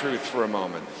my truth for a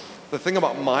moment. The thing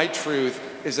about my truth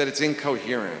is that it's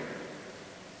incoherent.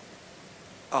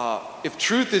 If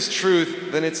truth is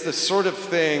truth, then it's the sort of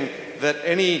thing that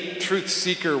any truth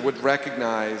seeker would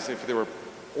recognize if they were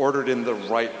ordered in the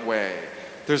right way.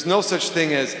 There's no such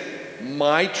thing as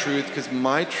my truth, because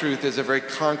my truth is a very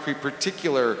concrete,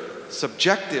 particular,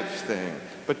 subjective thing.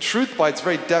 But truth, by its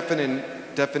very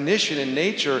definition in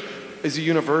nature, is a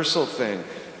universal thing.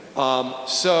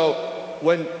 So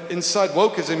when inside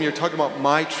wokeism you're talking about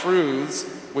my truths,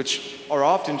 which are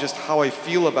often just how I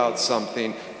feel about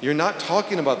something, you're not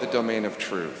talking about the domain of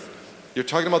truth. You're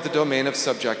talking about the domain of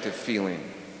subjective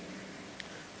feeling.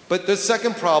 But the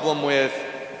second problem with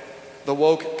the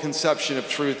woke conception of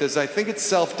truth is I think it's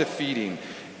self-defeating.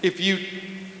 If you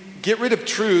get rid of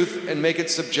truth and make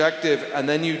it subjective, and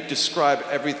then you describe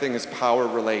everything as power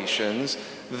relations,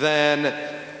 then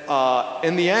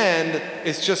in the end,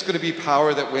 it's just going to be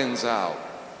power that wins out.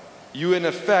 You, in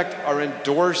effect, are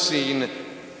endorsing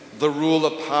the rule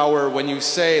of power when you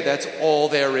say that's all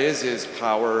there is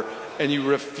power, and you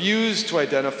refuse to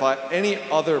identify any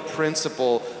other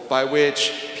principle by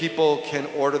which people can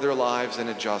order their lives in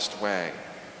a just way.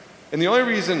 And the only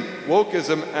reason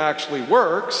wokeism actually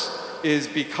works is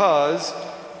because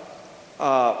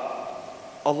a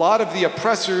lot of the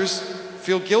oppressors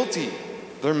feel guilty.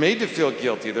 They're made to feel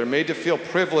guilty. They're made to feel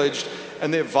privileged,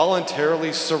 and they've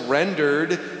voluntarily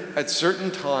surrendered at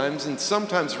certain times, and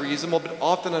sometimes reasonable, but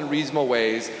often unreasonable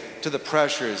ways, to the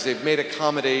pressures. They've made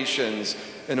accommodations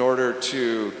in order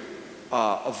to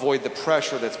avoid the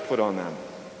pressure that's put on them.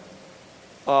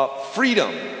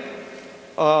 Freedom.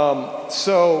 I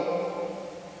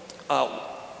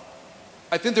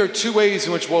think there are two ways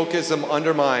in which wokeism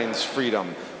undermines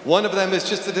freedom. One of them is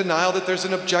just the denial that there's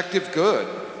an objective good.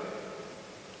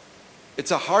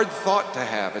 It's a hard thought to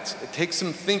have. It takes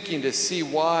some thinking to see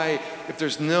why, if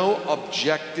there's no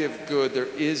objective good, there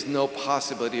is no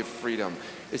possibility of freedom.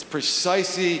 It's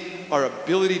precisely our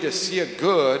ability to see a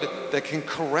good that can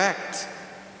correct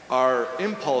our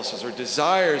impulses or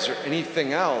desires or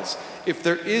anything else. If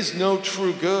there is no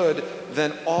true good,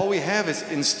 then all we have is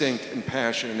instinct and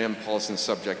passion and impulse and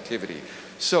subjectivity.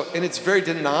 So, in its very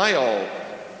denial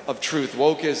of truth,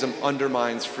 wokeism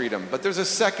undermines freedom. But there's a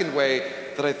second way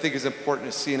that I think is important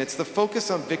to see, and it's the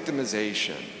focus on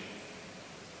victimization.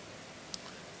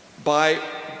 By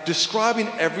describing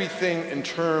everything in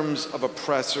terms of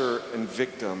oppressor and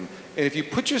victim, and if you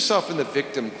put yourself in the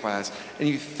victim class and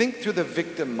you think through the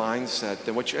victim mindset,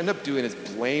 then what you end up doing is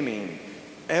blaming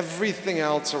everything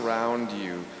else around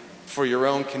you for your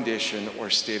own condition or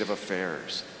state of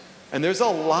affairs. And there's a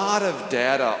lot of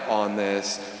data on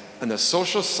this in the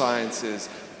social sciences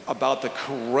about the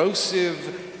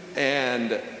corrosive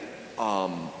and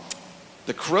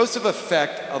the corrosive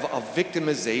effect of a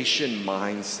victimization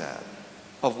mindset,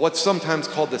 of what's sometimes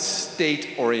called the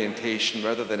state orientation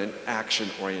rather than an action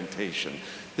orientation.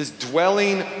 This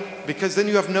dwelling, because then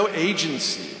you have no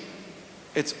agency.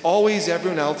 It's always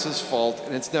everyone else's fault,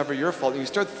 and it's never your fault. And you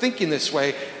start thinking this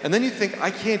way, and then you think, I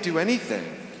can't do anything.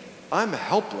 I'm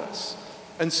helpless.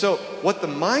 And so what the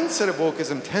mindset of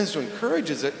wokeism tends to encourage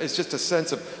is just a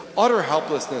sense of utter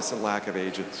helplessness and lack of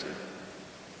agency.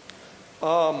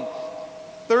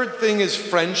 Third thing is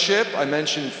friendship. I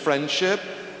mentioned friendship.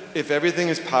 If everything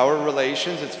is power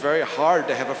relations, it's very hard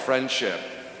to have a friendship.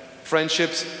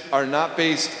 Friendships are not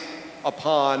based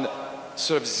upon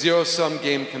sort of zero-sum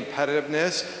game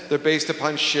competitiveness. They're based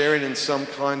upon sharing in some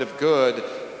kind of good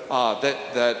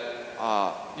that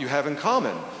you have in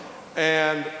common.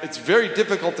 And it's very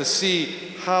difficult to see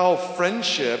how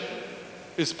friendship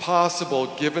is possible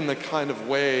given the kind of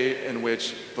way in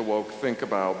which the woke think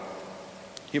about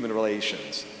human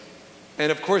relations. And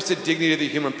of course, the dignity of the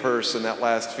human person, that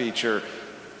last feature,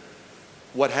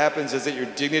 what happens is that your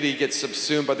dignity gets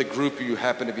subsumed by the group you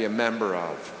happen to be a member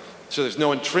of. So there's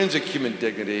no intrinsic human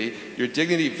dignity. Your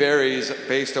dignity varies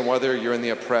based on whether you're in the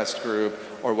oppressed group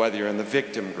or whether you're in the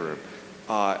victim group.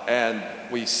 And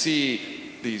we see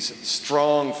these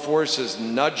strong forces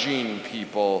nudging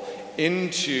people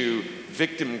into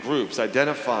victim groups,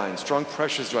 identifying, strong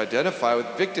pressures to identify with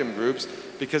victim groups,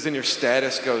 because then your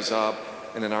status goes up,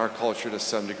 and in our culture, to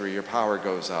some degree, your power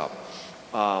goes up.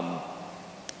 And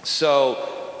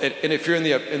if you're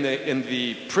in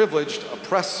the privileged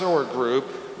oppressor group,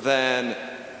 then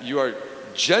you are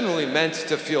generally meant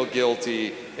to feel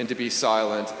guilty and to be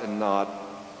silent and not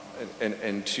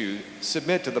and to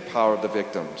submit to the power of the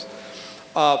victims.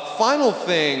 Final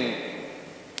thing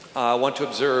I want to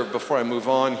observe before I move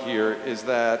on here is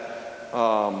that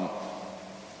the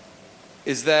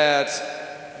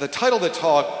title of the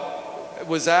talk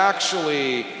was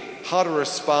actually How to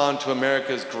Respond to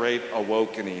America's Great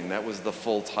Awakening. That was the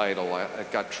full title.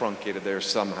 It got truncated there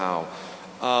somehow.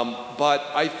 But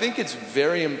I think it's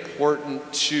very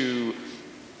important to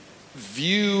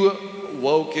view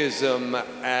wokeism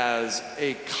as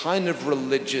a kind of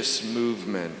religious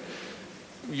movement.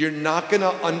 You're not going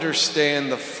to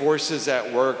understand the forces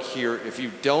at work here if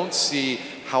you don't see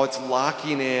how it's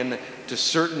locking in to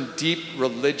certain deep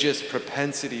religious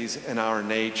propensities in our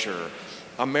nature.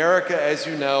 America, as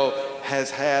you know, has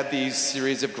had these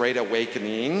series of great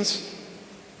awakenings.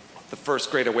 The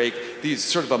first Great Awakening, these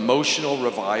sort of emotional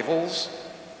revivals.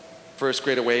 First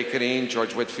Great Awakening,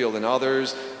 George Whitefield and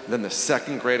others. And then the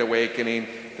Second Great Awakening.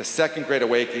 The Second Great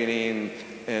Awakening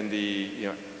in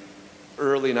the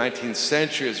early 19th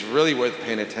century is really worth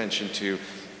paying attention to,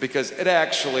 because it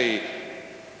actually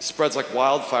spreads like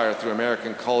wildfire through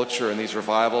American culture in these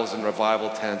revivals and revival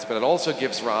tents, but it also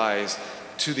gives rise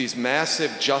to these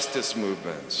massive justice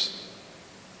movements.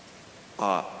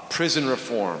 Prison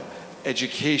reform,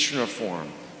 education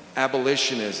reform,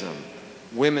 abolitionism,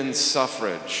 women's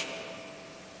suffrage,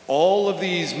 all of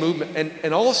these movements,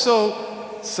 and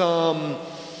also some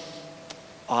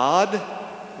odd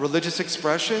religious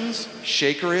expressions,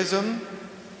 Shakerism,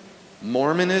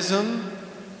 Mormonism,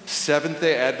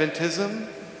 Seventh-day Adventism,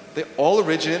 they all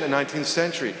originate in the 19th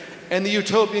century. And the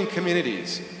utopian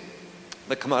communities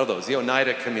that come out of those, the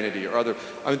Oneida community or other,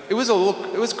 I mean, it was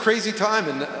a crazy time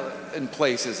in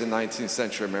places in 19th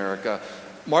century America.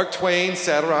 Mark Twain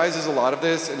satirizes a lot of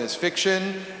this in his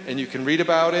fiction, and you can read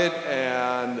about it,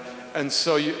 and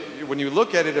so when you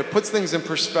look at it, it puts things in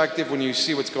perspective when you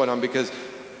see what's going on, because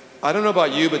I don't know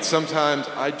about you, but sometimes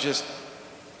I just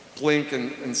blink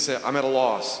and say, I'm at a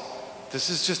loss. This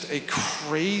is just a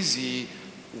crazy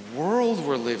world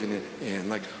we're living in.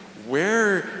 Like,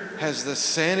 where has the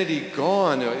sanity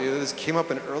gone? This came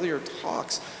up in earlier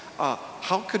talks.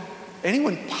 How could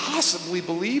anyone possibly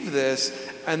believe this?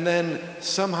 And then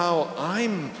somehow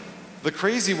I'm the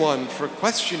crazy one for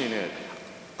questioning it.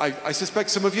 I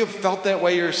suspect some of you have felt that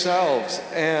way yourselves.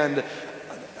 And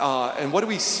what do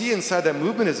we see inside that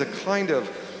movement is a kind of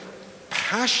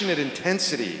passionate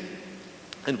intensity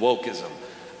in wokeism,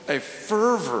 a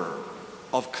fervor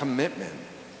of commitment,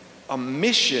 a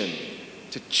mission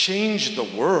to change the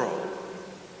world.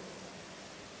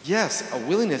 Yes, a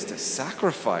willingness to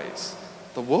sacrifice.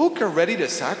 The woke are ready to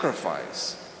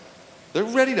sacrifice. They're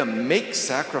ready to make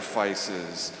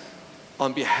sacrifices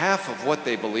on behalf of what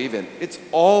they believe in. It's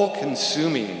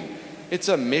all-consuming. It's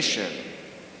a mission.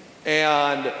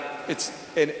 And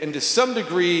to some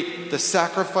degree, the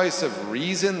sacrifice of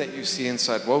reason that you see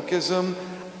inside wokeism,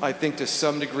 I think to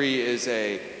some degree is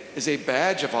a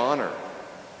badge of honor.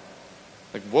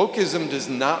 Like, wokeism does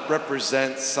not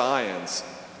represent science.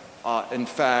 In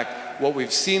fact, what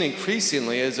we've seen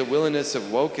increasingly is a willingness of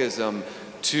wokeism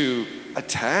to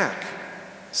attack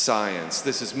science.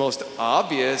 This is most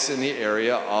obvious in the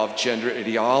area of gender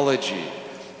ideology.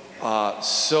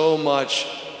 So much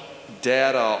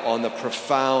data on the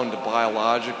profound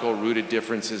biological rooted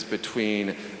differences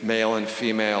between male and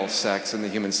female sex in the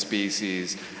human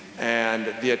species,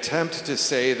 and the attempt to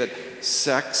say that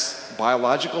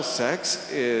biological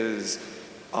sex is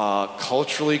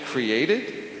culturally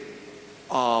created,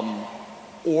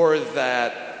 or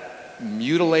that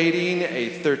mutilating a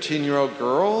 13-year-old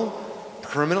girl,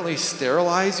 permanently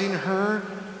sterilizing her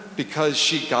because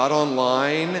she got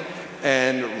online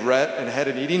and had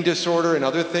an eating disorder and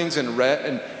other things, and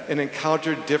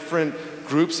encountered different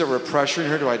groups that were pressuring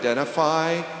her to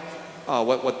identify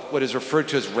what is referred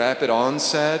to as rapid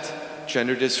onset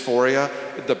gender dysphoria.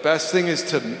 The best thing is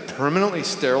to permanently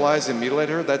sterilize and mutilate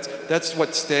her. That's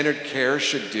what standard care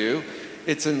should do.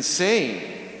 It's insane,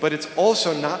 but it's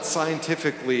also not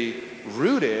scientifically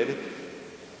rooted.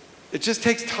 It just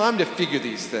takes time to figure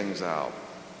these things out.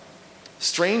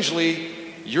 Strangely,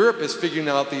 Europe is figuring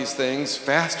out these things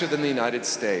faster than the United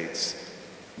States.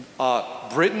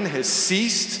 Britain has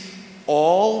ceased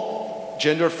all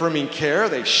gender-affirming care.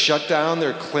 They shut down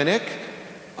their clinic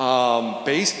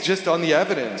based just on the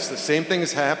evidence. The same thing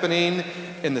is happening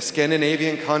in the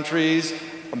Scandinavian countries.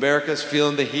 America's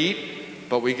feeling the heat,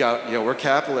 but we're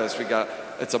capitalists.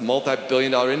 It's a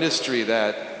multi-billion-dollar industry,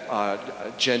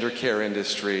 that gender care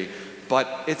industry,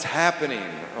 but it's happening,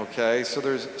 okay? So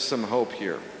there's some hope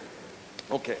here.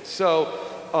 Okay, so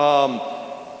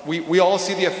we all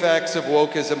see the effects of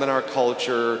wokeism in our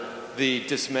culture, the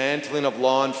dismantling of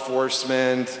law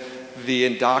enforcement, the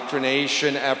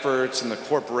indoctrination efforts in the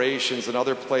corporations and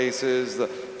other places,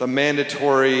 the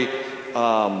mandatory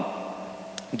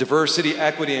diversity,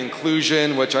 equity,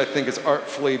 inclusion, which I think has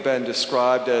artfully been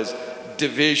described as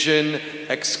division,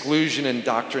 exclusion,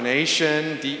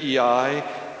 indoctrination, DEI.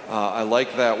 I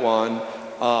like that one.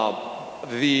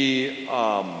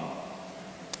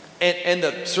 And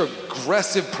the sort of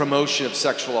aggressive promotion of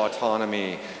sexual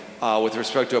autonomy with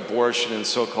respect to abortion and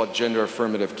so-called gender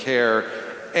affirmative care.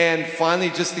 And finally,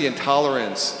 just the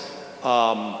intolerance.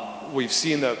 We've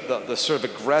seen the sort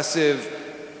of aggressive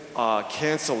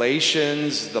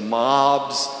cancellations, the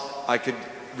mobs. I could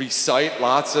recite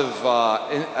lots of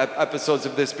episodes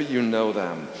of this, but you know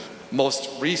them. Most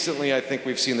recently, I think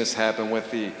we've seen this happen with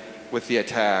the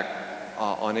attack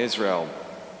on Israel.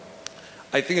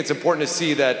 I think it's important to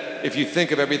see that if you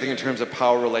think of everything in terms of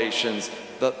power relations,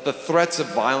 the threats of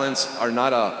violence are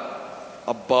not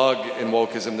a bug in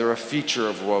wokeism, they're a feature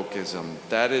of wokeism.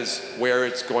 That is where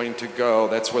it's going to go.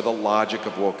 That's where the logic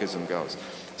of wokeism goes.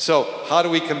 So how do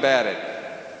we combat it?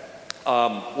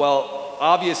 Well,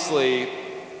 obviously,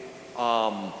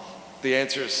 the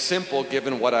answer is simple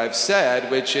given what I've said,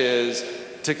 which is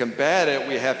to combat it,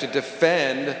 we have to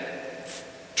defend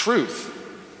truth.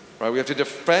 Right? We have to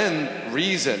defend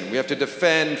reason. We have to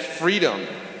defend freedom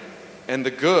and the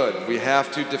good. We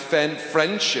have to defend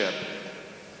friendship.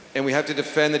 And we have to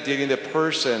defend the dignity of the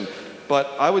person. But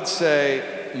I would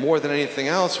say more than anything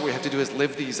else, what we have to do is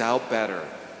live these out better.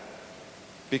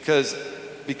 Because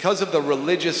of the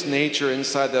religious nature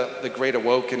inside the Great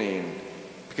Awakening,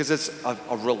 because it's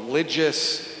a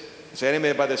religious, it's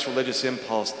animated by this religious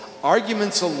impulse,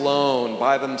 arguments alone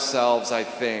by themselves, I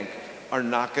think, are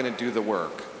not going to do the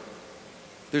work.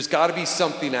 There's got to be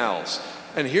something else.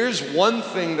 And here's one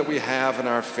thing that we have in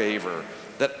our favor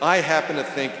that I happen to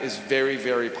think is very,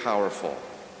 very powerful.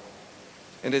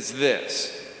 And it's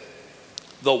this.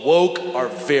 The woke are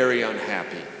very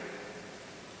unhappy.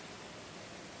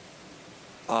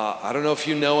 I don't know if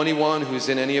you know anyone who's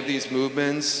in any of these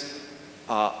movements.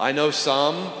 I know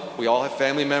some. We all have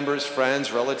family members,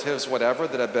 friends, relatives, whatever,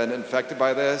 that have been infected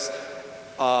by this.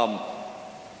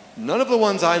 None of the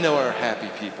ones I know are happy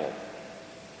people.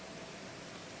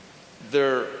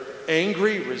 They're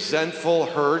angry, resentful,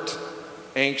 hurt,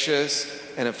 anxious,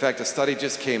 and in fact, a study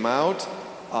just came out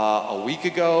a week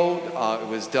ago. It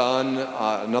was done,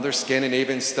 another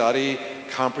Scandinavian study,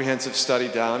 comprehensive study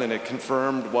done, and it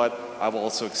confirmed what I've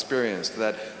also experienced,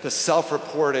 that the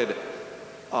self-reported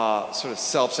sort of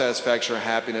self-satisfaction or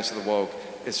happiness of the woke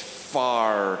is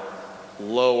far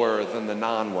lower than the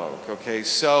non-woke, okay?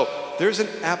 So there's an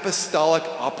apostolic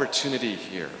opportunity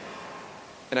here.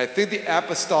 And I think the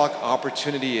apostolic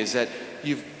opportunity is that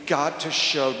you've got to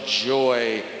show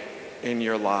joy in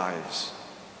your lives.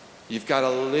 You've got to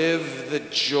live the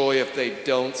joy. If they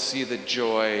don't see the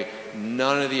joy,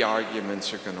 none of the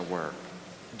arguments are going to work.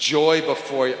 Joy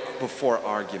before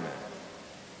argument.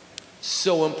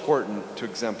 So important to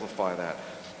exemplify that.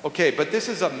 Okay, but this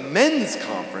is a men's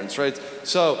conference, right?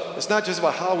 So it's not just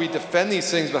about how we defend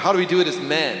these things, but how do we do it as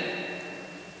men?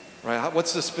 Right?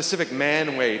 What's the specific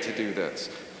man way to do this?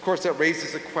 Of course, that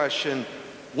raises the question,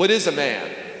 what is a man?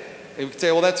 And we could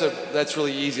say, well, that's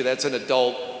really easy. That's an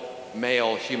adult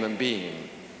male human being.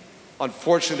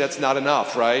 Unfortunately, that's not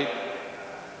enough, right?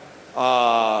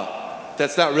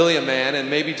 That's not really a man, and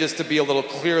maybe just to be a little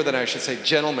clearer than I should say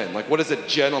gentleman. Like, what is a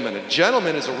gentleman? A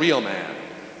gentleman is a real man.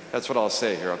 That's what I'll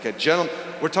say here, okay?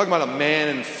 We're talking about a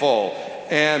man in full.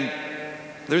 And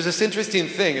there's this interesting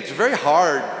thing. It's very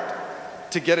hard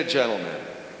to get a gentleman.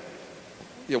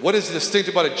 You know, what is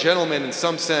distinctive about a gentleman in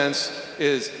some sense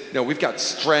is, you know, we've got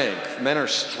strength. Men are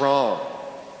strong.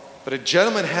 But a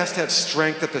gentleman has to have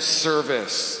strength at the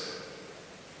service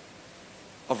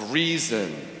of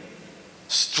reason,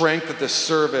 strength at the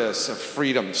service of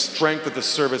freedom, strength at the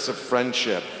service of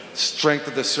friendship, strength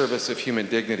at the service of human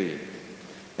dignity.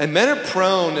 And men are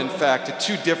prone, in fact, to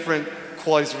two different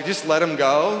qualities. If we just let them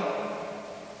go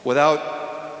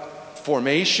without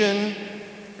formation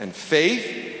and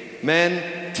faith,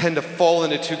 men tend to fall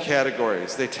into two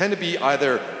categories. They tend to be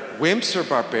either wimps or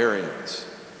barbarians.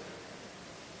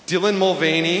 Dylan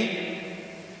Mulvaney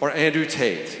or Andrew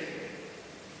Tate.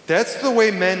 That's the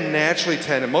way men naturally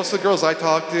tend. And most of the girls I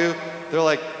talk to, they're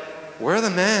like, where are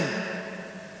the men?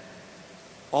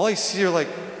 All I see are like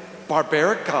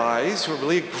barbaric guys who are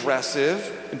really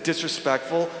aggressive and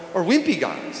disrespectful, or wimpy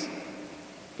guys.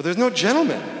 But there's no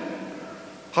gentleman.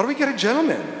 How do we get a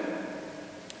gentleman?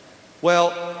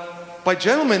 Well, by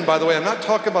gentleman, by the way, I'm not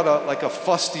talking about like a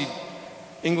fusty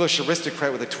English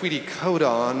aristocrat with a tweedy coat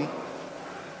on.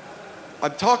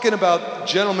 I'm talking about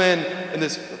gentlemen and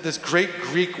this great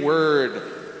Greek word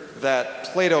that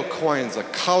Plato coins, a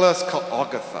kalos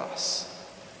kaagathos.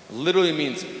 Literally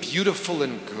means beautiful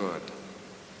and good.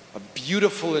 A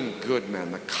beautiful and good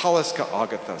man, the kalos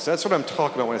kaagathos. That's what I'm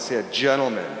talking about when I say a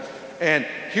gentleman. And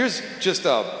here's just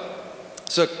a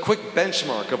quick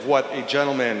benchmark of what a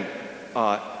gentleman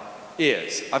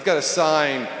is. I've got a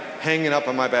sign hanging up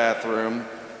in my bathroom.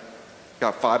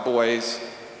 Got 5 boys.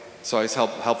 So it's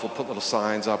helpful to put little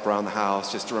signs up around the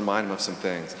house just to remind them of some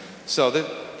things. So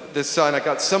this sign, I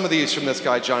got some of these from this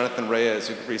guy, Jonathan Reyes,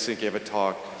 who recently gave a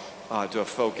talk to a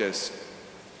focus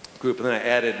group, and then I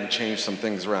added and changed some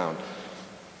things around.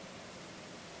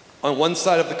 On one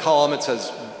side of the column, it says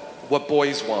what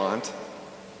boys want.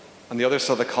 On the other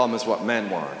side of the column is what men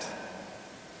want.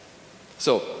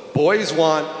 So boys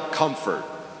want comfort.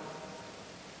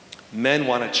 Men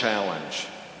want a challenge.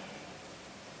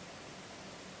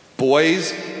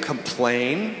 Boys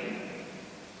complain,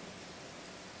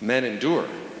 men endure.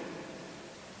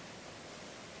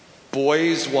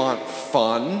 Boys want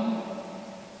fun,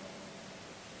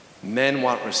 men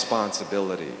want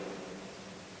responsibility.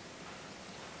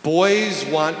 Boys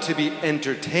want to be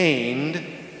entertained,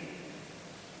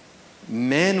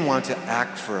 men want to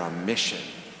act for a mission.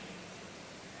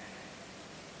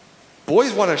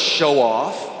 Boys want to show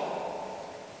off,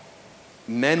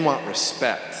 men want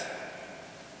respect.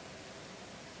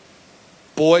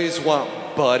 Boys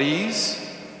want buddies,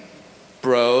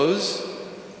 bros.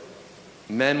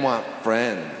 Men want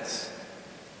friends.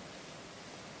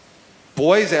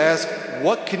 Boys ask,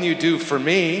 what can you do for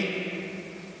me?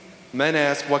 Men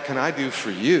ask, what can I do for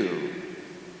you?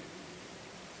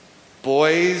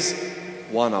 Boys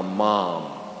want a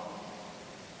mom.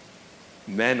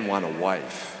 Men want a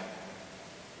wife.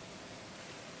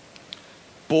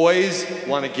 Boys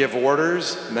want to give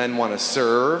orders. Men want to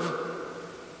serve.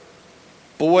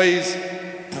 Boys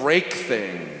break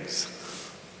things.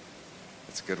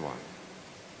 That's a good one.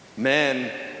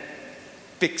 Men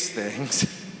fix things.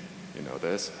 You know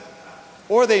this.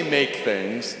 Or they make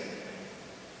things.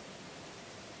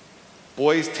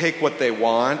 Boys take what they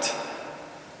want.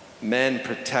 Men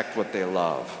protect what they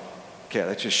love. Okay,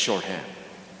 that's just shorthand.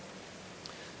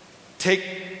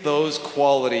 Take those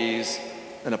qualities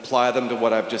and apply them to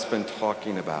what I've just been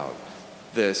talking about.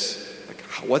 This, like,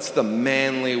 what's the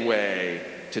manly way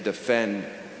to defend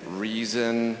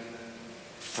reason,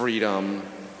 freedom,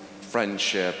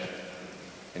 friendship,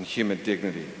 and human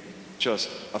dignity? Just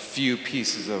a few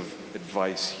pieces of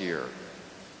advice here.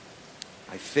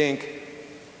 I think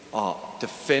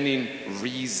defending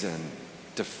reason,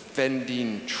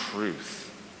 defending truth.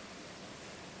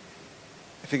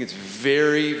 I think it's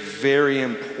very, very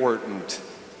important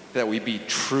that we be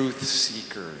truth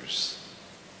seekers.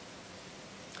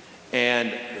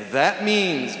 And that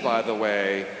means, by the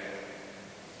way,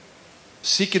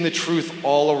 seeking the truth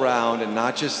all around and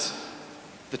not just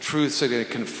the truths that are going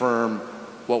to confirm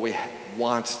what we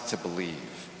want to believe.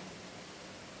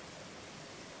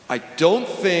 I don't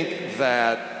think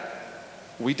that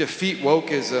we defeat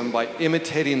wokeism by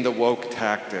imitating the woke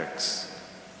tactics.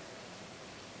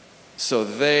 So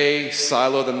they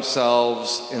silo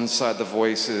themselves inside the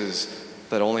voices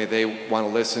that only they want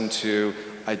to listen to.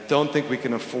 I don't think we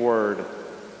can afford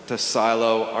to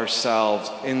silo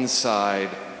ourselves inside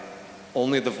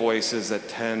only the voices that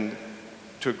tend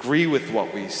to agree with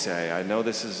what we say. I know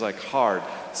this is like hard.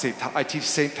 See, I teach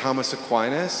St. Thomas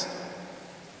Aquinas,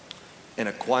 and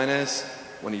Aquinas,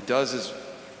 when he does his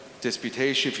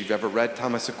disputation, if you've ever read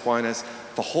Thomas Aquinas,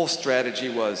 the whole strategy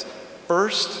was,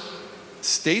 first,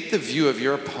 state the view of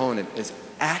your opponent as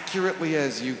accurately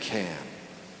as you can.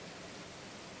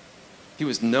 He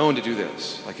was known to do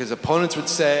this. Like his opponents would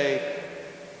say,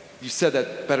 you said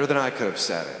that better than I could have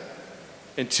said it.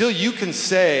 Until you can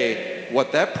say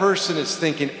what that person is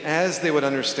thinking as they would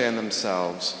understand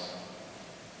themselves,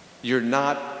 you're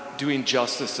not doing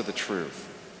justice to the truth.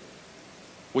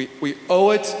 We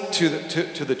owe it to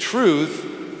the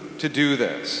truth to do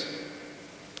this.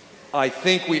 I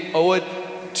think we owe it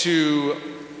to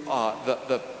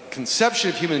the conception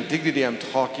of human dignity I'm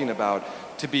talking about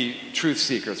to be truth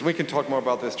seekers. And we can talk more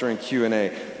about this during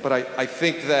Q&A, but I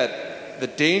think that the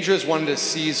danger is wanting to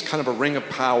seize kind of a ring of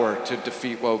power to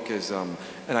defeat wokeism,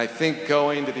 and I think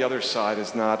going to the other side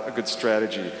is not a good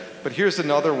strategy. But here's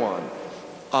another one.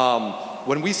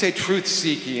 When we say truth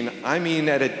seeking, I mean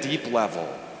at a deep level,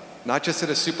 not just at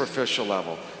a superficial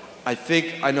level.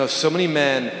 I know so many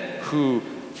men who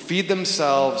feed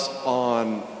themselves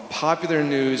on popular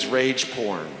news rage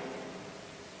porn,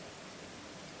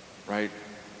 right?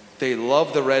 They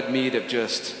love the red meat of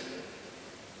just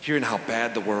hearing how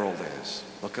bad the world is.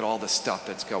 Look at all the stuff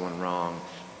that's going wrong.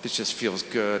 This just feels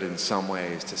good in some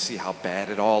ways to see how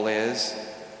bad it all is.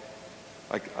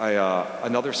 Like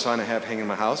another sign I have hanging in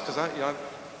my house, because I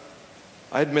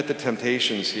admit the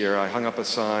temptations here. I hung up a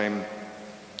sign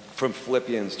from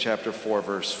Philippians chapter 4,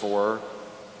 verse 4.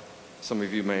 Some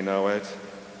of you may know it.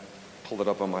 Pulled it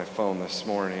up on my phone this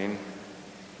morning.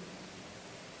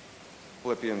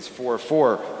 Philippians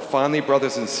 4:4. Finally,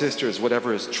 brothers and sisters,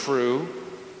 whatever is true,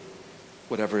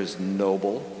 whatever is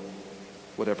noble,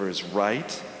 whatever is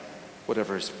right,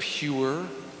 whatever is pure,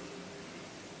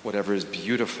 whatever is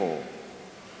beautiful,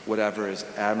 whatever is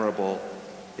admirable,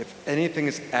 if anything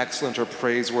is excellent or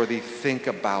praiseworthy, think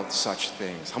about such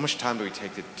things. How much time do we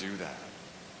take to do that?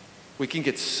 We can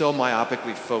get so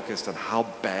myopically focused on how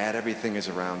bad everything is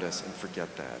around us and forget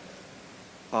that.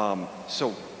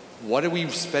 So what are we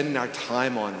spending our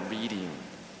time on reading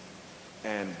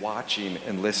and watching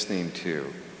and listening to?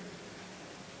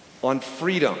 On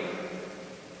freedom,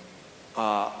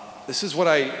 this is what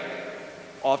I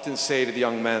often say to the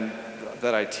young men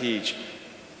that I teach.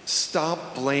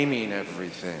 Stop blaming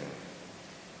everything.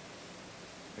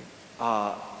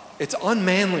 It's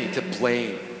unmanly to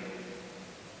blame.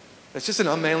 It's just an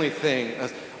unmanly thing.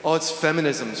 Oh, it's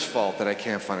feminism's fault that I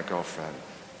can't find a girlfriend.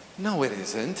 No, it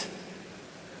isn't.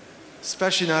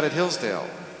 Especially not at Hillsdale.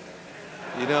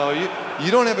 You know,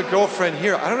 you don't have a girlfriend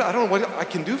here. I don't know what I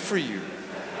can do for you.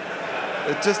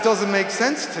 It just doesn't make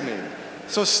sense to me.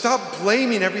 So stop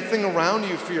blaming everything around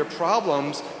you for your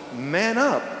problems. Man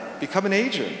up. become an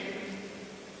agent.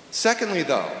 Secondly,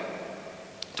 though,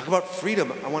 talk about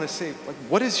freedom. I want to say, like,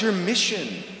 what is your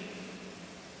mission?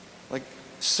 Like,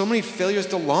 so many failures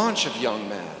to launch of young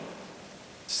men.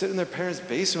 Sit in their parents'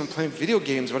 basement playing video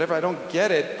games, whatever. I don't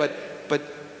get it, but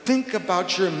think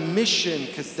about your mission,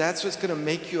 because that's what's going to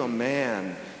make you a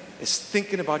man, is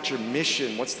thinking about your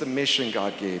mission. What's the mission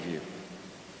God gave you?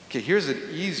 Okay, here's an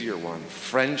easier one,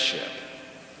 friendship.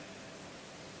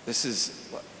 This is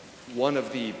one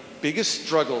of the biggest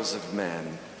struggles of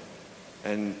men,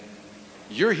 and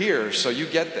you're here, so you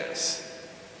get this,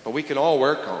 but we can all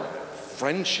work on it.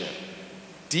 Friendship.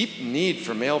 Deep need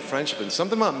for male friendship, and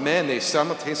something about men, they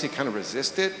simultaneously kind of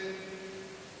resist it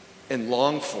and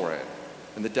long for it.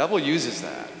 And the devil uses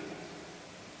that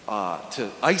to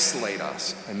isolate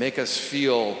us and make us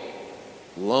feel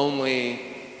lonely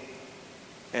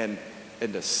and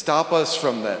to stop us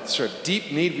from that sort of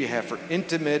deep need we have for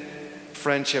intimate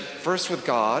friendship, first with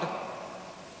God.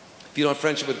 If you don't have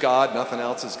friendship with God, nothing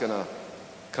else is going to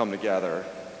come together.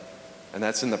 And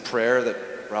that's in the prayer that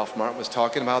Ralph Martin was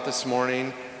talking about this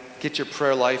morning. Get your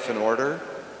prayer life in order.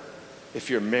 If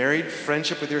you're married,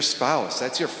 friendship with your spouse.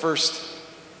 That's your first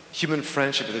human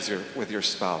friendship with your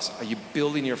spouse. Are you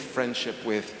building your friendship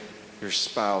with your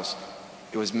spouse?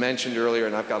 It was mentioned earlier,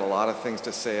 and I've got a lot of things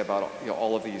to say about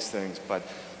all of these things, but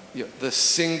the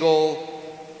single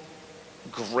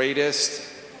greatest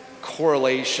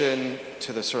correlation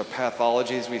to the sort of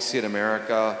pathologies we see in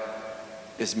America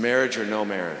is marriage or no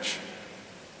marriage.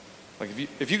 Like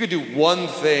if you could do one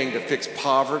thing to fix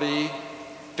poverty,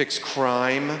 fix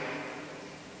crime,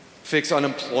 fix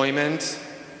unemployment,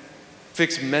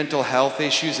 fix mental health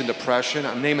issues and depression,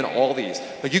 I'm naming all these.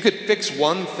 Like you could fix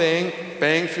one thing,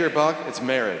 bang for your buck, it's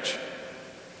marriage.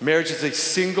 Marriage is the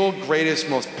single greatest,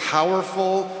 most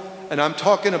powerful, and I'm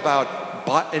talking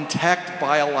about intact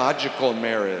biological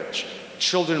marriage.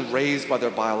 Children raised by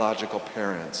their biological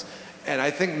parents. And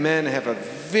I think men have a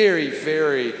very,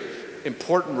 very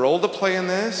important role to play in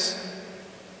this.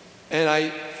 And I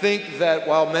think that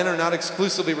while men are not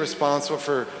exclusively responsible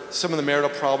for some of the marital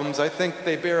problems, I think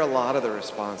they bear a lot of the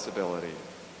responsibility.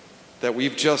 That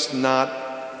we've just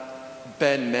not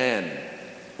been men.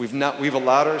 We've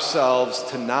allowed ourselves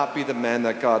to not be the men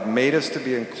that God made us to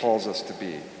be and calls us to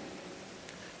be.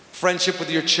 Friendship with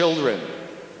your children.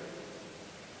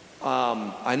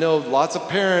 I know lots of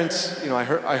parents, I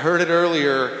heard it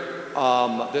earlier,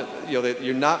 that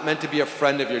you're not meant to be a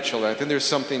friend of your children. I think there's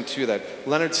something to that.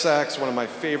 Leonard Sachs, one of my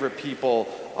favorite people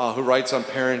who writes on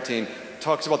parenting,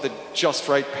 talks about the just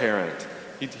right parent.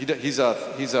 He's a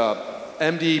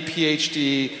MD,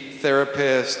 PhD,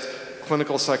 therapist,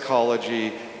 clinical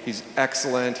psychology. He's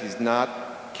excellent. He's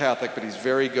not Catholic, but he's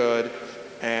very good.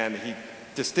 And he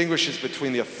distinguishes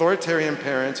between the authoritarian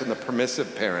parents and the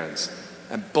permissive parents.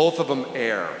 And both of them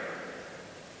err.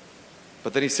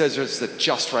 But then he says there's the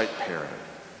just right parent.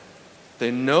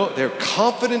 They know, they're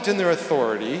confident in their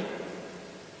authority,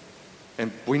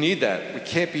 and we need that. We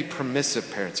can't be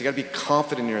permissive parents. You got to be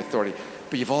confident in your authority,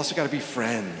 but you've also got to be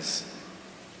friends.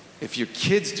 If your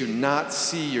kids do not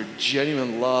see your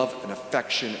genuine love and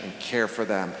affection and care for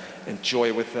them and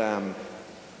joy with them,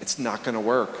 it's not going to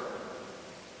work.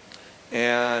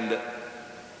 And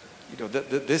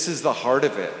this is the heart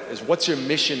of it, is what's your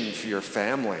mission for your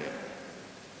family?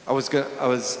 I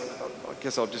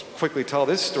guess I'll just quickly tell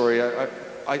this story.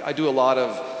 I do a lot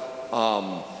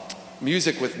of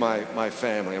music with my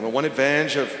family. I mean, one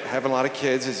advantage of having a lot of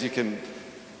kids is you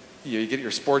get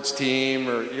your sports team,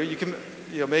 or you can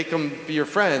make them be your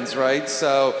friends, right?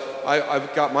 So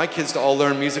I've got my kids to all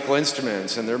learn musical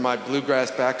instruments, and they're my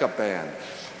bluegrass backup band.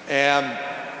 And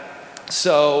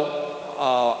so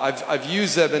I've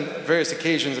used them in various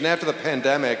occasions, and after the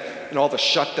pandemic and all the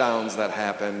shutdowns that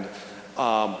happened,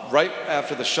 right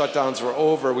after the shutdowns were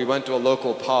over, we went to a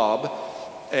local pub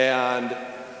and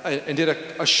did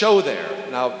a show there.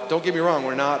 Now, don't get me wrong,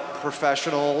 we're not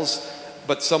professionals,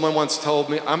 but someone once told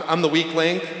me, I'm the weak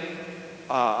link.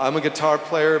 I'm a guitar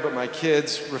player, but my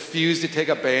kids refuse to take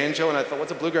up banjo, and I thought,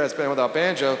 what's a bluegrass band without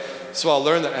banjo? So I'll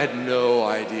learn that. I had no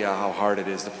idea how hard it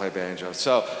is to play banjo.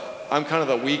 So I'm kind of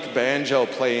the weak banjo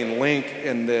playing link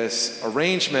in this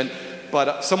arrangement.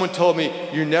 But someone told me,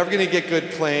 you're never going to get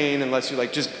good playing unless you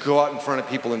just go out in front of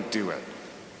people and do it.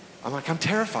 I'm like, I'm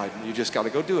terrified. You just got to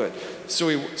go do it. So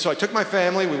I took my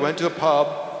family. We went to a pub,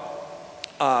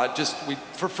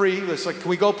 for free. It was like, can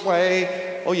we go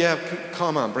play? Oh yeah,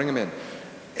 come on, bring them in.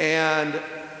 And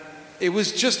it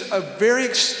was just a very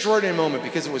extraordinary moment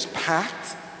because it was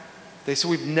packed. They said,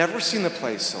 we've never seen the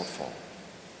place so full.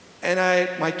 And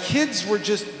my kids were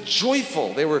just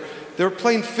joyful. They were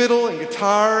playing fiddle and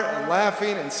guitar and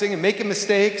laughing and singing, making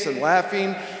mistakes and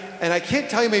laughing. And I can't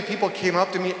tell you how many people came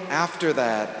up to me after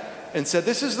that and said,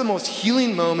 this is the most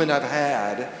healing moment I've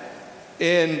had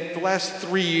in the last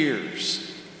 3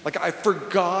 years. Like, I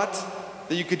forgot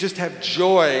that you could just have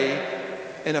joy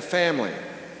in a family.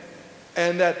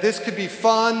 And that this could be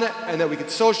fun, and that we could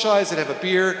socialize and have a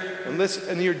beer, and listen,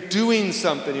 and you're doing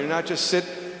something. You're not just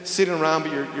sitting around,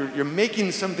 but you're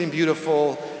making something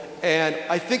beautiful. And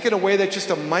I think in a way that's just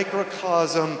a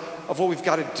microcosm of what we've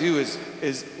got to do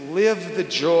is live the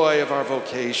joy of our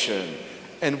vocation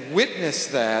and witness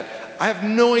that. I have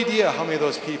no idea how many of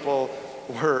those people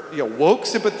were, woke,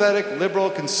 sympathetic, liberal,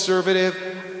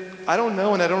 conservative. I don't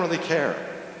know, and I don't really care.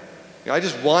 I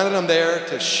just wanted them there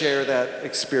to share that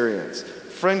experience.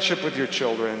 Friendship with your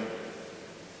children,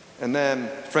 and then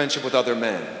friendship with other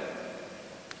men.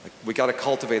 We got to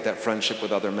cultivate that friendship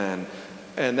with other men.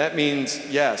 And that means,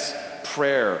 yes,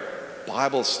 prayer,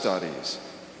 Bible studies,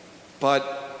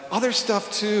 but other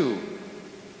stuff too.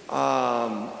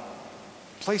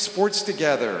 Play sports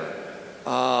together,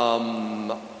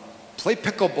 play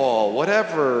pickleball,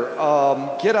 whatever.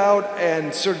 Get out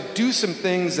and sort of do some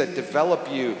things that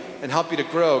develop you and help you to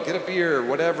grow. Get a beer,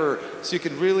 whatever, so you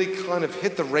can really kind of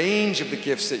hit the range of the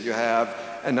gifts that you have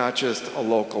and not just a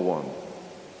local one.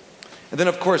 And then,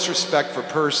 of course, respect for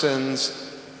persons.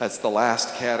 That's the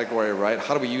last category, right?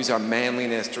 How do we use our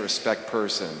manliness to respect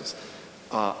persons?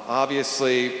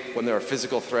 Obviously, when there are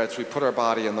physical threats, we put our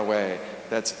body in the way.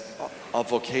 That's a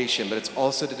vocation, but it's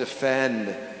also to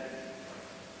defend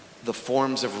the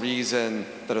forms of reason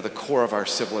that are the core of our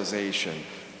civilization.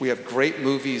 We have great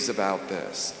movies about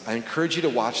this. I encourage you to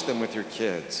watch them with your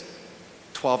kids.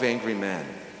 12 Angry Men.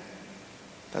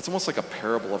 That's almost like a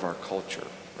parable of our culture,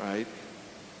 right?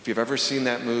 If you've ever seen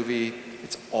that movie,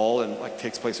 it's all in,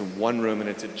 takes place in one room, and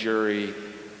it's a jury,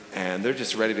 and they're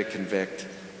just ready to convict,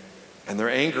 and they're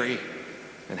angry.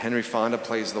 And Henry Fonda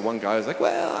plays the one guy who's like,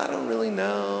 well, I don't really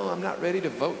know. I'm not ready to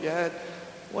vote yet.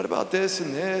 What about this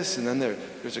and this? And then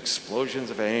there's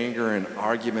explosions of anger and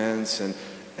arguments.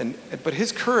 But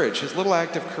his courage, his little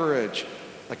act of courage,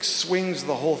 swings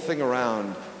the whole thing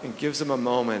around and gives him a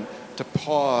moment to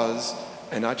pause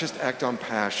and not just act on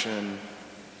passion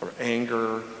or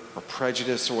anger or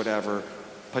prejudice or whatever,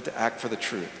 but to act for the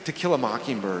truth. To Kill a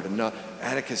Mockingbird and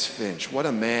Atticus Finch. What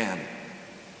a man.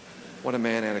 What a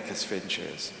man Atticus Finch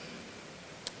is.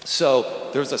 So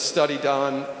there's a study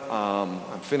done.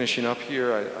 I'm finishing up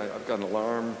here. I've got an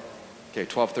alarm. Okay,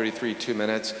 12:33, 2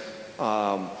 minutes.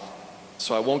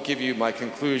 So I won't give you my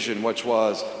conclusion, which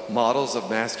was models of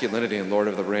masculinity in Lord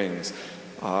of the Rings.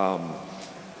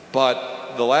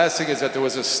 But the last thing is that there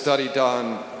was a study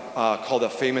done called the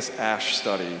famous Ash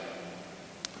study,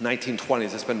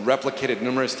 1920s. It's been replicated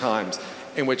numerous times,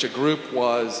 in which a group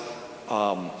was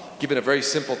given a very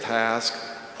simple task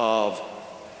of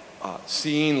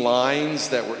seeing lines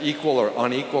that were equal or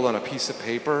unequal on a piece of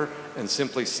paper and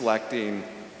simply selecting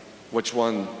which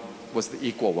one was the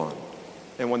equal one.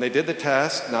 And when they did the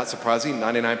test, not surprising,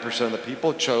 99% of the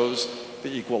people chose the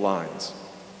equal lines.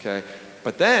 Okay?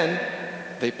 But then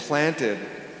they planted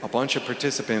a bunch of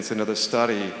participants into the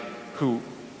study who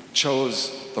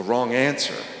chose the wrong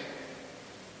answer.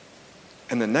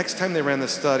 And the next time they ran the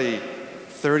study,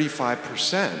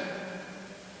 35%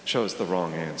 chose the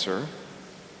wrong answer.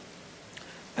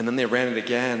 And then they ran it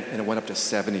again, and it went up to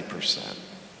 70%.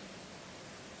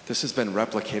 This has been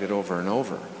replicated over and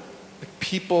over.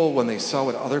 People, when they saw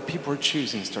what other people were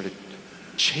choosing, started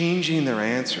changing their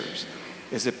answers.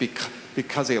 Is it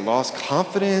because they lost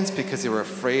confidence, because they were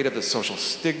afraid of the social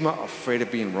stigma, afraid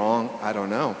of being wrong? I don't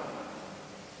know.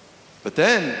 But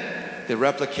then they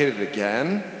replicated it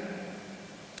again,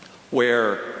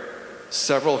 where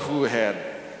several who had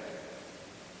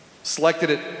selected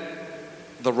it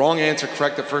the wrong answer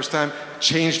correct the first time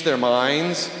changed their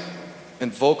minds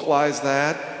and vocalized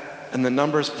that, and the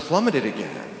numbers plummeted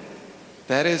again.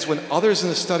 That is, when others in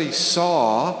the study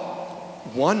saw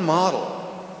one model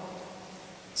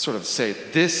sort of say,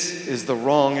 this is the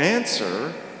wrong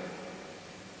answer,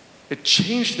 it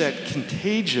changed that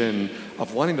contagion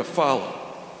of wanting to follow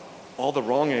all the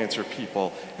wrong answer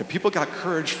people, and people got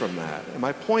courage from that. And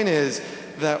my point is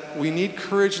that we need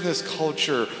courage in this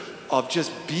culture of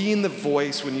just being the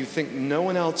voice when you think no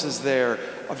one else is there,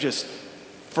 of just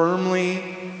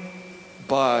firmly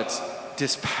but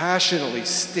dispassionately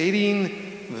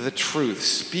stating the truth,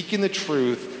 speaking the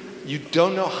truth. You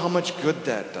don't know how much good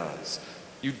that does.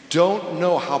 You don't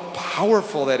know how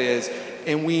powerful that is,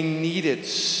 and we need it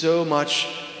so much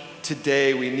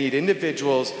today. We need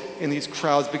individuals in these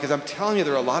crowds, because I'm telling you,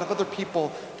 there are a lot of other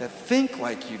people that think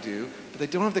like you do, but they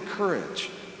don't have the courage.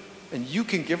 And you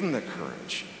can give them the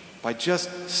courage by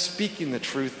just speaking the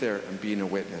truth there and being a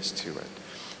witness to it.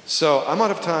 So I'm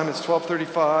out of time. It's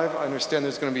 12:35. I understand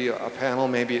there's going to be a panel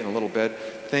maybe in a little bit.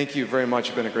 Thank you very much.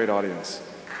 You've been a great audience.